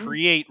and they Mhm.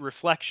 create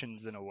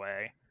reflections in a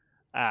way.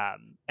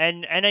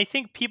 And I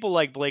think people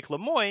like Blake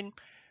Lemoine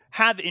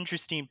have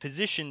interesting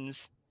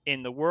positions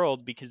in the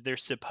world because they're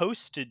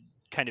supposed to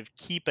kind of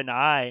keep an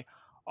eye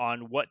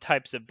on what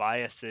types of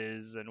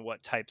biases and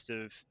what types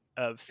of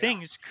Yeah.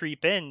 things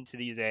creep into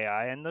these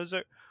AI, and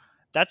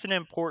that's an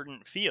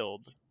important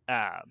field.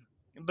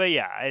 But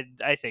yeah,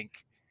 I think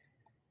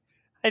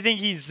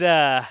he's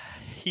a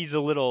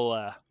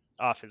little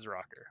off his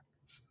rocker.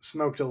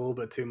 Smoked a little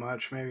bit too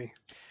much, maybe.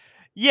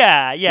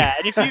 Yeah,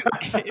 and if you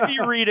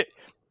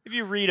if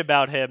you read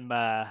about him,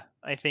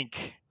 I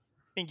think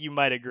you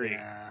might agree.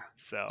 Yeah.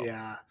 So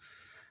Yeah.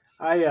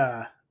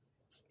 I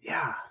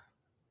yeah.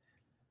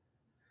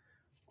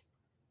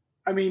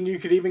 I mean, you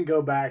could even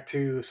go back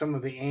to some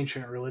of the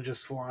ancient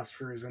religious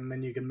philosophers, and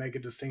then you can make a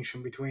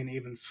distinction between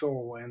even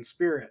soul and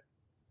spirit,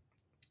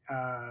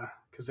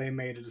 because they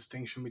made a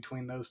distinction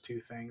between those two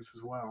things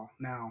as well.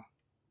 Now,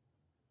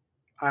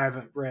 I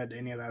haven't read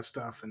any of that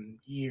stuff in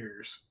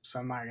years, so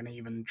I'm not going to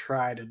even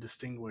try to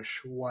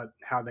distinguish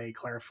how they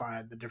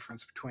clarified the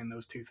difference between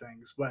those two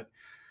things. But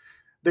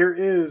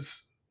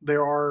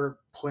there are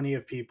plenty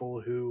of people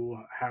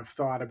who have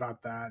thought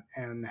about that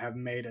and have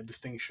made a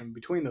distinction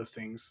between those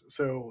things.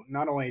 So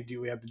not only do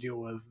we have to deal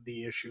with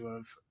the issue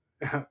of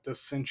does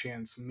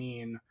sentience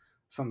mean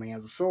something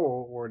has a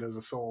soul, or does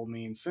a soul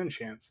mean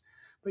sentience,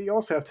 but you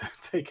also have to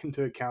take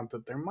into account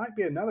that there might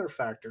be another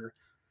factor,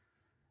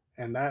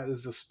 and that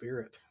is the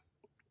spirit.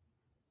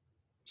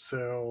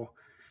 So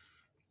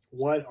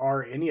what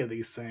are any of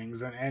these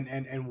things,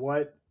 and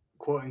what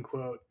quote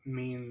unquote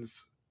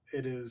means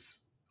it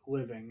is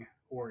living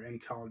or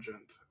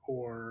intelligent,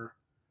 or,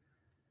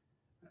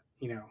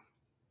 you know,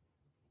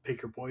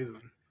 pick your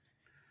poison,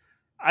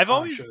 I've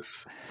always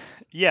conscious.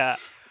 yeah,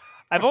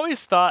 I've always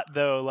thought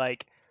though,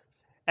 like,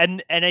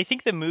 and I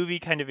think the movie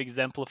kind of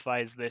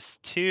exemplifies this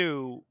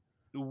too.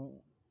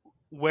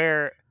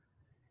 where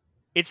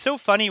it's so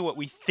funny what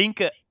we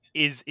think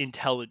is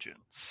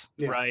intelligence,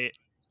 Yeah. right?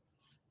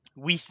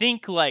 We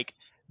think like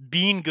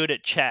being good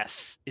at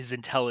chess is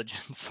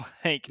intelligence.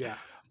 Like Yeah.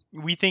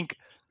 we think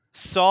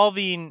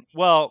solving,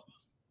 well,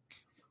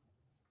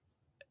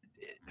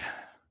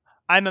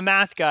 I'm a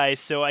math guy,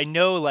 so I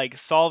know like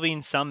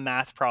solving some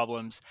math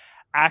problems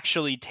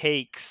actually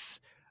takes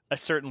a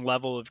certain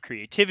level of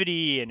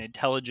creativity and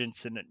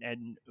intelligence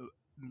and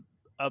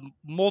a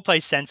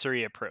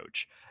multi-sensory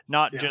approach,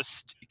 not Yeah.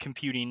 just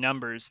computing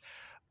numbers.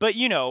 But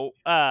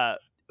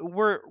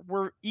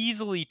we're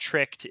easily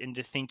tricked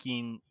into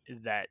thinking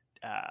that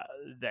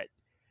that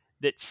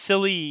that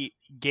silly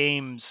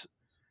games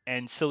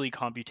and silly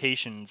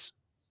computations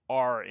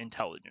are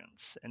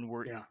intelligence, and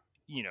Yeah.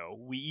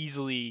 we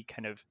easily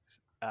kind of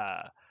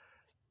uh,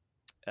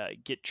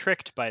 get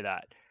tricked by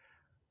that.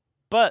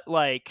 But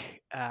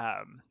like,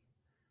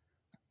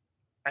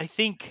 I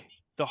think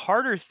the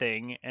harder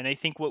thing, and I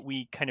think what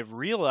we kind of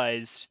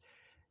realized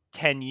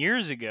 10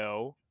 years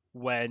ago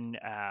when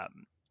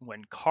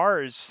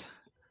cars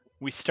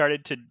we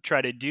started to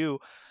try to do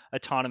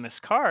autonomous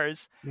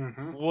cars,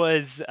 Mm-hmm.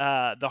 was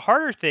the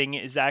harder thing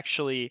is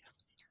actually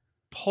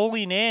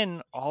pulling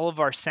in all of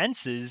our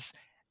senses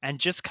and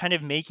just kind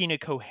of making a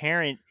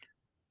coherent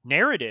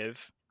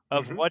narrative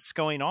of Mm-hmm. what's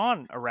going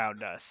on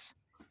around us.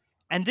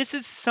 And this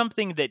is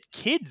something that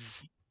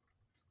kids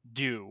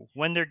do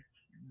when they're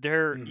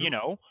Mm-hmm.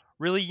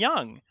 really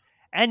young.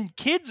 And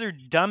kids are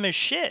dumb as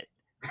shit.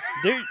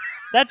 They're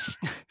that's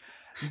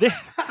they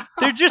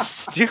they're just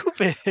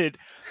stupid,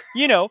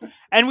 you know.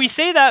 And we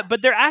say that,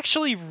 but they're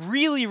actually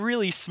really,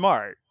 really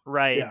smart,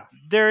 right? Yeah.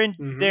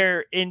 Mm-hmm.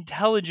 They're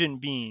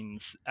intelligent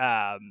beings,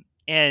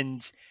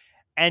 and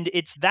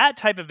it's that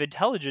type of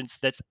intelligence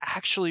that's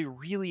actually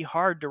really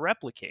hard to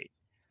replicate.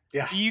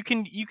 Yeah. So you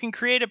can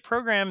create a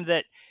program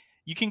that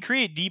you can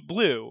create Deep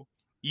Blue,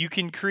 you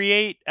can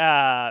create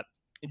DeepMind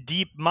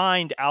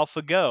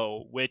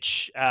AlphaGo,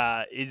 which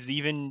is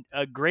even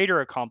a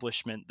greater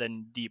accomplishment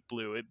than Deep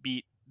Blue. It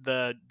beat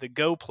the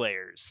Go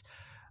players,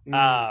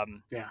 Mm.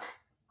 um, Yeah.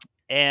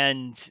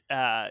 and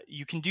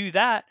you can do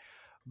that,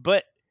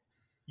 but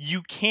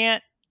you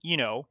can't, you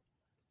know,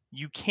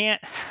 you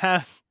can't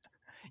have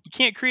you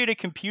can't create a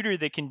computer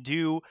that can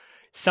do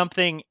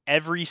something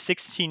every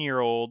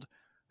 16-year-old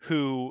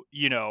who,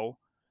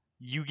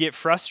 you get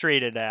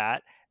frustrated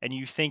at and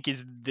you think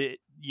is the,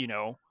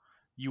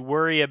 you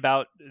worry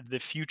about the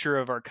future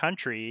of our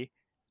country.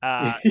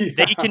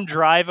 They Yeah. can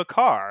drive a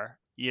car,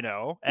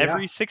 Yeah.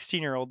 every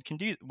 16-year-old can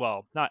do,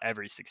 well, not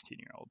every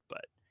 16-year-old,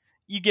 but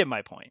you get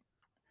my point.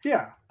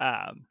 Yeah.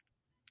 Um,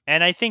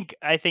 and I think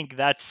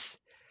that's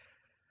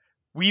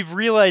we've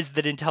realized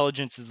that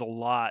intelligence is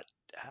uh,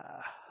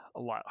 a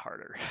lot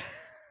harder.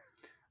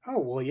 Oh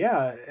well,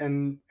 yeah,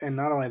 and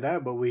not only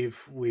that, but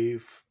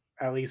we've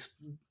at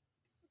least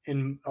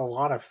in a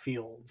lot of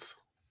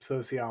fields,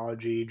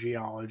 sociology,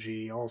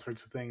 geology, all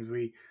sorts of things,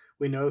 we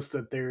notice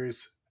that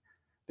there's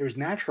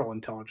natural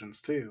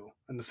intelligence too,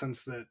 in the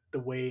sense that the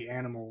way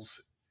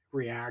animals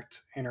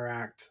react,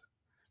 interact,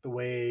 the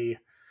way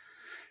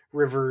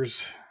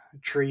rivers,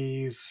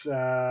 trees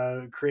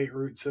create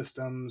root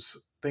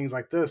systems, things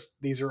like this.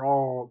 These are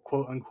all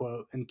quote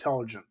unquote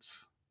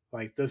intelligence.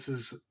 Like this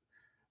is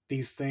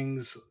these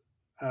things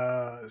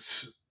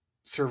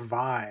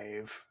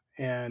survive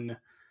in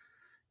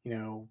you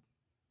know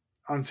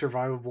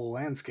unsurvivable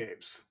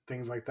landscapes,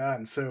 things like that.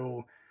 And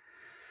so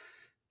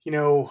you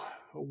know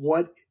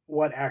what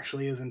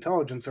actually is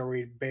intelligence? Are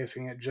we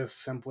basing it just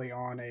simply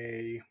on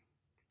a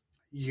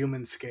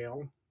human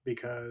scale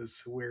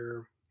because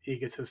we're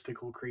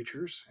egotistical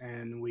creatures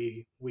and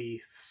we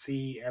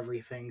see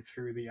everything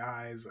through the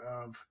eyes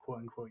of quote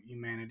unquote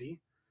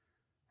humanity,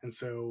 and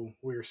so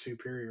we're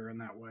superior in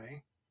that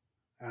way?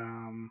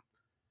 um,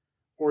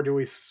 or do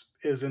we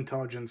is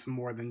intelligence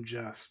more than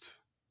just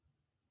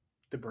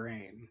the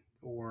brain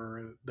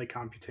or the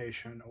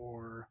computation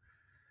or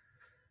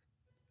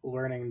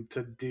learning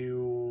to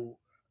do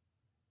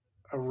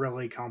a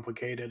really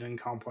complicated and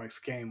complex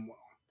game well?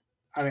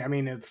 I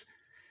mean it's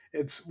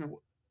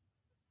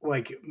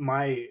like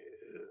my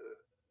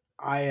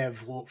I have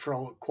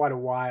for quite a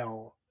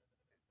while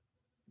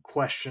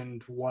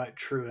questioned what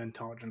true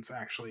intelligence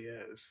actually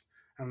is.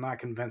 I'm not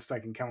convinced I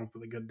can come up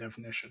with a good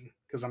definition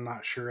because I'm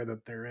not sure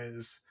that there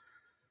is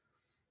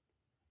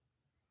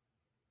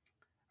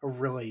a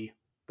really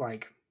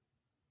like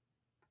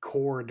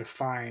core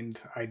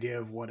defined idea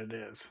of what it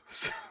is.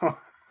 So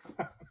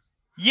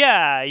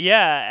Yeah,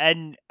 yeah,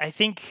 and I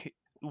think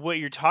what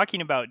you're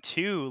talking about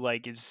too,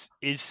 like, is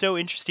so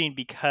interesting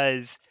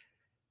because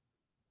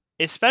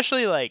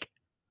especially like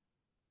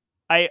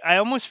I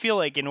almost feel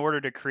like in order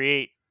to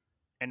create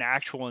an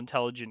actual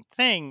intelligent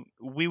thing,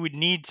 we would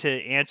need to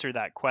answer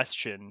that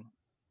question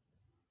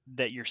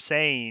that you're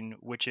saying,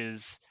 which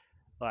is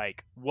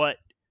like what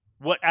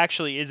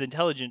actually is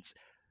intelligence?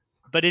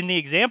 But in the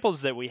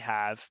examples that we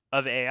have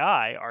of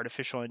AI,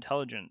 artificial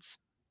intelligence,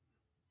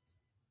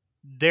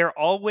 they're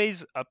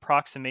always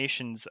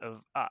approximations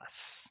of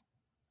us.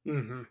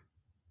 mm-hmm.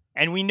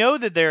 And we know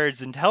that there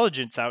is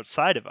intelligence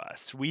outside of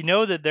us. We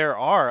know that there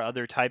are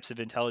other types of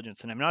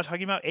intelligence, and I'm not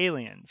talking about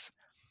aliens.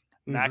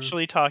 I'm Mm-hmm.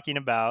 actually talking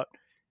about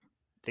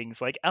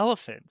things like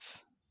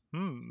elephants.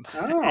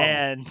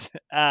 Oh,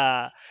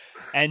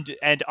 And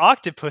and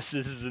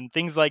octopuses and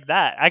things like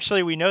that.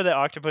 Actually, we know that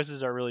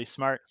octopuses are really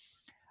smart.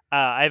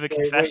 I have a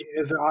confession. wait.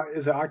 Is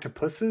it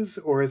octopuses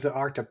or is it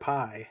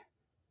octopi?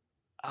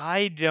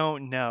 I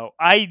don't know.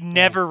 I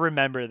Oh. never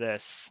remember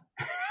this.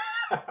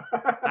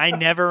 I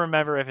never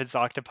remember if it's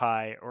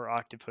octopi or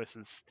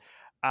octopuses.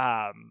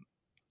 Um,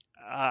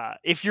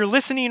 if you're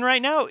listening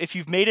right now, if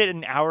you've made it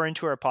an hour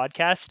into our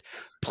podcast,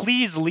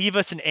 please leave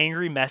us an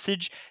angry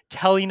message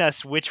telling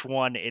us which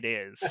one it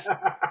is.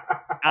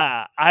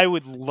 I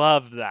would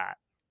love that.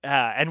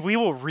 And we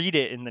will read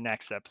it in the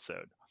next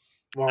episode.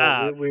 Well,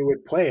 Uh, we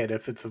would play it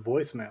if it's a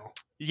voicemail.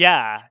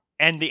 yeah,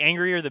 and the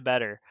angrier the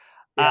better.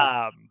 Yeah.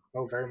 Um,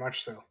 Oh, very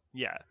much so.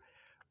 yeah,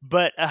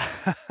 but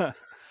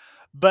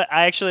but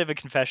I actually have a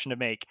confession to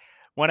make.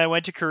 When I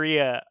went to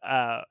Korea,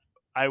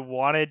 I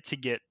wanted to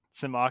get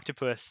some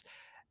octopus,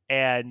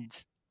 and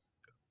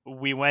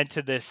we went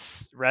to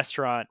this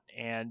restaurant,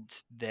 and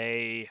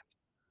they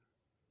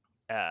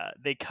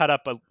cut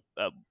up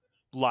a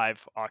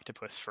live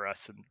octopus for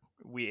us, and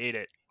we ate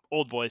it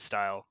old boy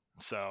style.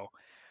 So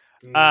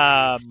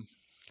Nice. um,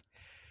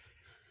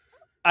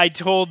 I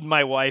told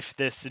my wife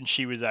this, and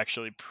she was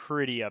actually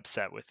pretty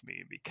upset with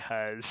me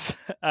because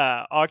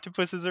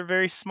octopuses are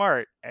very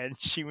smart, and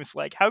she was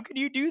like, "How could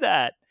you do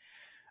that?"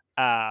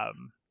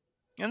 Um,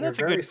 and They're that's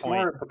a very good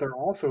point. smart, but they're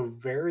also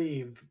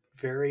very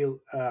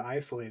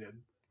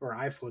isolated or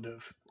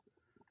isolative.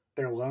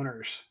 They're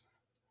loners.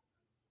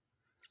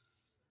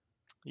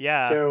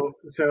 Yeah.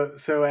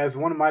 So as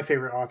one of my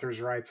favorite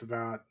authors writes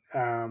about,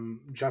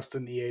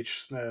 Justin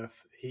E.H.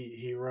 Smith,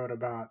 he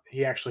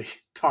actually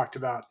talked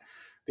about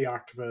the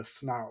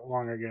octopus not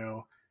long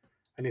ago,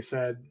 and he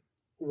said,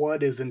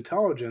 "What is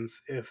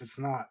intelligence if it's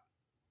not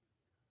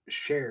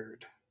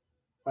shared?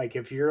 Like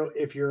if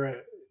you're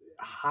a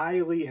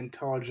highly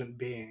intelligent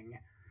being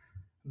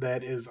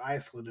that is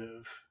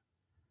isolative,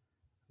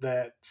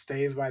 that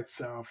stays by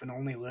itself and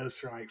only lives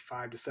for like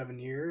 5 to 7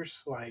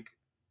 years, like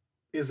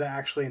is that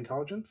actually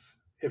intelligence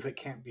if it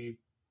can't be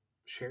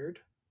shared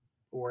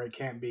or it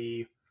can't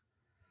be,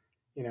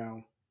 you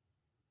know,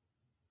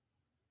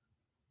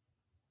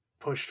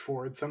 pushed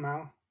forward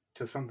somehow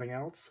to something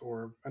else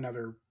or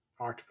another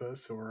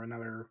octopus or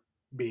another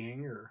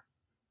being or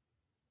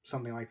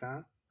something like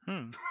that?"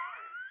 Hmm.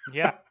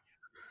 Yeah.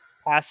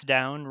 Passed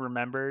down,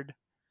 remembered.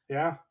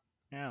 Yeah,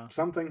 Yeah.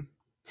 something.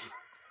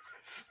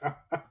 So,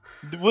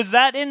 Was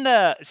that in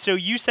the? So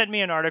you sent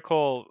me an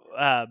article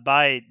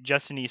by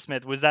Justin E.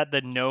 Smith. Was that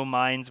the No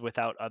Minds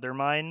Without Other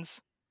Minds?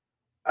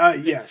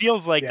 It yes,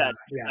 feels like yeah, that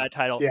yeah, that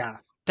title. yeah,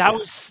 That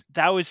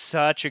yeah, was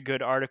such a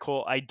good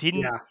article. I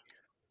didn't. yeah.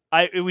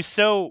 I it was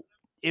so.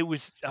 It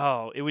was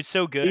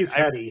so good. He's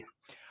heady.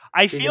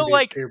 I He can feel be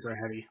like super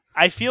heady.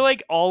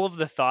 all of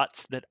the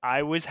thoughts that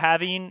I was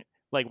having,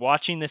 like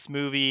watching this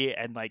movie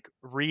and like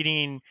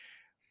reading.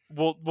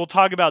 We'll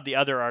talk about the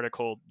other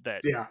article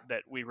Yeah.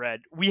 that we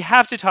read. We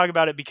have to talk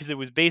about it because it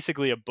was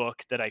basically a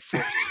book that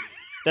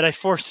I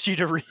forced you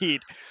to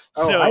read.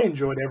 Oh, I So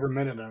enjoyed every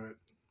minute of it.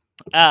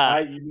 uh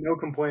I no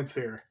complaints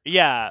here.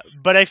 yeah,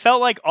 but I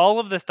felt like all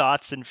of the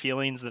thoughts and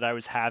feelings that I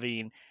was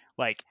having,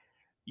 like,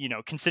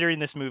 considering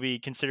this movie,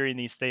 considering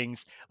these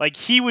things, like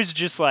he was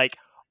just like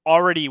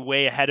already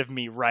way ahead of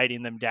me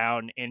writing them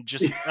down in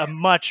just a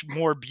much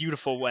more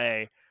beautiful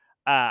way.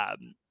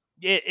 Um,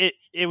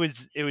 it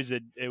was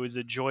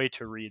a joy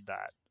to read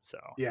that. So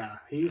Yeah,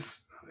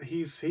 he's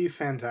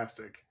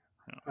fantastic.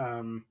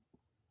 Um,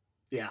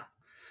 yeah,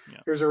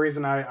 yeah, there's a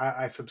reason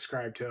I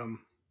subscribe to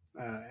him.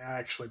 I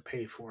actually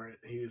pay for it.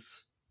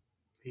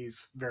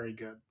 He's very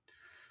good.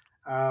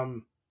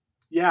 Um,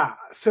 yeah,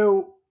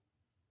 so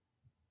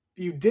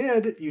you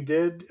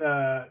did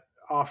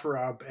offer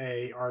up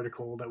a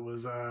article that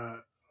was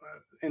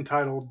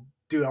entitled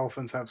 "Do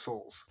Elephants Have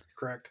Souls?"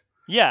 Correct?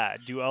 yeah.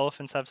 Do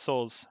elephants have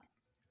souls?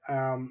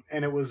 And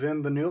it was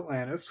in the New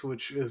Atlantis,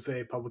 which is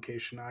a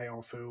publication I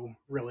also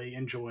really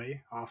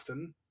enjoy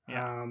often.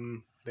 Yeah,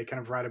 They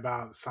kind of write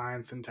about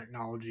science and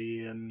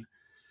technology and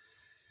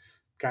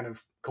kind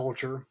of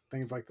culture,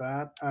 things like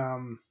that.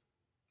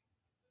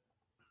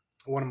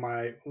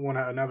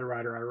 Another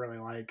writer I really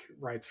like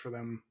writes for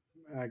them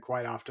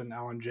quite often,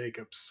 Alan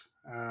Jacobs.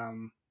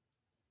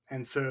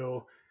 And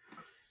so,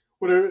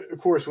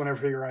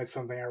 whenever he writes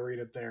something, I read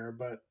it there.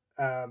 But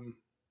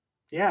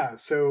yeah,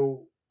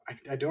 so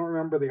I don't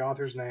remember the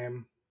author's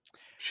name.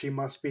 She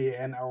must be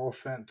an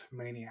elephant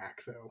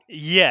maniac, though,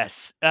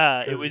 yes.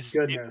 because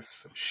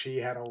goodness, she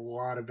had a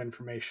lot of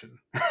information.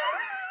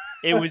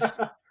 It was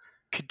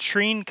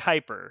Katrine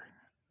Kuiper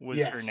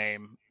was her Yes.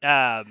 name.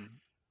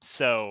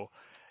 So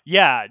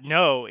yeah,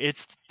 no,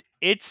 it's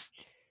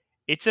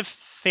it's a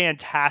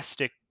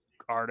fantastic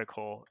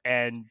article,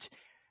 and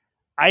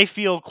I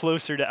feel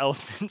closer to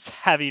elephants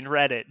having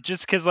read it,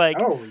 just because, like,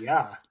 Oh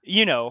yeah.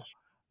 you know,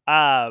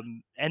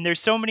 And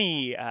there's so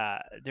many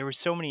there were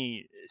so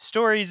many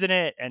stories in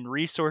it and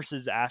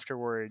resources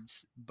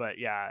afterwards, but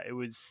yeah, it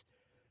was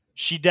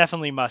she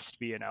definitely must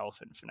be an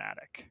elephant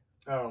fanatic.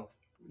 Oh,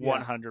 yeah.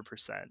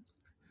 100%.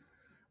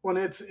 Well,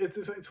 and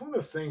it's one of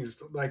those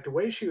things. Like the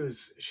way she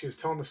was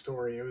telling the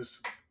story, it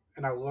was,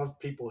 and I love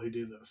people who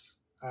do this.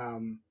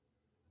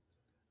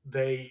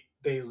 They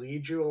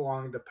lead you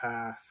along the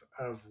path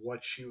of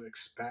what you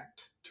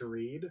expect to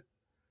read,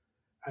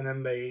 and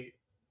then they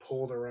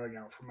pull the rug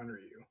out from under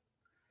you.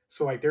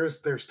 So like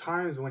there's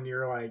times when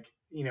you're like,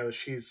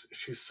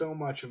 she's so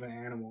much of an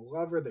animal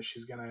lover that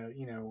she's gonna,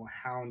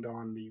 hound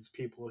on these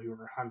people who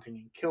are hunting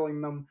and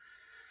killing them.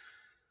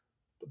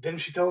 But then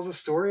she tells a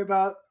story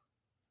about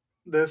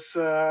this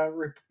I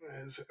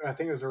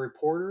think it was a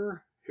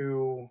reporter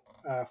who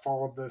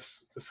followed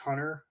this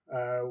hunter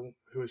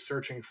who was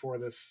searching for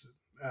this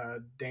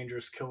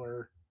dangerous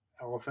killer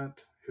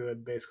elephant who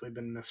had basically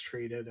been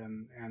mistreated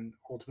and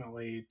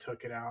ultimately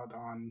took it out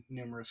on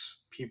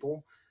numerous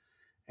people.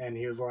 And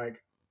he was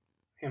like,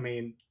 I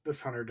mean,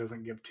 this hunter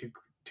doesn't give two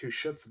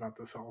shits about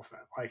this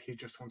elephant. Like he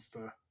just wants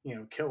to,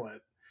 kill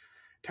it.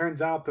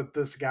 Turns out that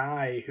this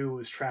guy who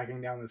was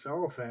tracking down this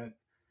elephant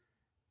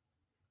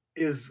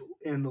is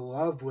in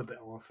love with the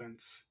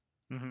elephants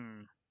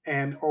Hmm.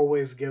 and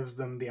always gives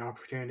them the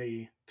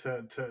opportunity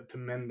to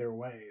mend their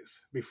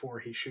ways before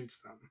he shoots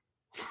them.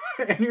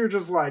 And you're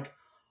just like,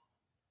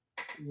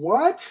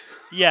 what?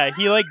 Yeah,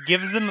 he like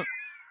gives them.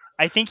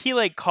 I think he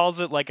like calls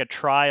it like a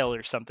trial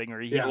or something,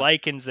 or he Yeah,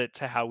 likens it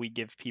to how we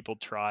give people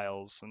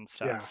trials and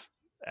yeah, stuff.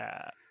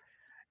 Uh,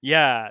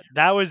 yeah,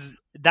 that was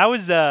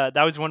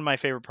one of my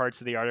favorite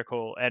parts of the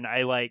article, and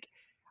I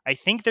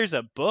think there's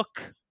a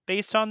book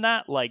based on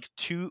that, like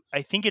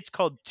I think it's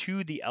called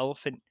To the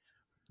Elephant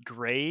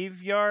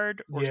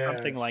Graveyard or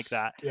something like yes,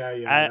 that. yeah,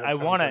 yeah. I That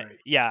sounds want to, right.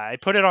 yeah, I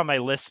put it on my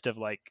list of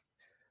like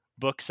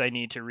books I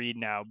need to read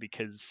now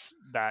because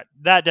that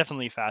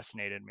definitely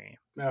fascinated me.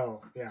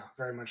 Oh, yeah,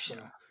 very much so.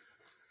 Yeah.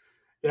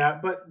 Yeah,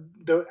 but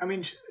I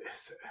mean,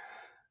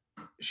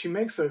 she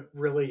makes a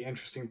really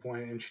interesting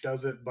point, and she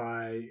does it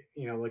by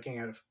looking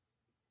at it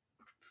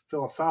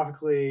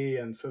philosophically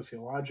and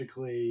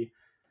sociologically,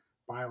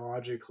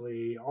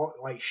 biologically. All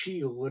like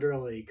she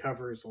literally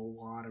covers a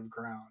lot of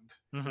ground,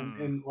 and Hmm.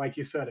 and like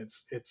you said,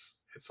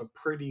 it's a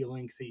pretty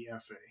lengthy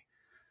essay.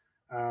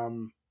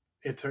 Um,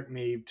 it took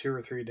me 2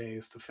 or 3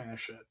 days to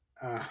finish it.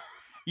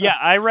 Yeah,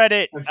 I read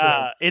it And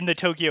so in the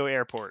Tokyo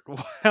airport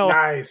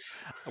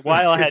nice,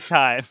 while I had nice.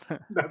 time.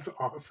 That's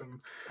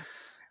awesome.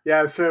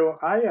 Yeah, so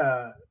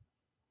I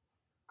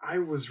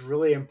was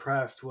really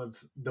impressed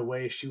with the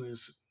way she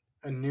was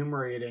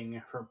enumerating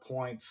her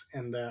points,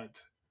 and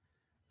that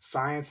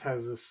science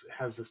has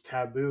this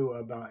taboo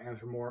about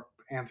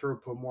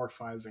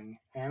anthropomorphizing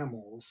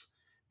animals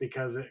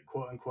because it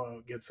quote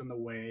unquote gets in the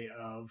way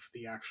of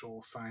the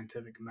actual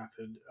scientific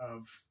method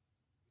of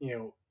you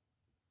know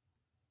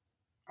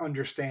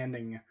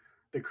understanding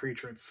the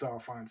creature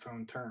itself on its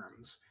own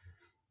terms,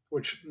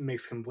 which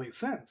makes complete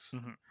sense.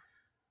 Hmm.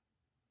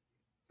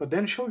 But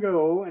then she'll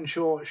go and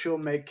she'll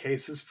make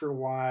cases for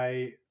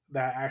why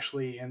that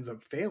actually ends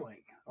up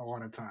failing a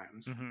lot of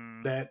times.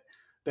 Hmm. That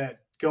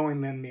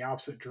going in the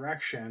opposite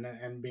direction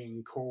and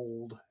being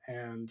cold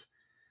and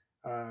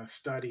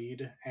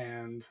studied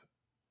and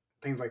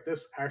things like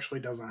this actually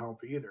doesn't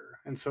help either.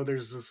 And so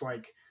there's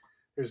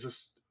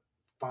this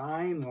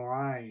fine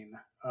line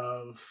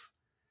of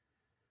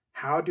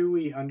how do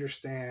we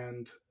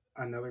understand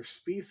another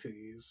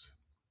species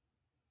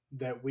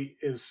that we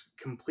is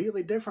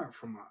completely different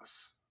from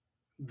us,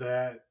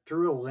 that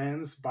through a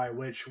lens by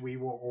which we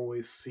will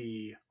always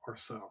see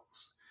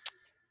ourselves.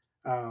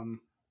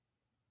 um,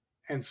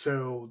 and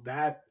so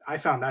that I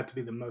found that to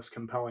be the most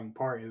compelling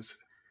part is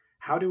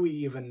how do we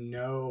even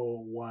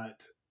know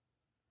what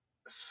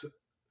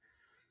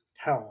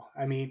hell,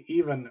 I mean,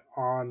 even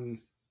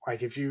on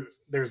like if you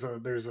there's a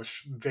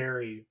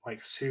very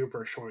like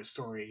super short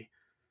story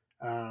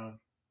uh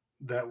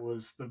that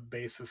was the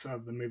basis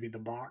of the movie The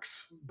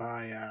Box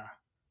by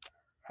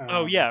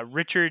Oh yeah,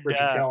 Richard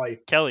Richard Kelly,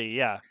 Kelly.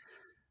 Yeah.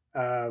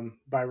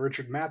 by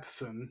Richard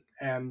Matheson.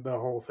 And the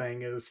whole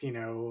thing is,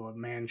 a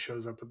man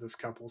shows up at this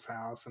couple's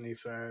house and he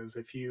says,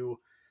 if you,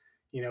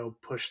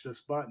 push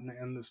this button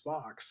in this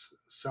box,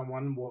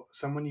 someone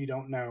you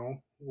don't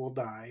know will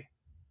die,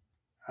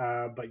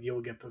 but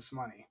you'll get this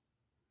money.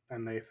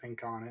 And they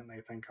think on it and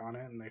they think on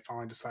it and they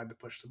finally decide to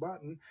push the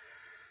button.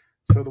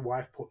 So the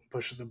wife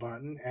pushes the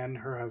button and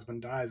her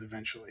husband dies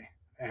eventually.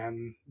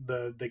 And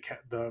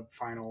the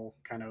final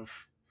kind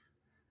of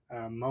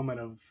moment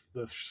of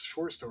the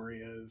short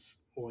story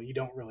is, well, you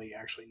don't really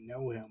actually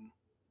know him.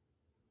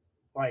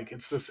 Like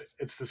it's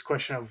this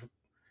question of,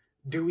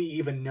 do we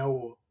even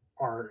know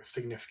our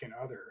significant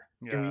other?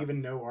 Do we Yeah.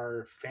 even know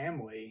our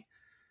family?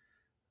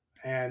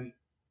 And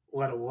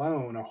let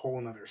alone a whole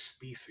nother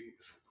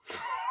species.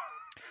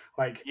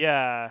 Like,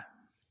 Yeah.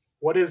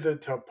 what is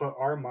it to put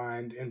our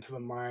mind into the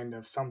mind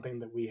of something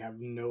that we have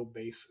no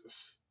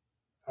basis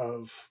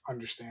of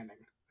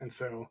understanding? And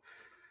so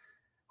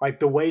like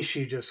the way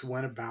she just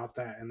went about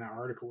that in that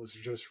article was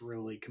just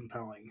really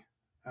compelling.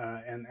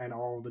 And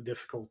all the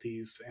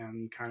difficulties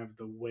and kind of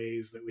the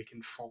ways that we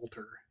can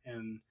falter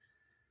in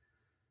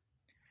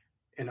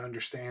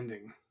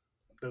understanding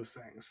those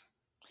things.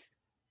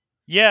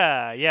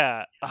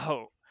 Yeah.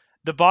 Oh,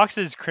 the box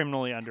is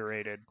criminally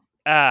underrated.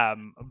 By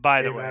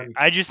the way, Amen.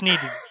 I just need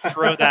to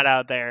throw that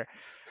out there.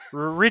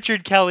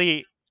 Richard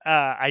Kelly,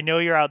 I know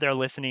you're out there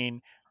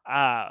listening.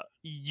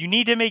 You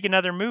need to make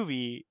another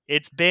movie.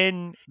 It's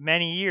been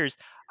many years.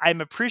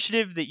 I'm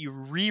appreciative that you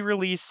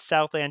re-released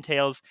Southland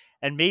Tales,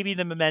 and maybe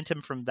the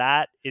momentum from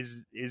that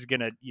is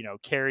gonna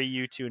carry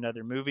you to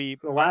another movie.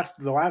 The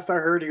last I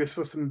heard, he was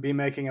supposed to be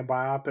making a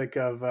biopic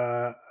of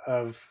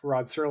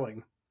Rod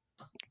Serling.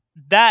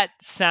 That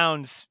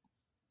sounds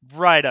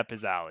right up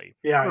his alley.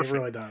 Yeah, Perfect. it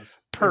really does.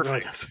 Perfect. It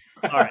really does.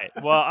 All right.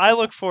 Well, I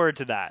look forward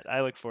to that.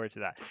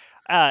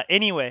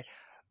 Anyway,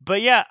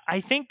 but yeah, I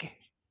think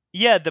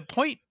the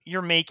point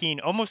you're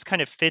making almost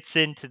kind of fits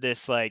into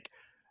this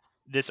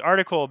this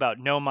article about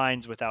no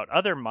minds without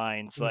other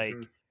minds. Like,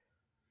 Mm-hmm.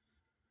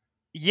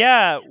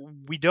 yeah,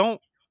 we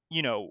don't,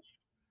 you know,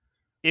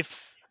 if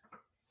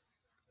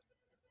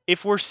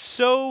we're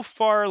so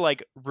far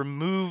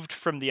removed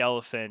from the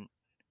elephant,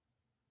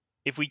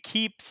 if we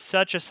keep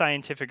such a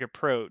scientific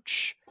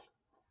approach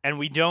and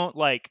we don't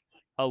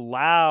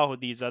allow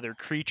these other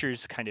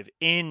creatures kind of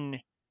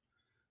in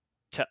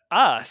to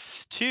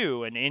us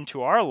too and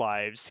into our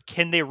lives,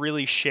 can they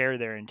really share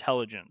their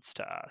intelligence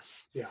to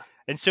us? Yeah.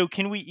 And so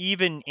can we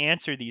even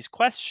answer these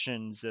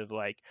questions of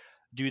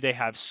do they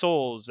have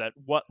souls? At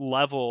what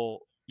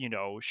level,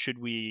 should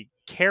we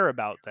care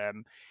about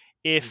them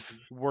if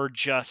Mm-hmm. we're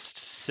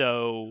just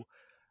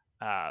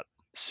uh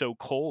so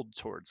cold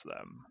towards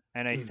them?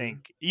 And I Mm-hmm.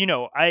 think,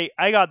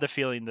 I got the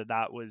feeling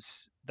that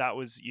was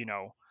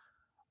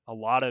a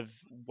lot of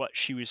what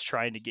she was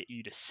trying to get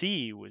you to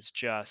see was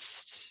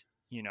just,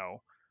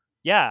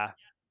 yeah,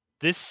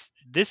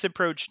 this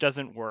approach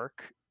doesn't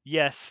work.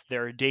 Yes,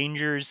 there are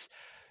dangers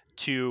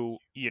to,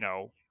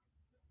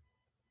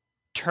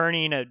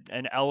 turning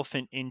an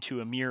elephant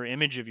into a mirror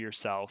image of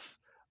yourself,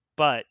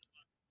 but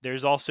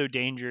there's also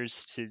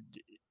dangers to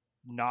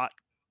not,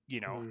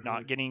 Mm-hmm.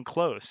 not getting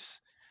close.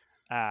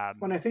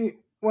 When I think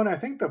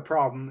the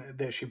problem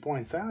that she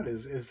points out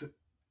is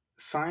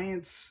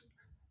science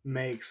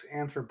makes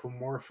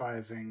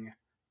anthropomorphizing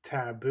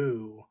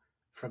taboo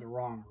for the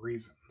wrong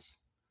reasons.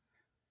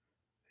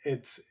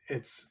 It's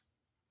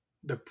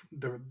the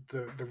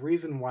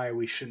reason why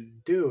we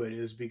shouldn't do it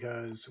is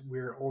because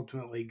we're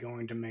ultimately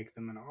going to make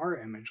them in our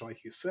image,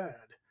 like you said.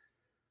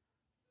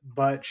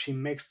 But she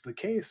makes the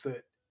case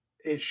that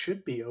it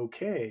should be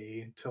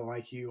okay to,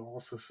 like you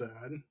also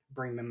said,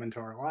 bring them into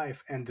our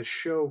life and to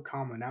show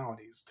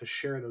commonalities, to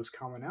share those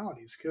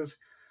commonalities, because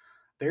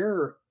there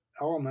are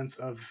elements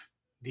of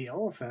the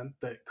elephant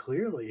that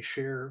clearly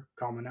share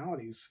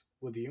commonalities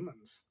with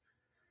humans.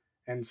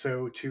 And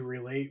so to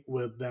relate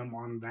with them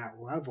on that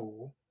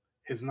level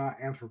is not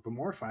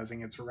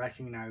anthropomorphizing, it's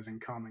recognizing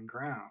common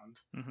ground.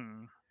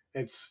 Mm-hmm.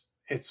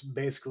 It's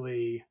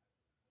basically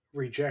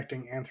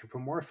rejecting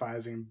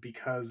anthropomorphizing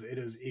because it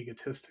is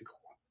egotistical.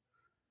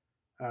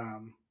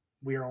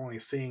 We are only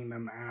seeing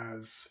them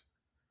as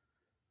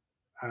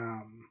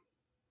um,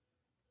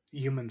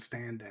 human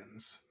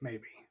stand-ins,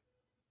 maybe,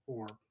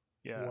 or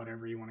Yeah.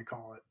 whatever you want to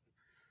call it.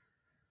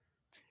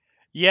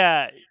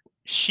 Yeah,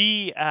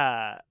 she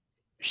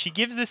she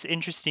gives this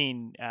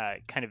interesting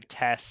kind of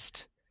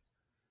test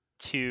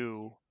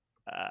to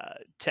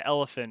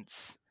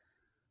elephants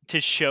to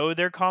show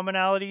their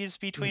commonalities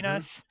between Mm-hmm.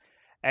 us.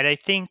 And I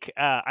think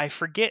I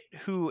forget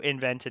who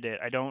invented it.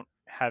 I don't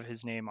have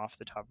his name off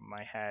the top of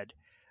my head,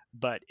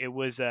 but it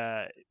was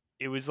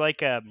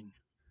like a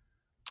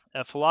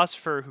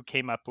philosopher who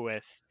came up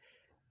with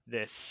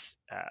this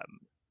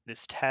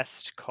this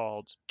test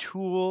called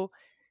tool,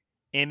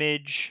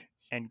 image,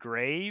 and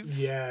grave.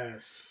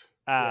 Yes.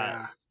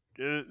 Uh,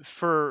 Yeah.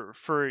 for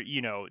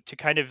to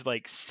kind of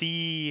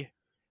see.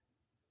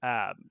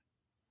 Um,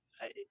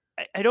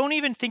 I don't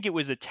even think it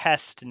was a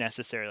test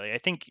necessarily. I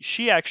think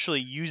she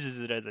actually uses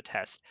it as a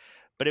test,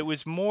 but it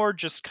was more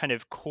just kind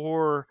of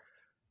core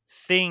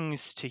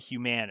things to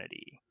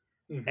humanity.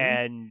 Mm-hmm.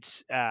 And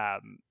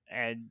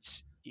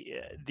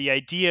the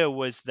idea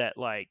was that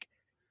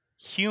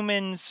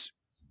humans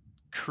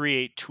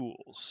create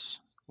tools.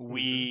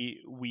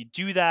 Mm-hmm. We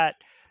do that.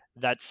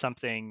 That's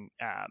something.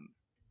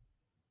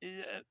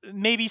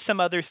 Maybe some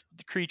other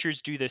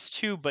creatures do this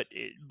too, but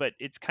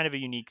it's kind of a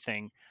unique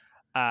thing.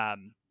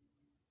 Um,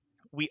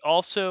 we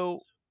also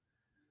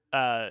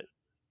uh,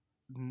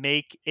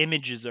 make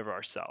images of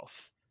ourselves,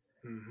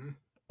 Mm-hmm.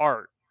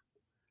 art.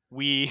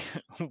 We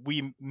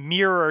we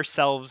mirror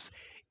ourselves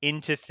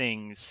into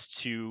things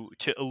to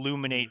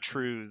illuminate Mm-hmm.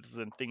 truths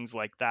and things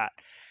like that.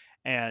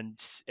 And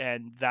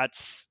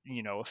that's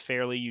a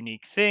fairly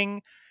unique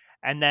thing.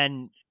 And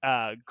then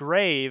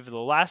grave, the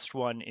last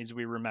one, is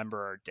we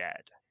remember our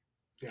dead,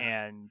 Yeah.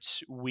 and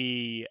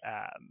we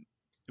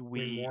We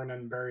we mourn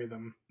and bury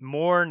them.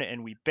 mourn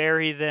and we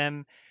bury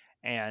them.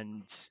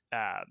 and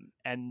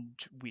and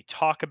we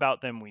talk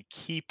about them, we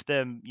keep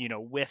them, you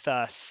know, with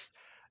us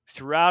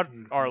throughout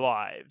our Hmm.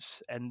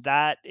 lives, and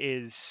that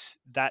is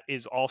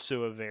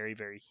also a very,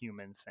 very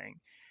human thing.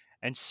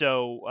 And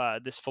so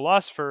this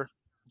philosopher,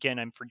 again,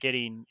 I'm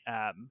forgetting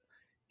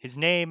his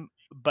name,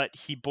 but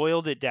he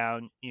boiled it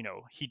down. You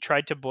know, he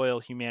tried to boil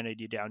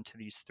humanity down to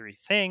these three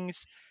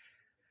things,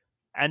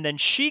 and then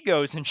she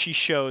goes and she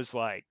shows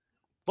like,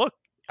 look,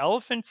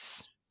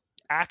 elephants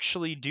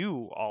actually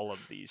do all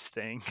of these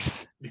things.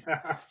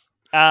 Yeah.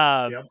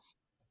 um, Yep.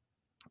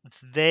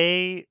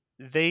 they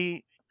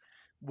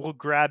will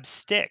grab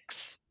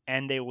sticks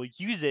and they will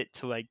use it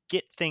to like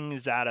get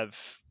things out of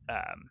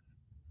um,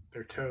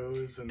 Their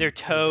toes their and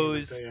things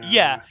like toes. that.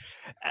 Yeah, Yeah.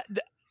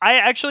 I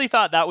actually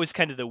thought that was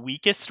kind of the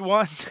weakest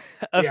one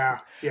of, Yeah.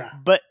 Yeah.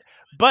 but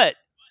but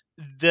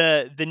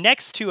the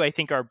next two I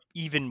think are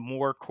even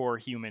more core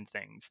human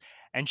things.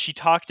 And she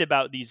talked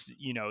about these,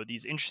 you know,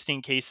 these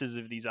interesting cases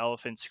of these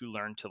elephants who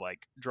learn to like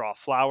draw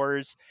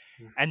flowers,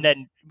 and Hmm.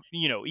 then,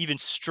 you know, even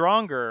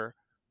stronger,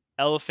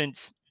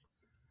 elephants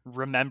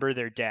remember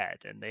their dead,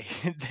 and they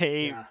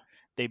they Yeah.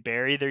 they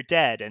bury their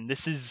dead. And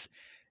this is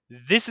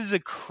a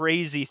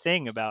crazy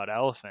thing about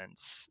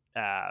elephants.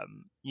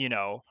 You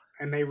know,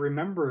 And they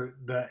remember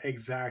the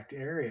exact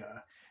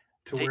area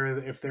to they where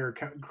if they're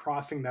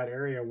crossing that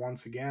area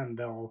once again,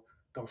 they'll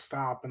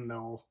stop and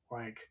they'll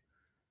like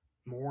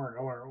mourn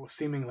or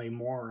seemingly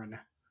mourn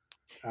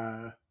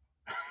uh,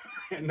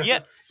 in, yeah,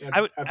 at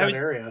I that was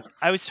area.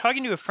 I was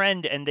talking to a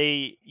friend, and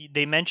they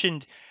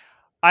mentioned,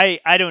 I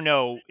don't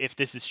know if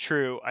this is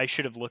true. I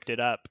should have looked it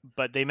up,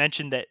 but they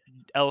mentioned that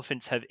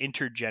elephants have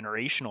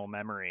intergenerational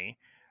memory,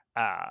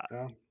 uh, Oh,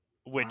 wow.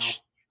 which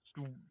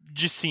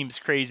just seems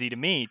crazy to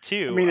me I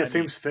too. mean, it I mean,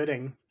 seems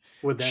fitting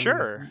within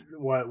sure,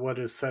 what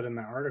is said in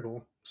the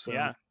article. So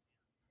yeah,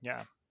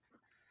 yeah,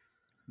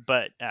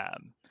 but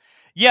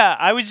yeah,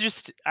 I was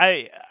just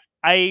I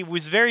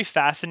was very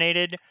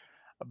fascinated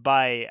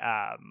by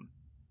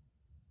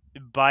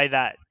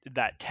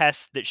that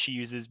test that she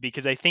uses,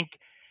 because I think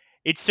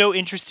it's so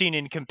interesting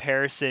in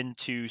comparison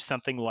to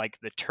something like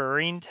the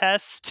Turing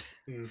test.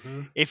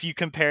 hmm. If you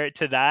compare it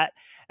to that,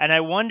 and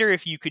I wonder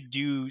if you could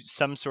do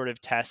some sort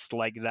of test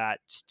like that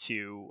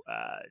to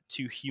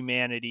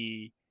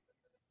humanity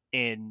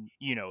in,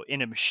 you know,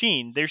 in a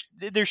machine.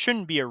 There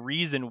shouldn't be a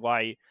reason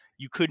why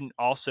you couldn't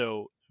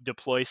also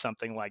deploy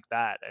something like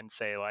that and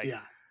say like,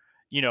 Yeah.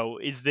 you know,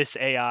 is this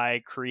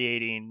AI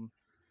creating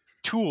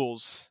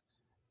tools?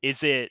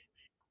 Is it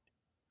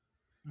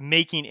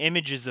making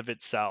images of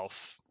itself?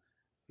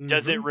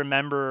 Does it Hmm.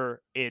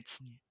 remember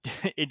it's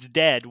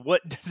dead?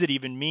 What does it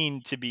even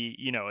mean to be,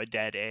 you know, a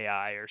dead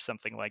AI or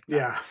something like that?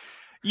 Yeah.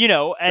 You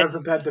know, and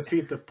Doesn't that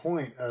defeat the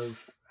point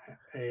of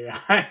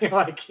AI?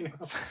 Like,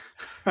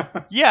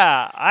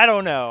 yeah, I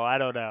don't know. I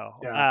don't know.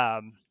 yeah.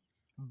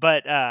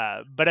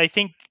 But I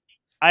think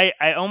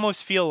I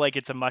almost feel like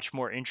it's a much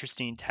more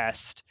interesting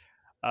test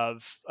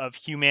of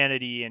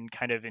humanity and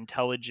kind of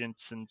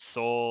intelligence and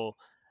soul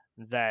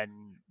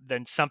than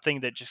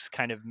something that just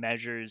kind of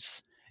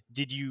measures,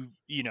 did you,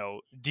 you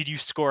know, did you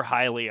score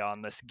highly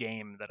on this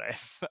game that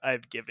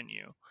I've given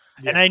you.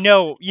 And Yeah. I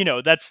know, you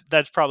know,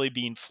 that's probably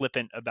being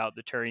flippant about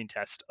the Turing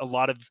test. A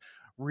lot of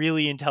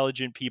really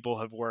intelligent people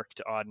have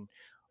worked on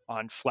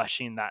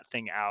fleshing that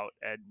thing out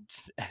and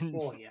and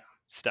Well, yeah.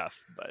 stuff.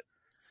 But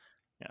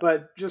yeah.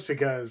 But just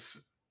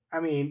because, I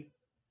mean,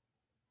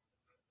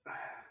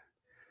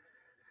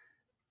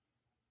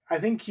 I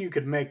think you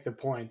could make the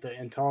point that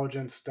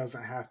intelligence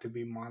doesn't have to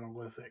be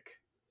monolithic.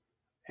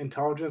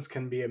 Intelligence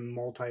can be a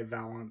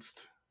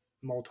multivalenced,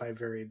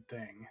 multivariate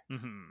thing.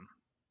 Hmm.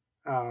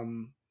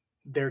 Um,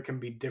 there can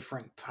be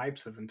different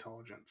types of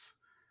intelligence.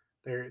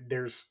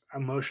 There's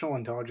emotional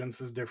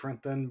intelligence is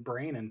different than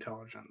brain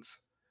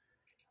intelligence.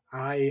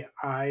 I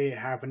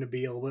happen to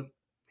be a little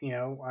bit,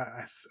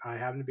 I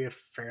happen to be a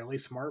fairly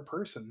smart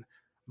person.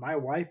 My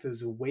wife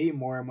is way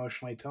more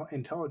emotionally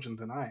intelligent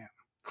than I am.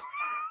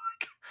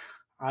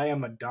 I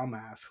am a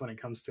dumbass when it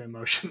comes to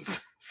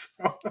emotions.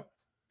 So,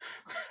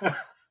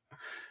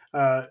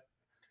 uh,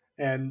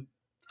 and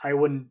I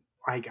wouldn't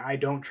I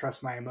don't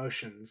trust my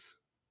emotions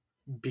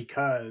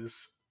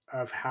because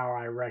of how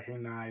I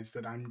recognize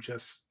that I'm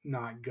just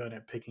not good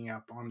at picking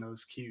up on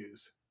those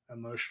cues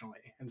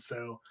emotionally. And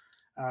so,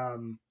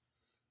 um,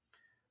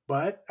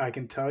 but I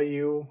can tell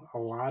you a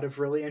lot of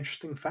really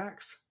interesting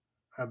facts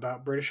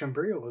about British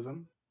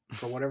imperialism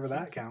for whatever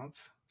that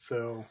counts.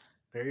 So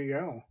there you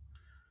go.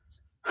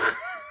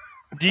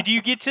 Did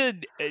you get to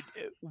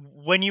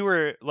when you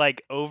were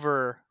like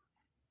over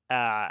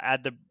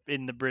at the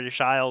in the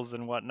British Isles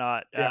and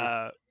whatnot? Yeah.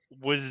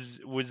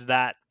 Was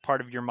that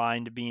part of your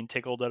mind being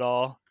tickled at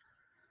all?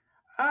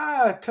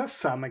 To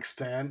some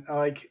extent,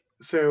 like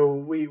so,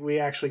 we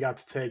actually got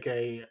to take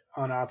a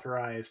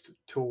unauthorized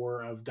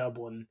tour of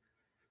Dublin.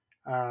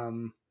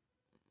 Um,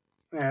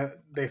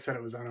 they said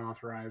it was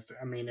unauthorized.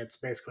 I mean, it's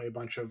basically a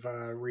bunch of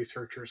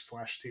researchers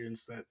slash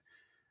students that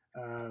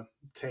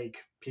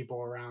take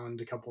people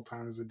around a couple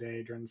times a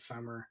day during the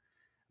summer,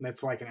 and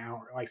it's like an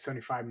hour, like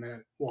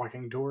 75-minute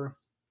walking tour,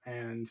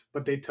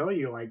 but they tell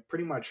you like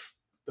pretty much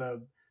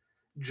the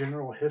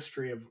general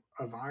history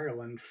of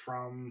Ireland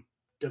from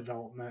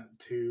development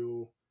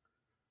to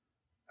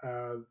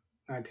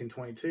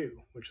 1922,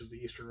 which is the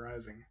Easter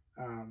Rising.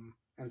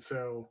 And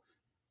so,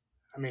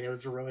 I mean, it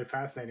was really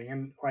fascinating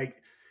and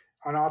like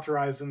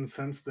unauthorized in the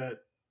sense that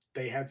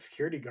they had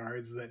security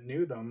guards that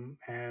knew them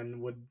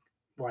and would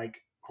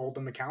like hold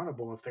them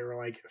accountable if they were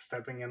like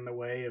stepping in the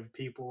way of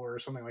people or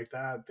something like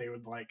that. They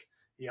would like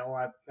yell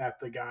at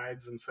the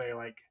guides and say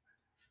like,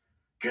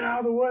 "Get out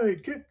of the way!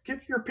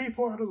 Get your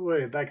people out of the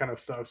way!" That kind of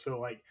stuff. So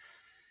like,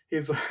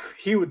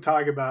 he would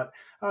talk about,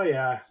 "Oh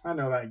yeah, I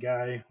know that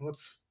guy.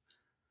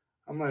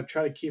 I'm gonna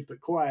try to keep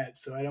it quiet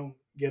so I don't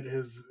get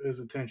his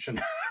attention."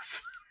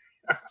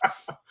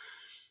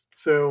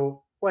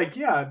 So like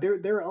yeah, there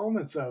are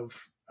elements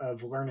of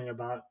learning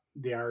about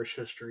the Irish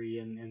history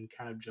and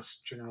kind of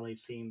just generally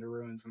seeing the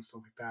ruins and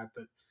stuff like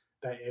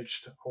that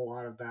itched a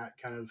lot of that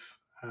kind of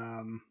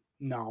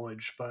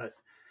knowledge. But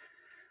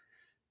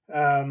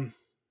um,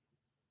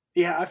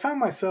 yeah, I found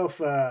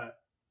myself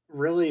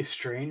really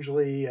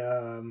strangely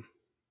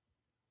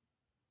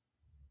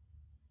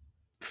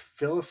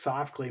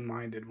philosophically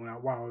minded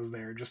while I was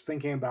there, just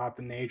thinking about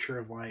the nature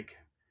of like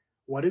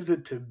what is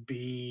it to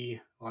be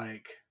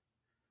like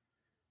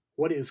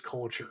what is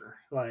culture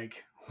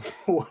like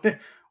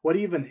what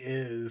even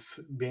is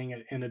being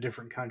in a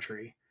different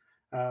country,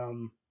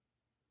 um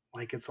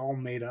like it's all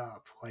made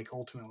up like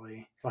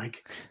ultimately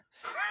like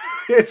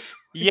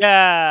it's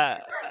Yeah.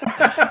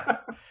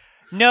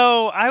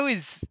 No,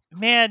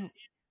 man,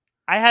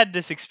 I had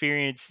this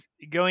experience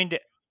going to,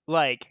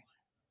 like,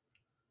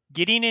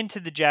 getting into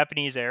the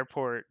Japanese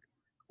airport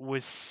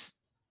was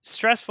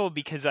stressful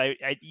because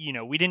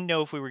we didn't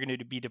know if we were going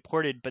to be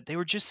deported, but they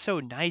were just so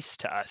nice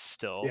to us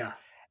still. yeah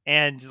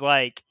And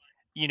like,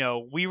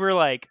 we were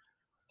like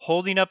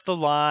holding up the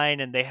line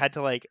and they had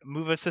to like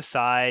move us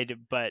aside,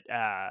 but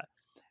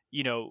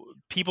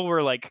people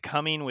were like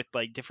coming with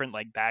like different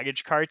like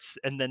baggage carts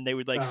and then they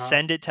would like uh-huh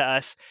send it to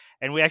us,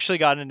 and we actually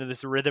got into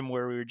this rhythm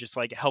where we were just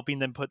like helping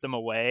them put them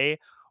away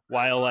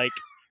while like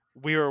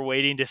we were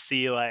waiting to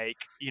see like,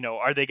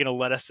 are they going to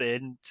let us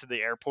in to the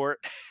airport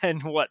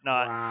and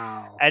whatnot.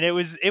 wow And it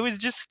was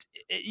just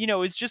it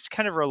was just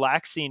kind of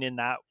relaxing in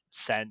that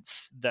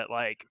sense that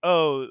like,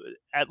 oh,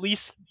 at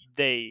least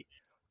they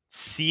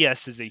see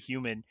us as a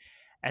human.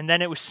 And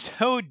then it was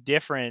so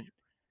different,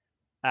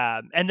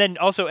 and then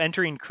also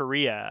entering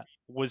Korea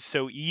was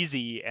so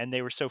easy and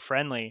they were so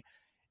friendly.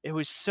 It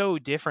was so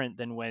different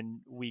than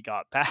when we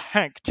got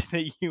back to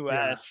the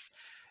yeah US.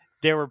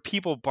 There were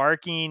people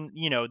barking,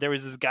 there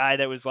was this guy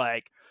that was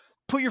like,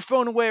 "Put your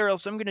phone away or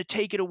else I'm going to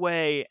take it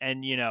away."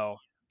 And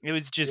it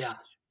was yeah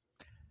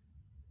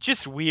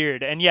just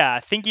weird. And yeah,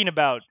 thinking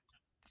about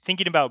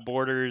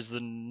borders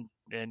and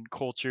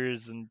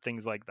cultures and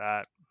things like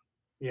that.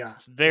 yeah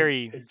It's it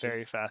very, it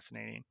very just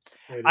fascinating.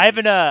 it I have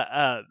is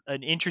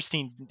an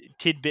interesting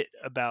tidbit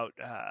about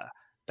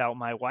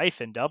my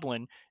wife in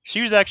Dublin.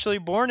 She was actually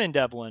born in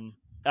Dublin.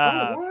 oh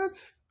Uh,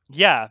 what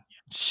yeah,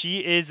 she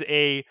is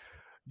a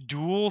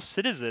dual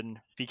citizen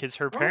because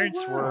her oh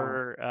parents wow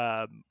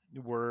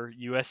were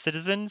U.S.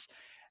 citizens,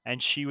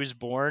 and she was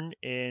born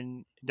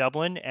in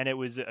Dublin. And it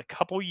was a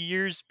couple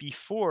years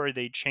before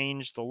they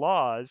changed the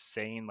laws,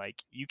 saying like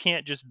you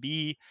can't just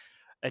be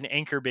an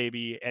anchor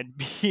baby and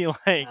be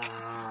like,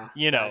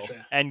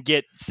 gotcha and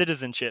get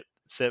citizenship.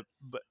 So,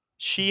 but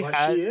she but she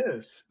has,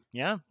 is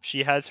yeah,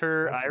 she has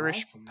her that's Irish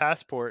awesome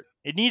passport.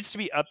 It needs to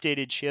be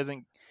updated. She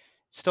hasn't,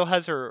 still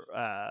has her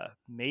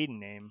maiden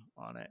name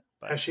on it,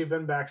 but has she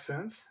been back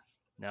since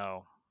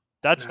no,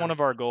 that's one no of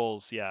our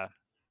goals. Yeah,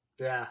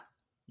 yeah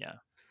yeah.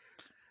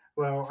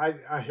 well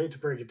I hate to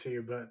break it to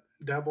you but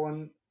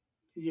Dublin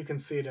you can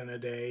see it in a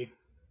day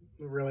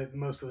really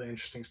most of the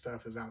interesting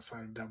stuff is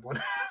outside of Dublin.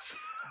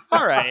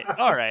 All right,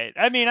 all right.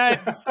 I mean,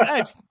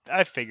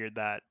 I figured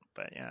that,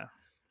 but yeah.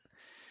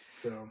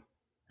 So,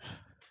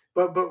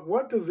 but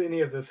what does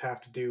any of this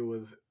have to do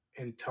with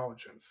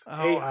intelligence?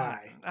 Oh,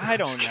 AI. No, I I'm just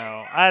don't kidding.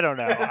 know. I don't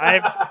know.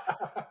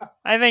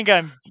 I think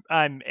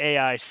I'm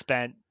AI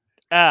spent.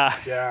 Uh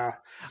Yeah,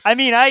 I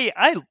mean,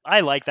 I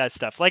like that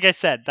stuff. Like I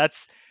said,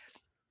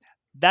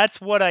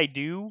 that's what I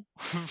do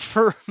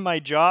for my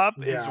job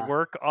is yeah,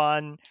 work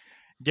on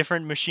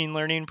different machine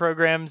learning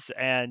programs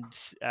and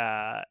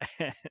uh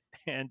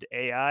and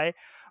AI.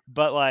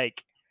 But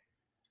like,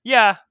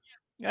 yeah,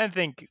 I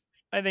think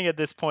I think at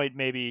this point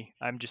maybe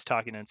I'm just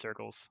talking in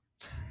circles.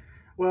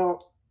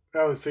 well,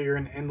 oh, so you're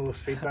in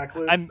endless feedback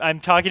loop? I'm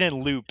talking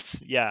in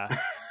loops. Yeah.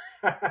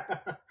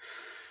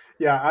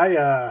 Yeah,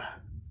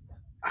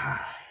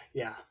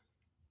 yeah.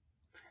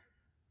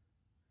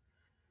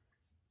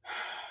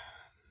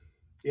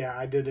 Yeah,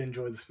 I did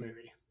enjoy this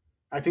movie.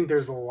 I think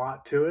there's a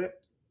lot to it.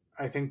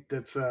 I think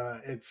that's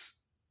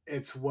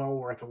it's well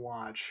worth a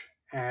watch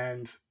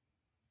and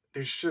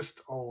there's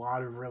just a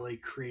lot of really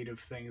creative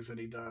things that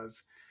he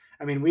does.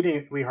 I mean,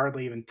 we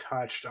hardly even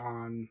touched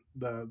on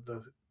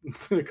the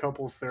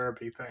couples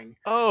therapy thing,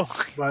 Oh,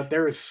 but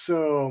there is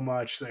so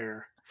much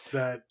there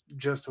that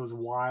just was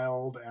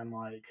wild and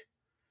like,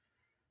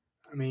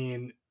 I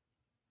mean,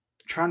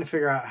 trying to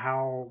figure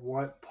out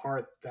what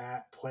part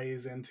that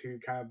plays into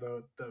kind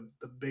of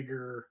the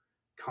bigger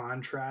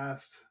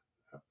contrast,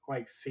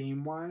 like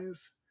theme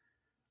wise.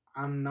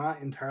 I'm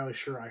not entirely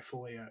sure I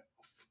fully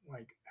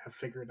like have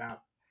figured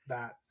out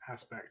that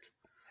aspect.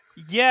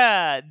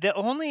 Yeah, the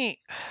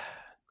only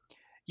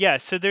yeah,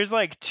 so there's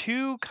like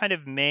two kind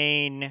of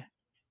main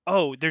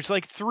there's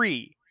like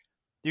three.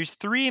 There's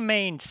three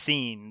main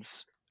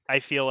scenes I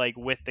feel like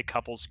with the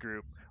couples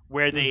group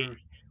where they Mm-hmm.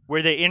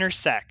 where they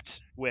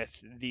intersect with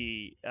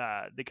the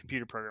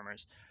computer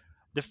programmers.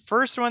 The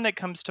first one that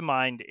comes to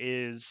mind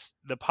is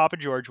the Papa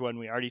George one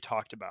we already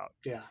talked about.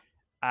 Yeah.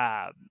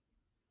 Um,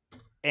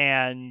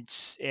 and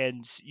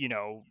you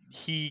know,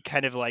 he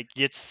kind of like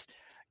gets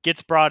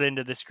brought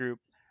into this group.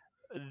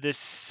 The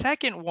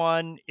second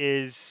one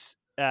is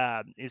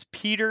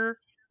Peter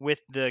with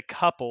the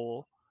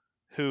couple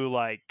who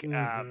like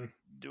Mm-hmm.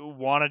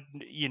 wanted,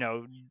 you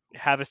know,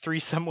 have a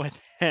threesome with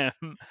him,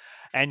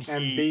 and And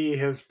he be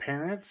his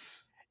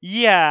parents.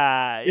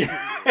 yeah,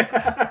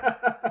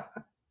 Yeah.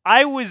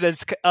 I was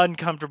as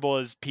uncomfortable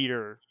as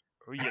Peter,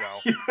 you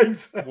know, Yeah,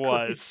 exactly.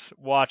 was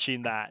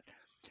watching that.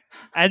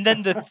 And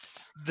then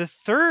the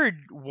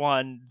third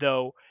one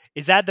though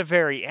is at the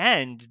very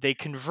end. They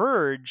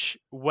converge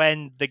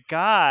when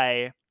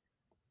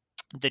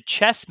the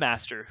chess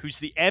master, who's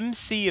the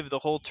MC of the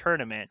whole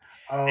tournament,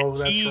 and Oh,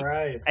 that's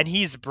right.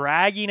 he's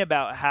bragging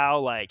about how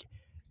like,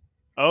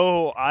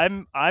 oh,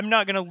 I'm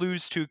not gonna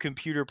lose to a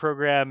computer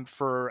program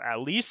for at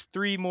least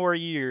 3 more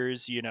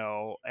years, you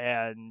know,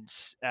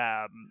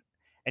 um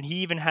and he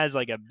even has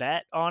like a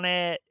bet on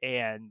it,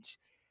 and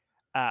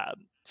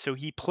so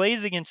he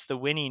plays against the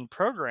winning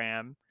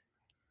program,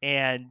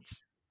 and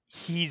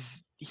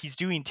he's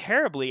doing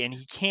terribly, and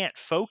he can't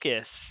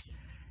focus,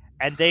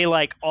 and they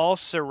like all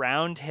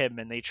surround him,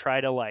 and they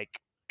try to like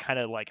kind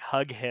of like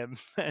hug him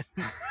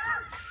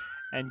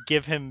and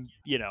give him,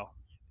 you know,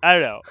 I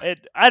don't know.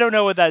 I don't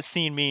know what that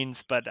scene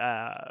means, but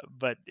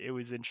it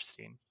was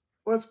interesting.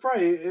 Well,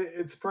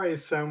 it's probably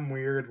some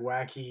weird,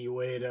 wacky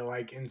way to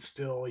like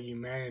instill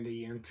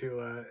humanity into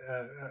a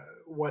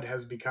what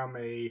has become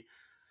a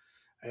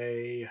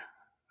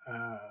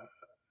uh,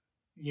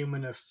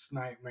 humanist's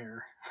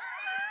nightmare.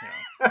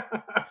 Yeah.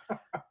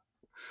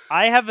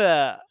 I have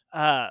a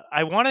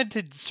I wanted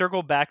to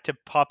circle back to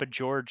Papa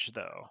George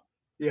though.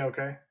 Yeah.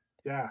 Okay.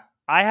 Yeah.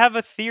 I have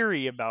a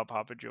theory about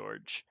Papa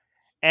George.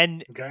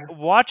 And Okay.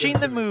 Give watching it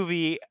the to me.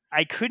 movie,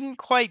 I couldn't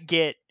quite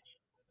get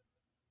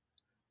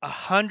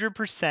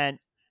 100%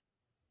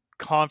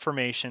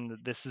 confirmation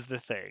that this is the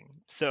thing.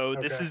 So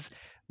Okay.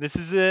 this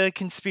is a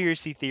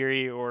conspiracy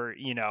theory, or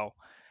you know,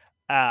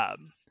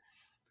 um,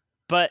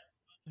 but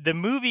the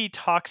movie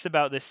talks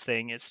about this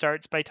thing. It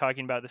starts by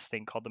talking about this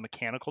thing called the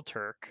Mechanical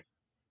Turk,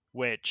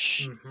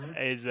 which Mm-hmm.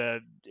 is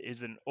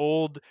an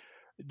old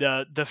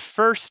the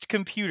first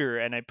computer,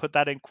 and I put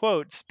that in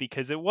quotes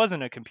because it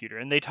wasn't a computer,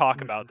 and they talk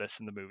Mm-hmm. about this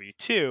in the movie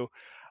too.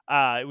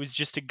 It was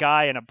just a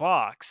guy in a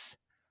box.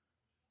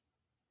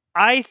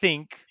 I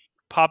think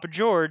Papa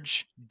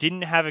George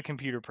didn't have a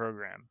computer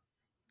program.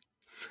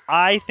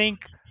 I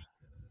think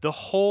the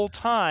whole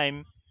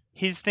time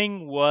his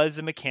thing was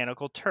a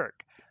Mechanical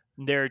Turk.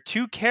 There are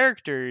two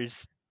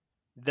characters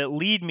that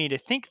lead me to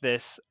think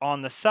this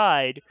on the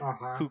side Uh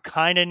huh. who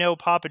kind of know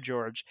Papa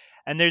George.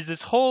 And there's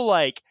this whole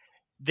like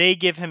they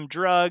give him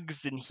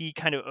drugs and he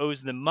kind of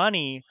owes them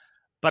money.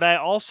 But I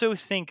also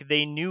think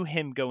they knew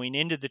him going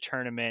into the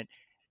tournament.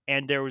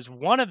 And there was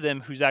one of them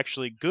who's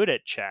actually good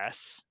at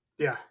chess.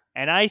 Yeah.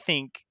 And I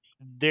think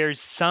there's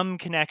some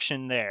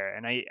connection there.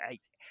 And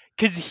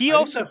because he I think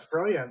also, that's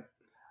brilliant.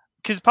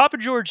 because Papa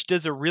George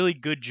does a really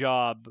good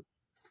job,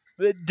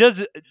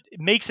 does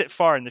makes it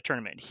far in the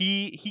tournament.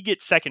 He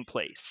gets second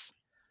place.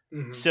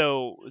 Mm-hmm.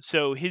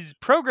 So his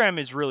program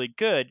is really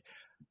good,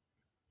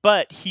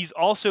 but he's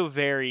also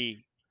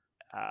very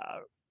uh,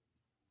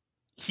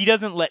 he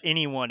doesn't let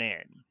anyone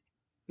in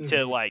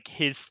to Mm-hmm. like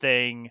his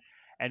thing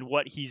and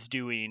what he's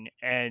doing,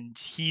 and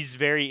he's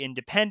very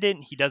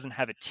independent. He doesn't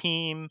have a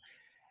team,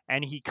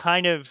 and he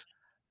kind of,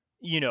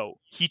 you know,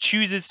 he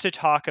chooses to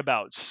talk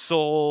about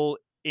soul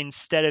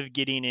instead of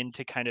getting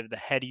into kind of the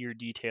headier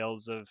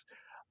details of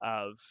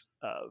of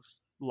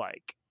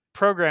like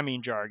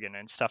programming jargon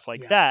and stuff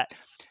like Yeah. that.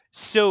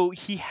 So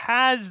he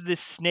has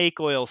this snake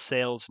oil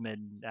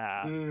salesman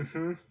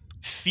Mm-hmm.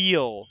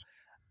 feel,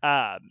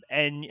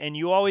 and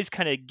you always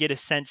kind of get a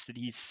sense that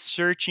he's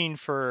searching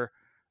for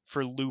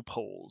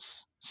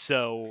loopholes.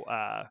 So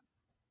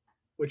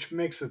Which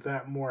makes it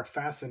that more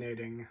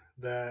fascinating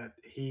that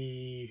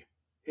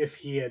if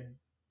he had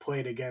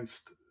played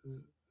against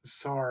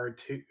SAR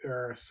 2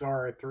 or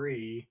SAR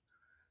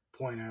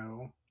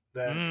 3.0,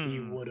 that he mm,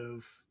 would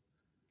have,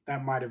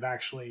 that might have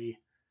actually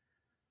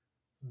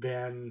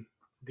been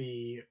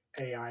the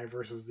AI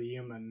versus the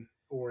human,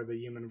 or the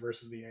human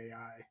versus the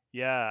AI.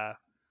 yeah,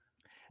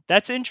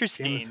 that's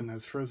interesting. Jameson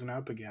has frozen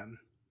up again.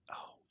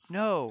 Oh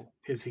no,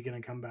 Is he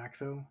going to come back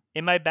though?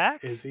 am I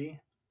back? Is he?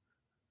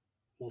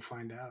 We'll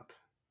find out.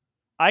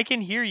 I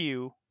can hear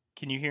you.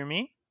 Can you hear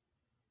me?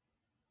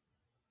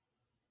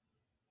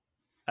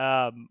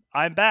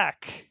 I'm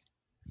back.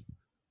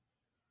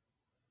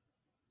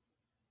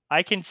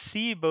 I can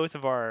see both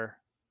of our.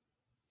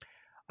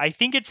 I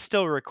think it's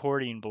still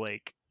recording,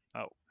 Blake.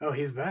 Oh,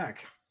 he's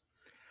back.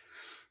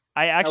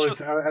 I I actually,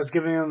 was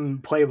giving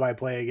him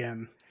play-by-play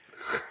again.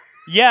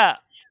 yeah,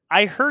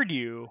 I heard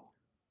you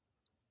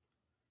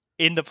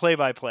in the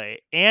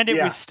play-by-play, and it was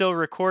Yeah. still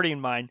recording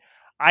mine.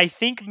 I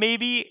think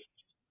maybe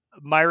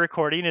my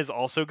recording is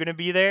also going to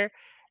be there,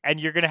 and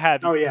you're going to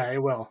have Oh yeah,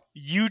 it will.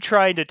 you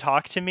trying to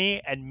talk to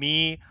me and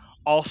me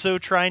also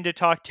trying to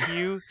talk to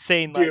you,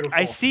 saying like, "I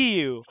Beautiful. see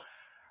you."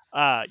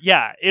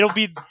 Yeah, it'll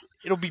be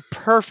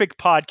perfect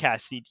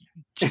podcasting,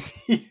 just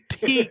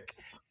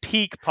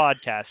peak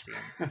podcasting.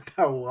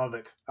 I love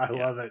it. I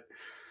Yeah, love it.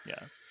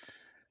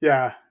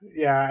 yeah,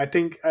 Yeah. I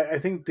think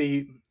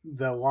the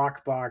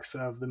lockbox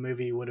of the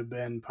movie would have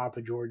been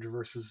Papa George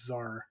versus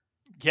Czar,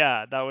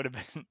 yeah. That would have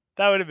been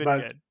that would have been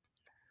but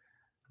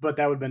good.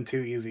 that would have been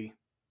too easy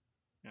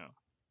Yeah.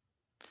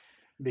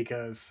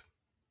 because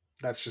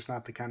that's just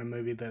not the kind of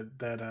movie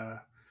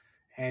that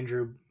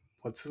Andrew,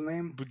 what's his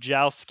name,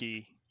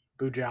 Bujalski.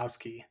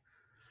 Bujowski.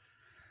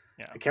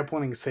 Yeah. I kept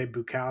wanting to say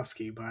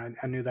Bukowski, but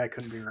I knew that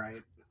couldn't be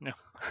right. No,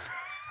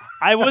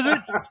 I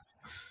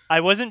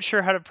wasn't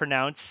sure how to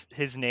pronounce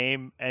his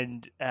name,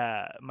 and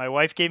my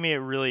wife gave me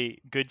a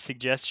really good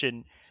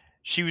suggestion.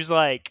 She was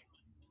like,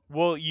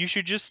 "Well, you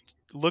should just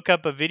look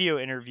up a video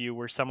interview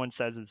where someone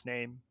says his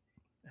name."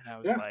 And I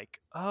was Yeah. like,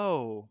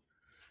 "Oh,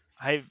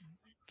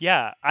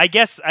 yeah, I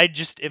guess I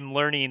just am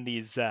learning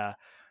these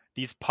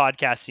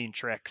podcasting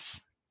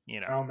tricks,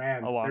 Oh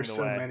man, along there's the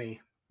so way.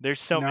 many,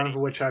 There's so none of many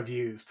which I've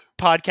used.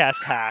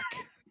 podcast hack.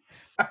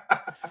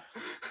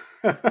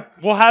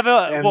 We'll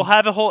And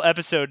have a whole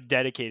episode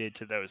dedicated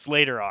to those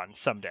later on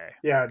someday.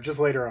 yeah, just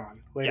later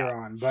Yeah.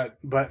 on.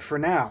 But for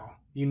now,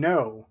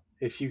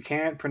 if you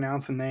can't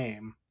pronounce a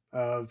name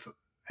of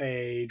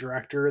a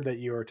director that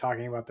you are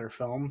talking about their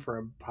film for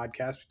a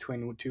podcast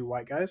between two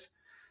white guys,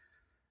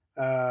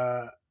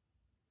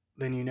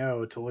 then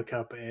to look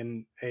up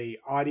a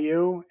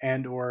audio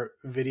and or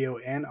video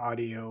and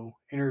audio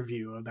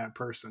interview of that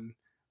person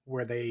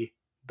where the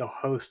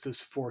host is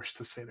forced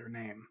to say their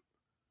name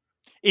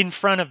In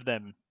front of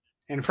them,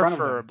 in front of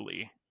them.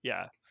 preferably.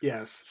 Yeah.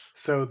 Yes,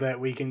 so that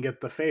we can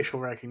get the facial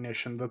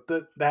recognition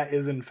that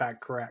is in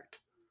fact correct.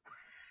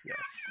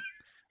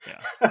 Yes.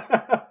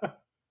 Yeah.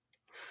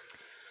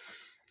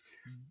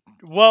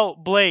 Well,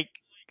 Blake,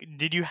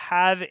 did you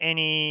have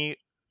any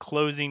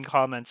closing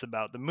comments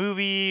about the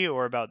movie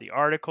or about the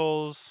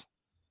articles?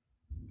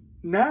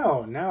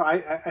 No. I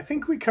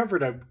think we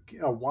covered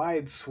a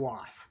wide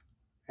swath,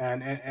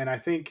 and I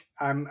think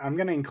I'm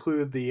going to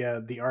include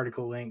the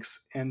article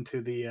links into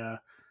the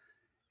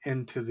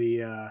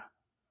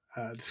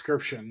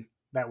description.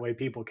 That way,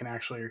 people can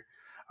actually.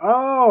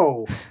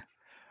 Oh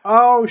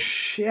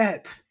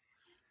shit!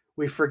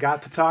 We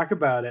forgot to talk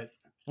about it.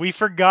 We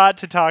forgot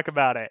to talk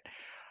about it.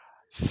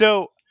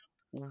 So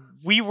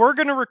we were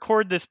going to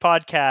record this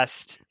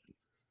podcast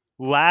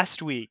last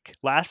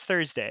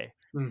Thursday,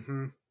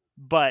 Mm-hmm.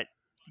 but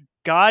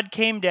God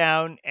came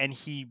down and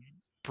he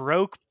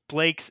broke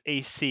Blake's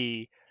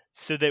AC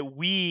so that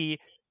we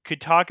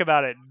could talk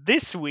about it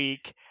this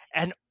week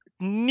and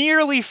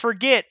nearly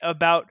forget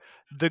about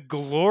the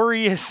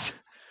glorious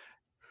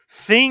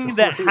thing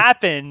that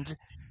happened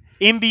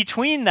in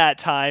between that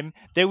time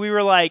that we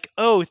were like,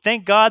 oh,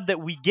 thank God that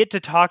we get to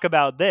talk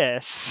about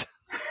this.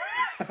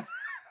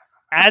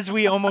 As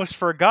we almost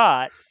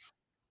forgot,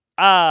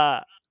 a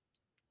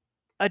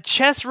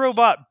chess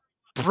robot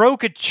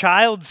broke a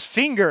child's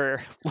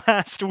finger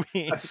last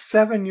week. A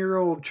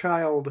 7-year-old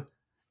child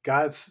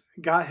got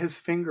his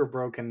finger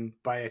broken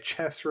by a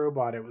chess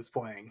robot it was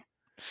playing.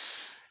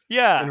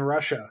 Yeah. In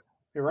Russia.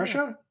 In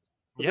Russia?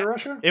 Was it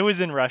Russia? It was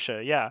in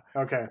Russia, yeah.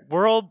 Okay.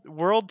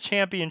 World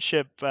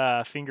championship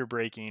finger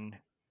breaking.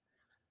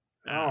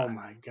 Oh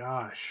my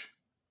gosh.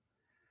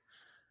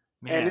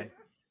 Man.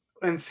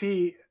 And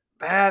see,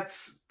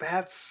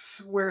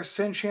 that's where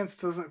sentience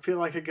doesn't feel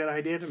like a good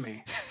idea to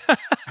me.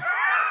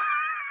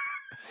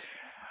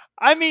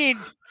 I mean,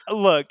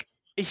 look,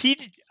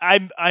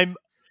 I'm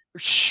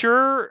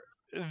sure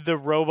the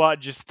robot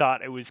just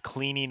thought it was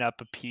cleaning up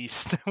a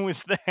piece that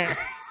was there.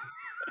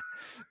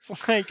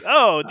 It's like,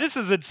 oh, this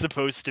isn't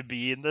supposed to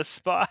be in this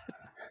spot.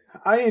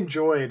 I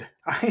enjoyed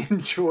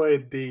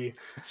the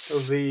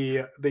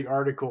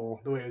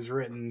article, the way it was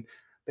written.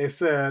 They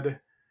said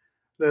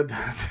that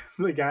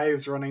the guy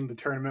who's running the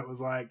tournament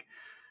was like,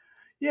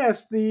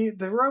 yes, the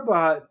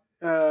robot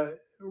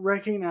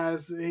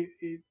recognized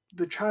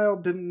the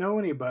child didn't know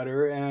any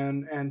better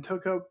and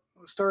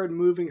started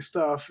moving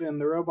stuff in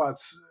the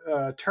robot's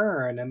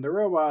turn, and the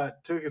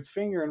robot took its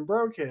finger and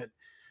broke it.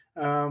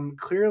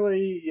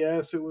 Clearly,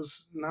 yes, it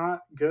was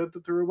not good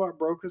that the robot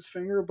broke his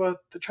finger, but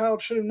the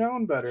child should have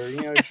known better.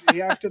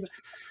 He acted,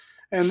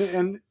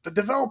 and the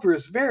developer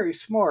is very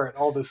smart.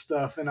 All this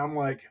stuff, and I'm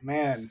like,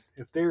 man,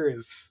 if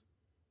there's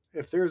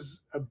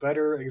a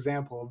better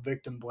example of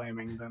victim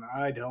blaming, then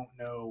I don't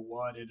know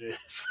what it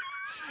is.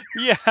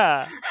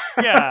 Yeah.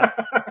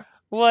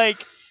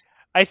 Like,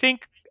 I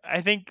think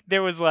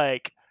there was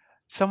like,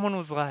 someone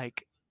was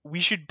like, we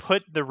should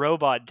put the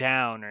robot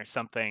down or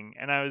something.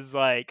 And I was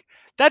like,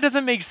 that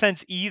doesn't make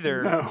sense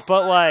either. No.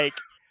 But like,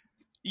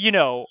 you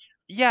know,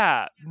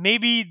 yeah,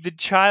 maybe the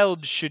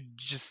child should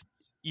just,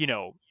 you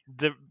know,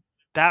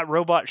 that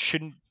robot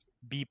shouldn't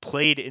be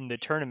played in the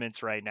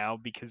tournaments right now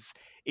because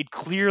it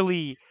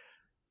clearly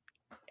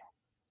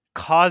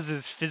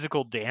causes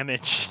physical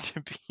damage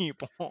to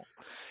people.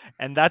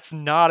 And that's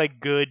not a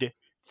good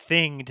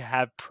thing to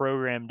have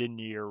programmed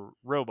into your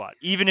robot,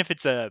 even if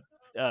it's a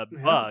Yeah.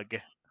 bug.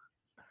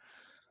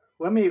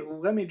 Let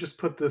me just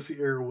put this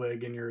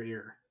earwig in your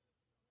ear.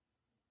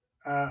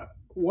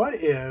 What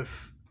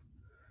if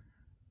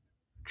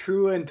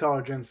true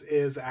intelligence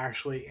is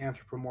actually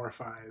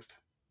anthropomorphized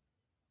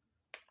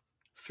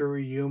through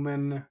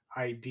human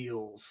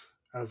ideals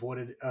of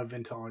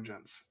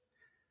intelligence?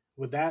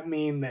 Would that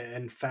mean that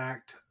in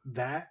fact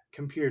that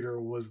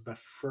computer was the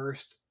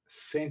first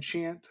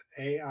sentient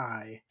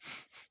AI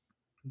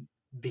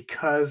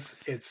because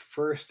its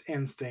first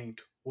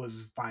instinct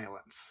was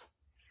violence?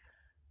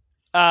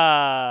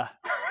 Oh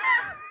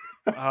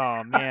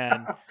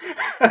man.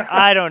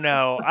 I don't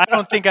know. I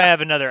don't think I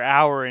have another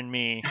hour in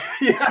me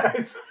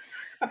Yes.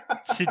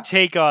 to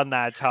take on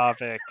that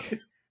topic.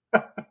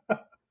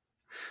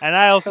 And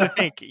I also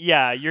think,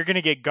 yeah, you're going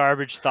to get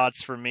garbage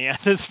thoughts from me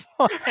at this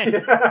point.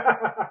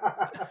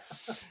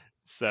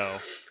 So,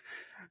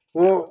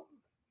 Well,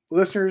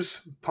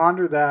 listeners,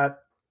 ponder that.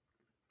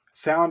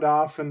 Sound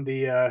off in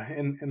the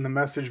in the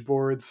message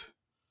boards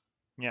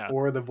yeah.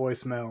 or the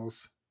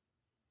voicemails.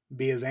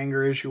 Be as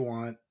angry as you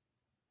want.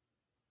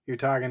 You're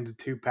talking to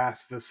two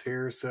pacifists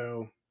here,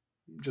 so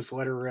just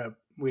let her rip.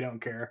 We don't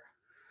care.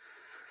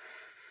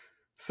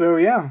 So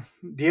yeah,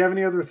 do you have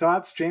any other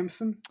thoughts,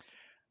 Jameson?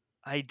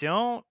 I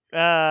don't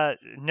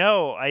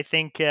no, I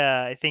think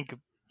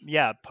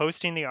yeah,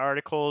 posting the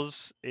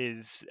articles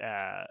is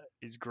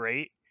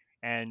great,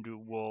 and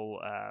we'll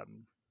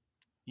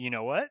you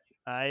know what?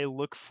 I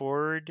look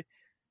forward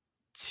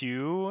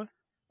to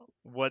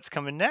what's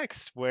coming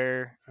next,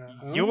 where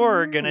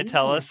you're going to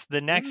tell us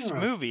the next yeah.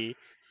 movie.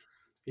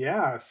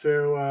 Yeah,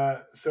 so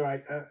I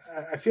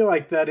feel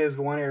like that is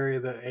one area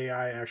that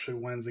AI actually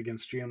wins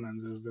against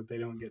humans is that they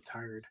don't get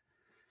tired.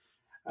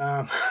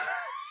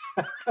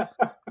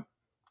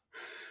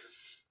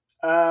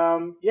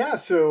 Um, yeah,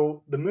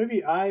 so the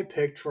movie I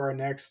picked for our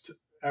next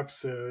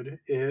episode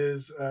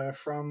is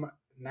from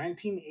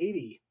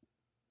 1980.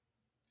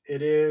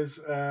 It is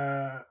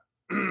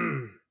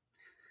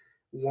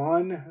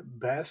won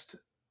Best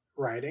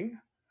Writing,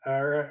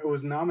 or it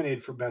was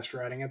nominated for Best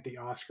Writing at the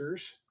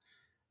Oscars,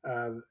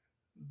 uh,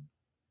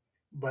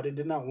 but it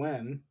did not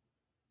win.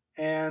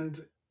 And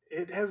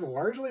it has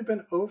largely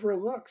been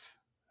overlooked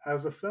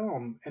as a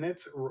film, and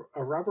it's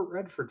a Robert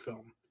Redford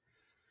film.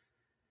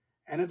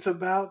 And it's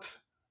about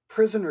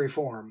prison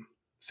reform.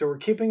 So we're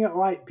keeping it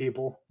light,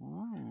 people.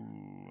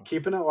 Ooh.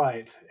 Keeping it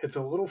light. It's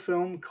a little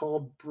film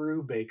called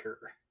Brubaker.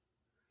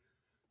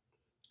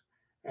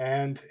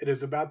 And it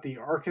is about the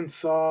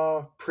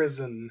Arkansas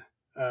prison.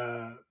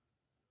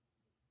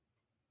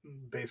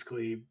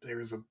 Basically,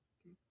 there's a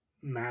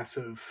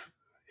massive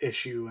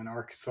issue in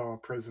Arkansas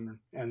prison,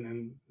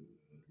 and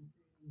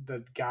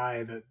the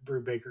guy that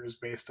Brubaker is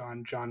based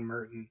on, John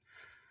Merton,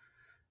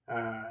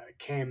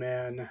 came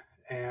in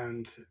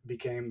and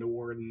became the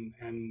warden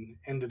and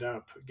ended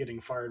up getting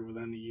fired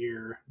within a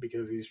year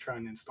because he's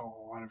trying to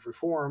install a lot of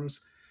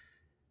reforms.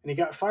 And he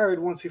got fired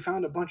once he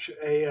found a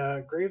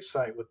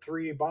gravesite with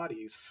 3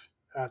 bodies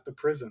at the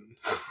prison.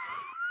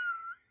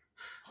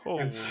 Oh,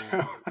 And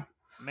so,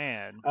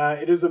 man.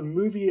 it is a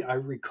movie I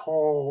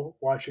recall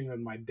watching with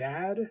my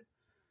dad.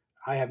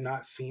 I have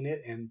not seen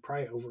it in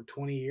probably over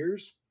 20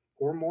 years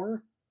or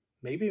more,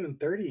 maybe even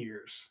 30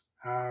 years.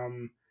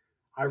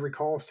 I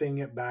recall seeing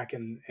it back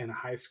in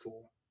high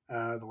school,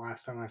 the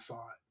last time I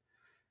saw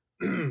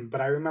it.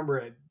 But I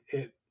remember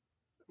it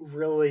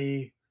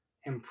really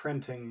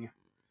imprinting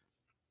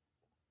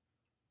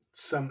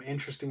some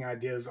interesting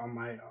ideas on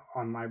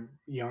my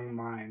young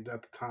mind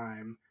at the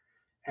time.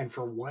 And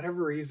for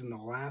whatever reason, the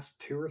last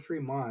 2 or 3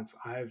 months,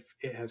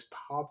 it has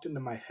popped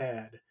into my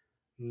head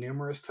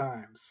numerous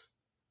times,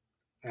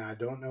 and I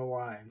don't know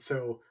why. And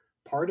so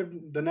part of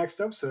the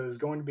next episode is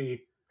going to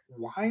be,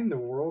 why in the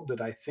world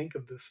did I think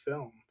of this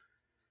film?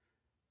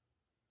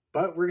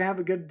 But we're gonna have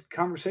a good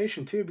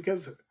conversation too,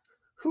 because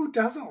who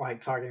doesn't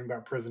like talking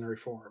about prison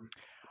reform?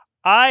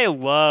 I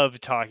love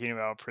talking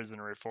about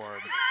prison reform.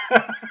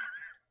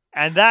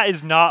 And that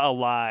is not a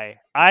lie.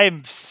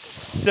 I'm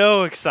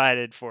so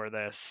excited for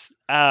this.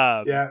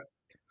 Yeah.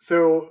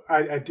 So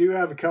I do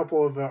have a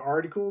couple of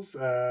articles.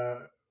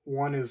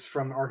 One is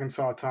from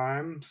Arkansas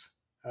Times,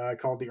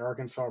 called "The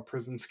Arkansas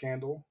Prison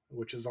Scandal,"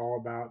 which is all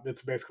about.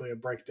 It's basically a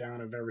breakdown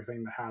of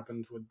everything that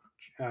happened with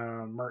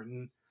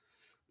Merton,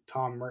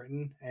 Tom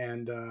Merton,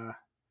 and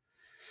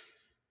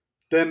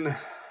then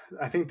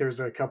I think there's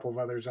a couple of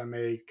others I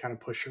may kind of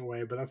push your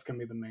way, but that's going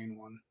to be the main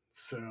one.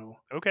 So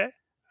Okay.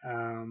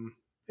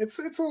 it's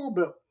a little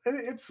bit,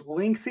 it's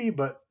lengthy,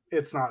 but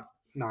it's not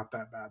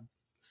that bad.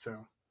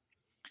 So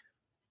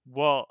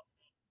Well,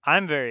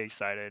 I'm very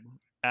excited.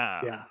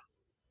 yeah.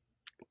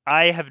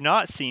 I have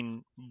not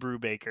seen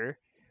Brubaker.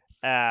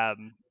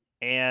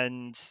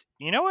 And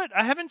you know what?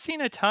 I haven't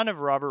seen a ton of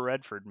Robert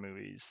Redford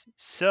movies.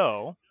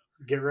 So,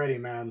 Get ready,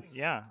 man.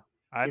 yeah.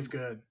 He's I'm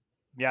good,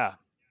 yeah,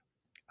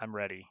 I'm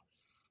ready.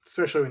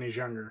 especially when he's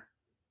younger.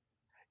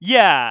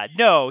 Yeah,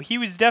 no, he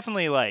was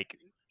definitely like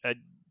a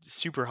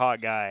super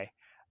hot guy.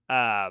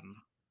 Um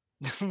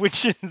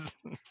which is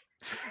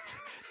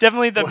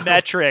definitely the Well,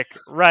 metric,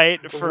 right?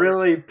 For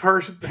really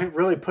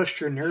pushed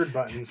your nerd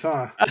buttons,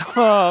 huh?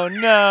 oh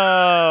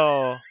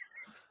no.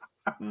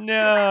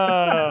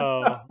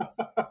 No.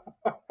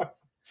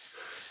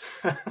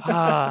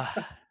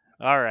 Ah.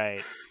 All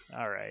right.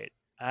 All right.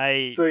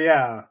 I So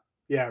yeah,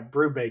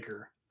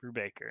 Brubaker.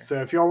 Brubaker.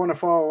 So if y'all want to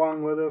follow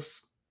along with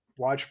us,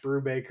 watch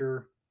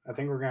Brubaker. I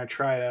think we're gonna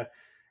try to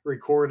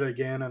record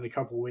again in a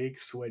couple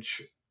weeks.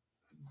 Which,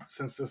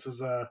 since this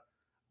is a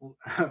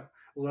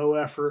low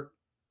effort,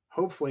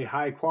 hopefully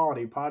high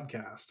quality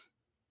podcast,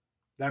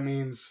 that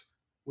means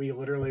we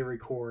literally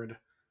record,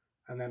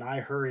 and then I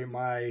hurry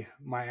my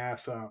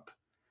ass up,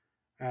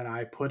 and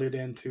I put it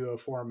into a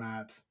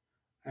format,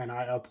 and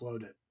I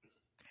upload it.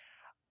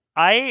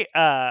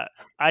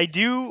 I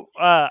do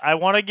I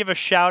want to give a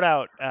shout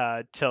out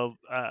to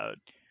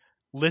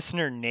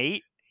listener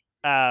Nate,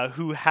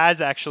 who has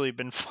actually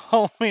been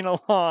following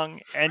along,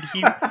 and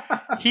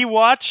he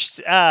watched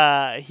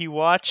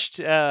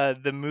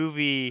the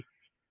movie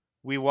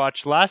we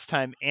watched last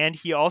time, and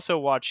he also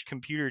watched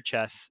Computer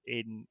Chess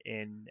in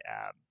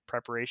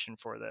preparation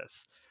for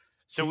this.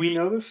 So Do you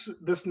know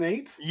this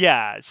Nate?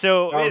 yeah,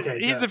 so Okay,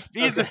 he's a good.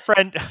 he's a Okay.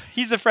 friend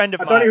he's a friend of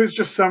I thought mine. he was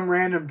just some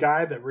random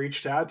guy that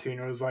reached out to you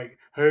and was like,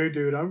 "Hey,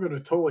 dude, I'm gonna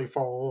totally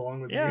follow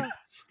along with you Yeah.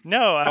 guys."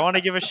 No, I want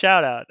to give a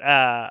shout out.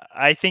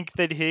 I think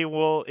that he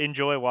will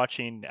enjoy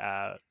watching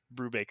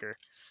Brubaker.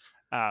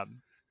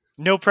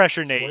 No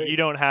pressure, Nate. You Sweet.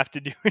 don't have to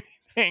do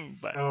anything,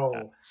 but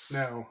Oh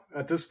no!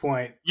 At this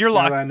point, you're now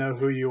that locked. I know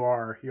who you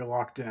are, you're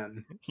locked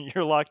in.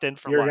 You're locked in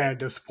for You're life. gonna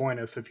disappoint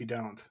us if you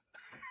don't.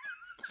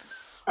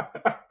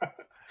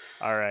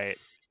 All right.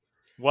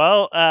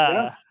 Well,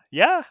 Yeah.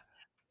 yeah.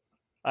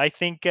 I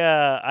think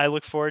I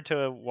look forward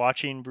to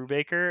watching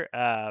Brubaker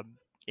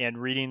and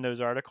reading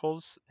those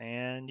articles.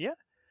 And yeah,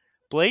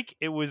 Blake,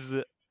 it was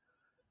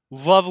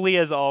lovely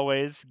as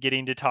always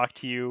getting to talk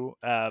to you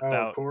Oh, of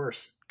about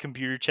course.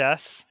 computer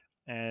chess.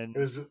 And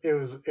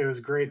It was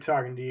great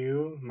talking to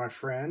you, my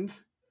friend.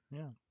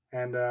 yeah.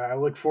 And I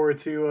look forward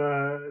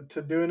to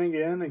doing it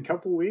again in a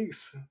couple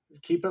weeks.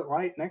 Keep it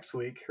light next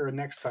week or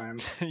next time.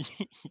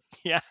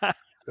 Yeah,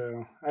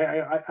 So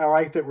I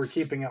like that we're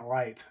keeping it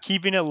light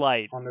keeping it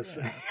light. on this.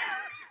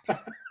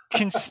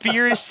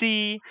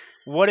 Conspiracy,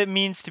 what it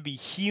means to be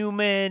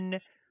human,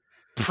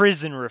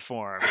 prison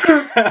reform. Do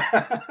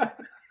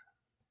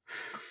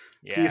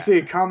you Yeah. see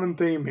a common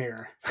theme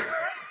here?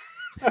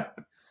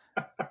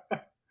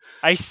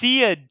 I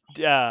see a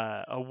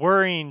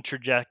worrying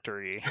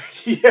trajectory.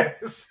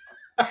 Yes.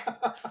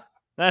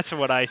 That's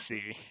what I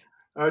see.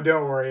 Oh,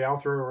 don't worry. I'll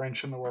throw a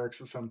wrench in the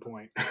works at some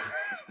point.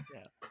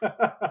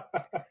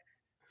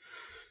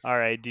 All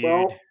right,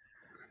 dude.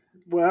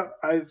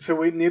 So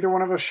we neither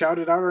one of us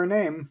shouted out our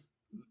name.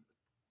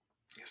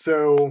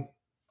 So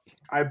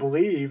I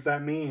believe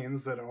that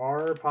means that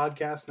our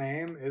podcast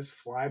name is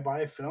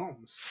Flyby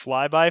Films.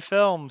 Flyby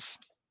Films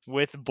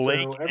with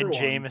Blake So and everyone,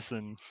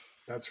 Jameson.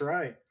 that's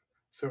right.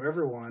 So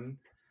everyone,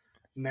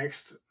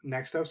 next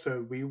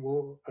episode we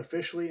will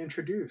officially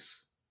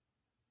introduce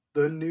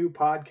the new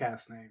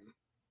podcast name.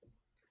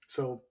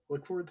 So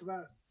look forward to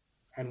that,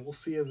 and we'll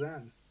see you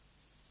then.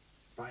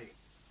 Bye.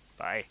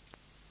 Bye.